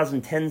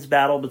 2010s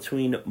battle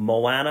between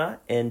Moana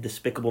and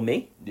Despicable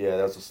Me. Yeah,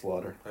 that was a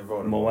slaughter. I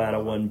voted Moana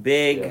won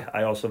big. Yeah.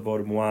 I also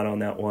voted Moana on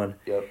that one.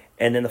 Yep.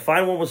 And then the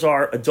final one was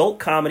our adult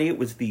comedy. It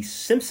was the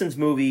Simpsons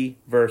movie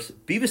versus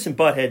Beavis and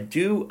Butthead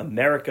Do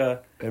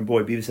America. And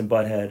boy, Beavis and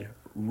Butthead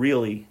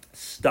really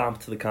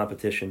stomped the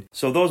competition.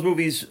 So those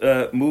movies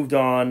moved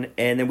on,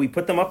 and then we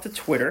put them up to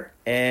Twitter.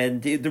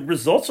 And the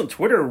results on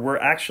Twitter were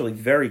actually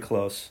very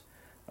close.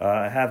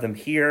 I have them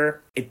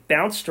here. It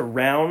bounced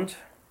around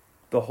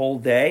the whole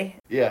day.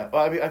 Yeah,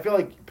 well, I mean, I feel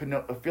like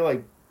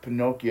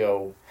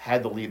Pinocchio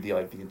had the lead the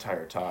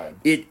entire time.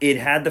 It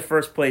had the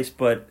first place,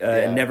 but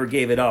never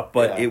gave it up.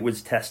 But it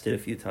was tested a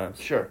few times.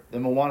 Sure.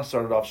 Then Moana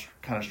started off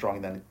kind of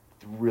strong, then it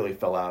really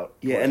fell out.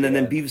 Yeah, and then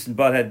Beavis and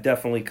Butthead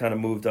definitely kind of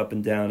moved up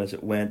and down as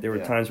it went. There were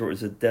times where it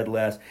was a dead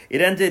last.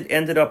 It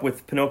ended up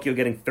with Pinocchio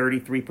getting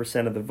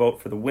 33% of the vote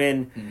for the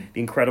win. Mm-hmm.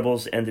 The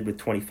Incredibles ended with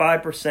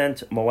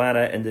 25%. Moana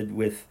ended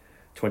with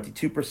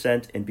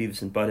 22%, and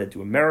Beavis and Butthead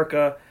Do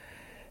America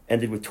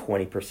ended with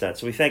 20%.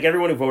 So we thank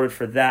everyone who voted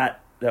for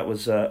that. That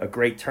was a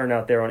great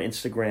turnout there on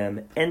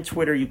Instagram and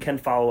Twitter. You can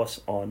follow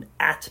us on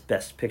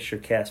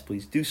 @BestPictureCast.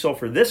 Please do so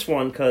for this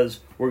one, because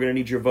we're going to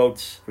need your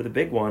votes for the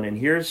big one. And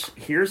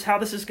here's how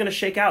this is going to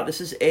shake out. This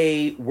is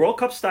a World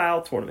Cup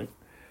style tournament.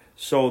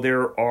 So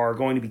there are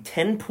going to be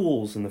 10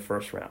 pools in the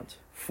first round.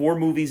 4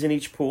 movies in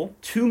each pool.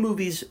 2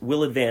 movies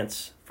will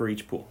advance for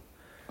each pool.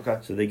 Okay.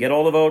 So they get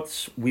all the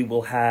votes. We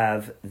will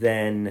have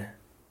then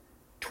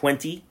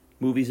 20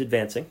 movies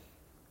advancing.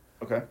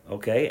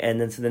 Okay, and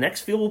then so the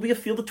next field will be a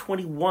field of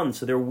 21.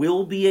 So there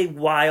will be a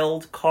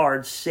wild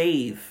card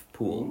save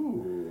pool.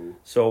 Ooh.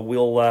 So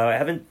we'll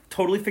haven't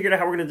totally figured out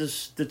how we're going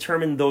to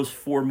determine those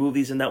 4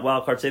 movies in that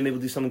wild card save. Maybe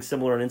we'll do something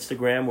similar on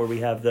Instagram where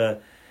we have the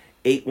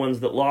 8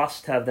 ones that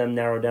lost, have them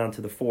narrowed down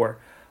to the 4.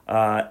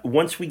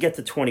 Once we get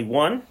to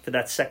 21 for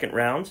that second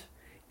round,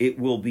 it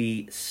will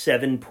be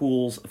 7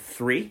 pools of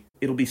 3.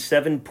 It'll be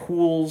 7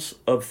 pools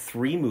of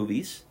 3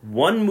 movies.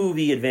 1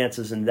 movie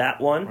advances in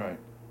that one. Right.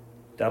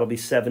 That'll be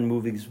 7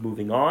 movies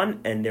moving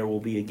on, and there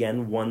will be,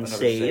 again, one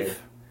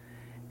save.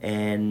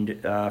 And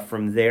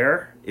from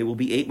there, it will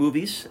be 8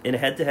 movies in a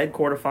head-to-head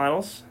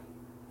quarterfinals,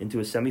 into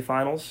a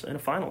semifinals, and a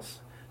finals.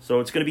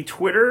 So it's going to be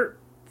Twitter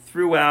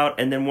throughout,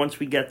 and then once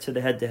we get to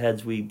the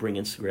head-to-heads, we bring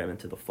Instagram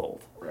into the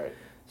fold. Right.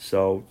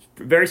 So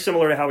very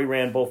similar to how we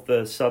ran both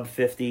the Sub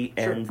 50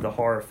 and the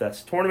Horror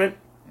Fest tournament.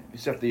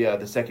 Except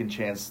the second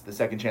chance. The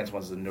second chance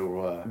one's the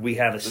new. We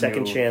have a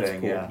second chance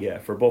thing, pool,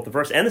 for both the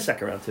first and the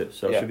second round too.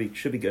 So it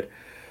should be good.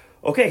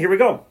 Okay, here we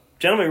go,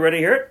 gentlemen. You ready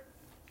to hear it?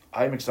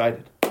 I'm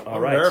excited.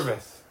 All right. I'm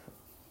nervous.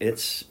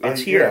 It's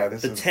here.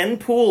 The 10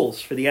 pools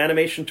for the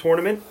animation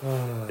tournament.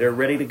 They're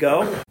ready to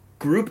go.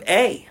 Group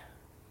A.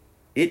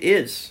 It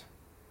is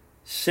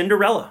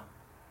Cinderella,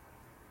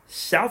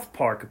 South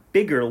Park,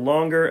 Bigger,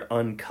 Longer,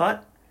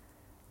 Uncut,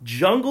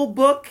 Jungle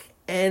Book,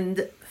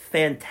 and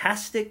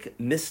Fantastic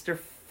Mr.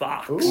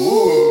 Fox.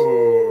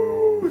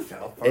 Ooh,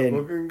 South Park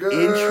looking good.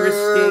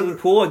 Interesting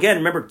pool. Again,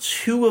 remember,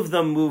 2 of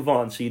them move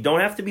on, so you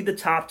don't have to be the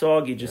top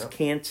dog. You just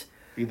can't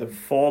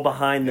fall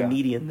behind the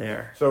median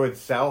there. So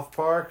it's South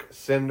Park,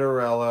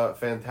 Cinderella,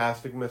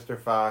 Fantastic Mr.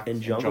 Fox,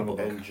 and Jungle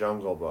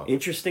Book.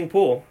 Interesting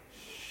pool.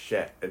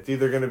 Shit. It's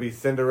either going to be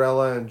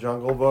Cinderella and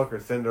Jungle Book or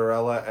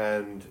Cinderella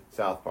and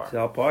South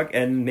Park.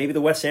 And maybe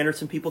the Wes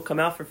Anderson people come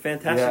out for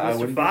Fantastic Mr. I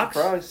wouldn't Fox.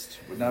 be surprised.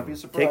 Would not be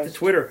surprised. Take to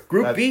Twitter.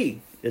 Group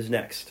B is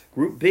next.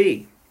 Group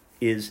B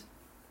is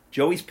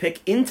Joey's pick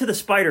Into the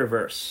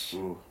Spider-Verse.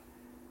 Ooh.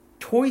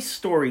 Toy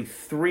Story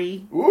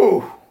 3.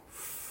 Ooh.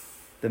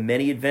 The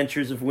Many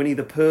Adventures of Winnie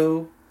the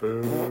Pooh.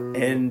 Boo.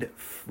 And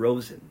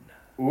Frozen.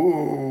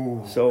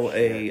 Ooh. So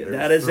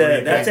there's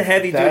that's a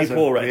heavy duty a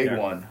pool right big there.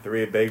 one.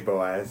 3 big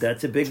Boaz.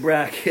 That's a big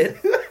bracket.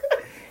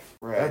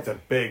 Right. That's a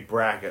big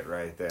bracket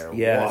right there.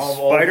 Yeah, Well,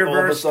 all of a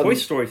Spider-Verse, sudden- Toy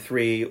Story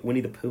 3, Winnie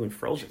the Pooh, and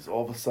Frozen.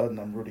 All of a sudden,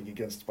 I'm rooting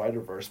against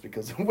Spider-Verse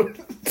because I'm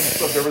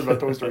so nervous about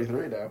Toy Story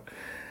 3 now.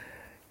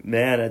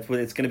 Man, it's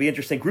going to be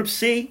interesting. Group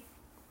C,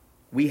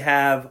 we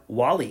have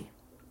WALL-E.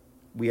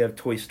 We have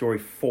Toy Story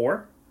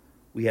 4.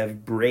 We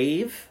have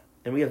Brave.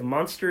 And we have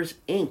Monsters,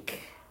 Inc.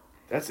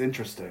 That's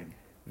interesting.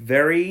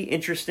 Very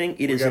interesting.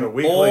 It is got an a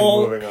weakling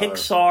all moving on.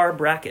 Pixar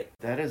bracket.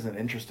 That is an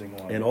interesting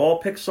one. An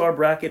all Pixar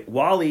bracket.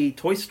 WALL-E,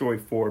 Toy Story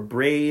 4,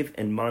 Brave,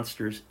 and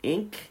Monsters,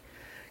 Inc.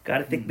 Got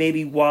to think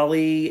maybe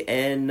WALL-E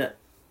and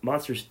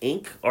Monsters,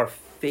 Inc. are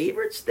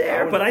favorites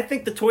there. But I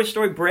think the Toy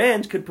Story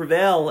brand could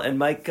prevail. And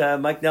Mike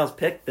Nell's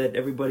pick that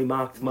everybody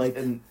mocked might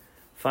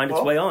find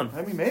its way on.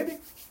 I mean, maybe.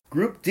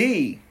 Group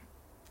D,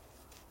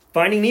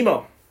 Finding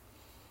Nemo,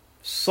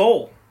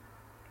 Soul,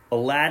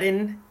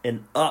 Aladdin,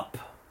 and Up.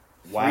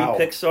 Wow.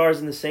 3 Pixars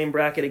in the same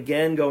bracket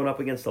again, going up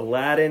against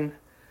Aladdin.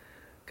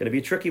 Going to be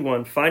a tricky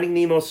one. Finding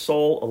Nemo,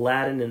 Soul,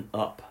 Aladdin, and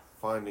Up.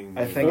 Finding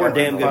I Nemo. think Four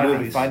damn good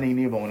movies. Finding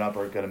Nemo and Up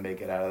are going to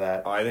make it out of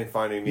that. I think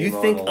Finding Nemo.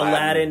 You think and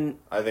Aladdin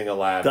I think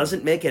Aladdin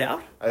doesn't make it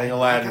out? I think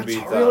Aladdin That's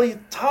beats really up.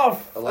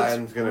 tough.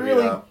 Aladdin's going to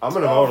really beat up. I'm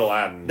going to vote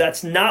Aladdin.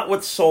 That's not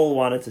what Soul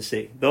wanted to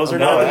see. Those are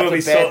No, not the that's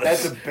movies a bad, Soul...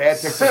 That's a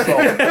bad pick for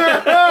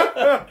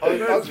Soul.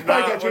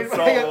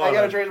 I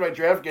got to change my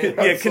draft game.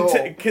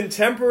 Yeah,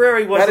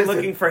 contemporary wasn't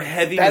looking for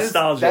heavy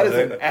nostalgia. That is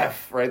an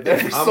F right there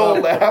for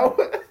Soul now.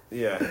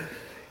 Yeah.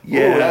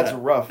 Yeah, Ooh, that's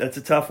rough. That's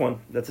a tough one.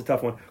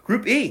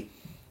 Group E,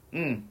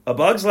 A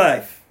Bug's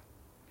Life,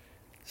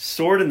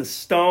 Sword in the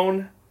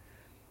Stone,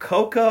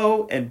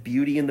 Coco, and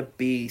Beauty and the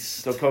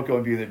Beast. So Coco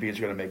and Beauty and the Beast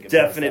are going to make it.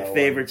 Definite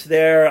favorites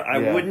there. I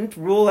Yeah. wouldn't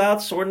rule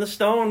out Sword in the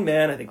Stone,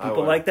 man. I think people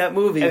would. like that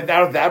movie. And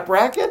out of that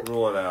bracket?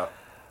 Rule it out.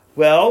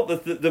 Well,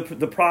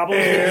 the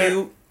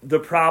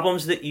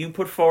problems that you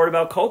put forward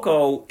about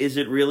Coco, is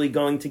it really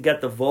going to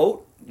get the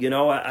vote? You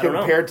know, I don't know.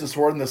 Compared to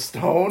Sword in the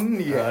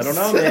Stone? Yes. I don't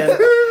know, man.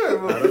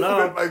 I don't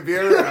know. My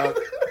beer out.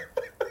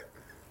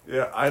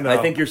 Yeah, I know. I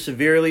think you're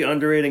severely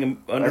underrating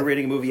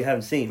a movie you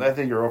haven't seen. I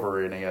think you're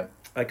overrating it.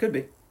 I could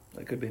be.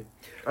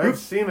 I've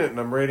seen it and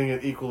I'm rating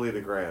it equally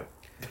to Grant.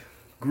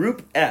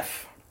 Group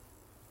F,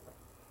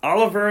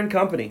 Oliver and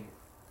Company,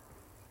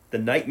 The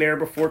Nightmare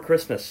Before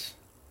Christmas,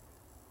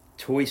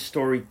 Toy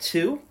Story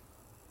 2,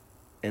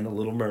 and The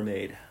Little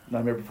Mermaid.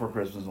 Nightmare Before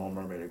Christmas and Little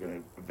Mermaid are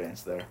going to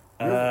advance there.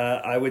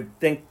 I would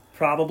think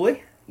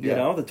probably. You Yeah.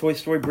 know, the Toy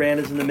Story brand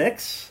is in the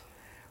mix.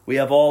 We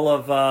have all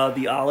of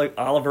the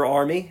Oliver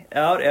Army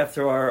out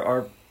after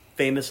our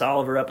famous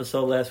Oliver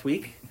episode last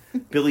week.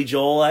 Billy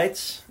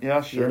Joelites.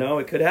 Yeah, sure. You know,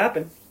 it could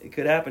happen.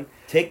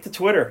 Take to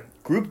Twitter.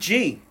 Group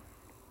G.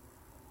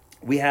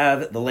 We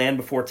have The Land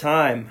Before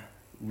Time,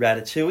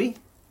 Ratatouille,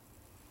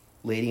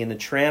 Lady and the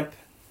Tramp,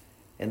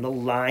 and The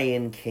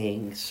Lion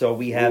King. So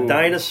we have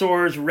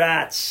dinosaurs,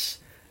 rats,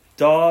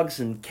 dogs,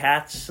 and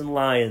cats and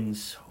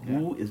lions.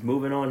 Who is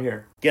moving on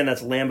here? Again,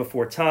 that's Land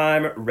Before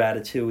Time,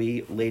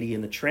 Ratatouille, Lady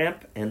and the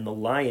Tramp, and The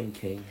Lion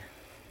King.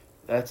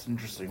 That's an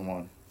interesting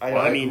one.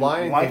 Lion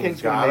King's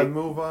King's got to gonna make-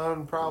 move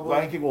on, probably.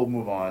 Lion King will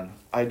move on.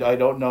 I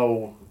don't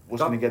know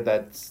what's going to get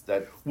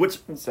that What's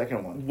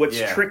second one. What's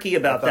Yeah, tricky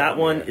about I thought that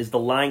one yeah. is The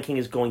Lion King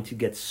is going to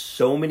get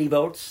so many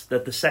votes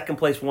that the second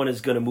place one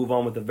is going to move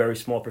on with a very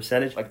small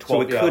percentage. Like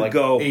 12, so it yeah, could like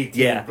go 18%.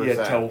 yeah. Yeah,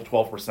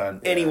 12%.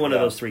 Any one Yeah.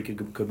 of those three could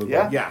move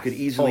Yeah. on. Yes, Could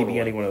easily totally. be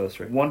any one of those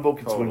three. One vote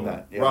could Totally. swing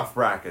that. Yeah. Rough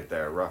bracket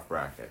there, rough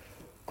bracket.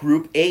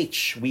 Group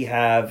H, we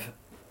have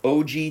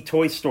OG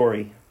Toy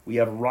Story, we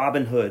have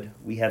Robin Hood,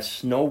 we have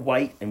Snow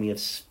White, and we have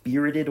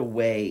Spirited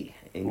Away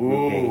in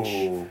Group H.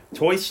 Ooh.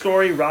 Toy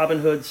Story, Robin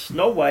Hood,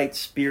 Snow White,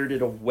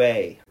 Spirited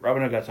Away.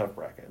 Robin Hood got a tough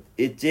bracket.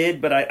 It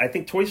did, but I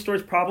think Toy Story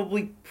is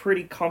probably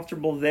pretty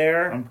comfortable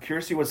there. I'm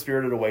curious to see what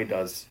Spirited Away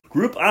does.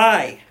 Group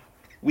I,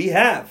 we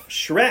have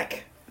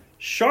Shrek,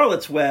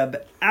 Charlotte's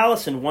Web,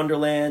 Alice in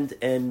Wonderland,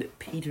 and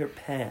Peter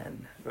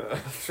Pan.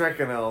 Shrek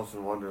and Alice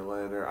in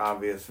Wonderland are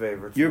obvious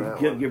favorites. in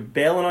that You're one.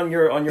 bailing on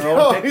your own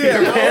Oh, pick, yeah,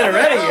 Peter Pan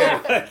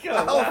already here.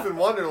 Alice in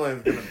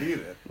Wonderland's going to beat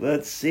it.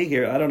 Let's see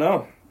here. I don't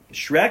know.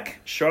 Shrek,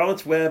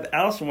 Charlotte's Web,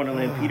 Alice in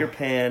Wonderland, Peter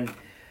Pan.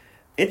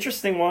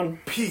 Interesting one.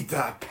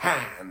 Peter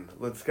Pan.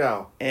 Let's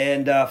go.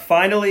 And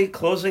finally,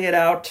 closing it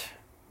out,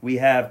 we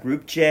have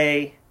Group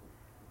J.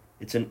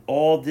 It's an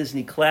all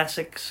Disney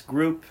Classics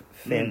group.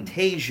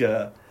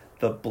 Fantasia,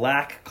 The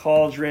Black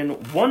Cauldron,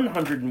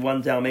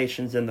 101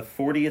 Dalmatians, and the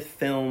 40th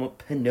film,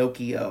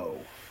 Pinocchio.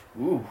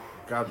 Ooh.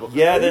 God bless.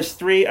 Yeah, there's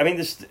three. I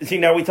mean, see,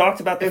 now we talked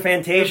about the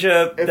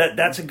Fantasia.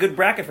 That's a good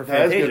bracket for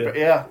That is Fantasia. good.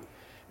 Yeah.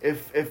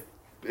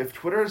 If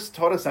Twitter's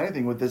taught us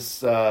anything with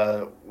this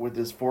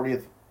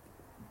 40th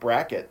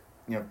bracket,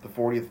 the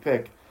 40th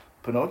pick,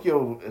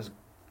 Pinocchio is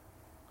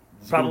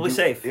Probably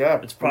safe. Yeah,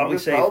 It's probably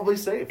Pinocchio's safe. Probably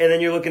safe. And then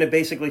you're looking at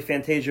basically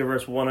Fantasia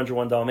versus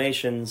 101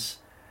 Dalmatians.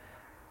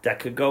 That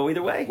could go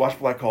either way. Watch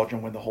Black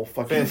Cauldron win the whole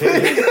fucking thing.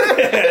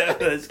 Fantasia.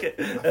 That's good.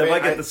 I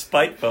might get the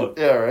spite vote.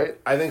 Yeah, right.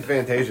 I think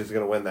Fantasia's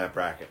going to win that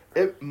bracket.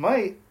 It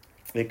might.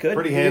 It could.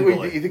 Pretty You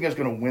handily. think it's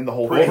going to win the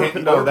whole Pretty thing?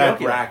 hand- no, that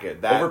Pinocchio.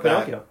 bracket. Over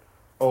Pinocchio.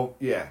 Oh,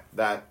 yeah.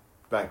 That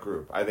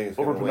group. I think it's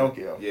Over gonna win.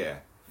 Pinocchio. Yeah.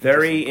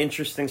 Very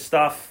interesting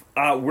stuff.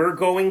 We're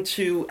going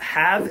to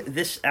have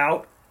this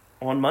out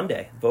on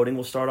Monday. Voting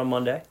will start on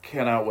Monday.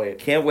 Cannot wait.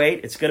 Can't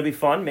wait. It's going to be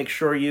fun. Make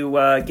sure you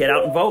get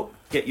out and vote.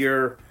 Get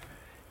your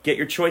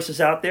choices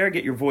out there.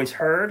 Get your voice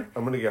heard.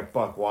 I'm going to get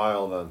buck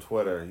wild on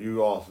Twitter.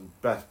 You all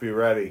best be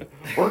ready.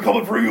 We're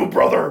coming for you,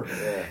 brother.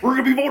 Yeah. We're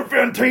going to be voting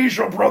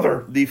Fantasia,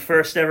 brother. The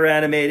first ever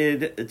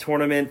animated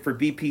tournament for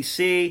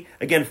BPC.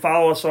 Again,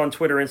 follow us on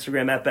Twitter,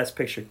 Instagram at Best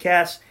Picture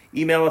Cast.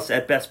 Email us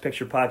at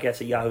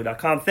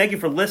bestpicturepodcast@yahoo.com. Thank you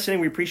for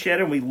listening. We appreciate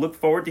it, and we look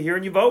forward to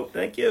hearing you vote.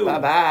 Thank you.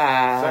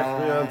 Bye-bye.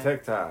 Sex me on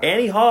TikTok.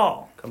 Annie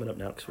Hall coming up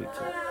next week,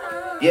 too.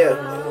 Yeah,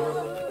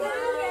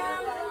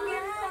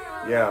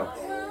 Yeah.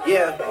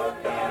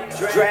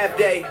 yeah. Draft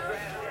day.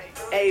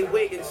 A.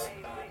 Wiggins.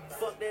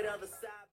 Fuck that other side.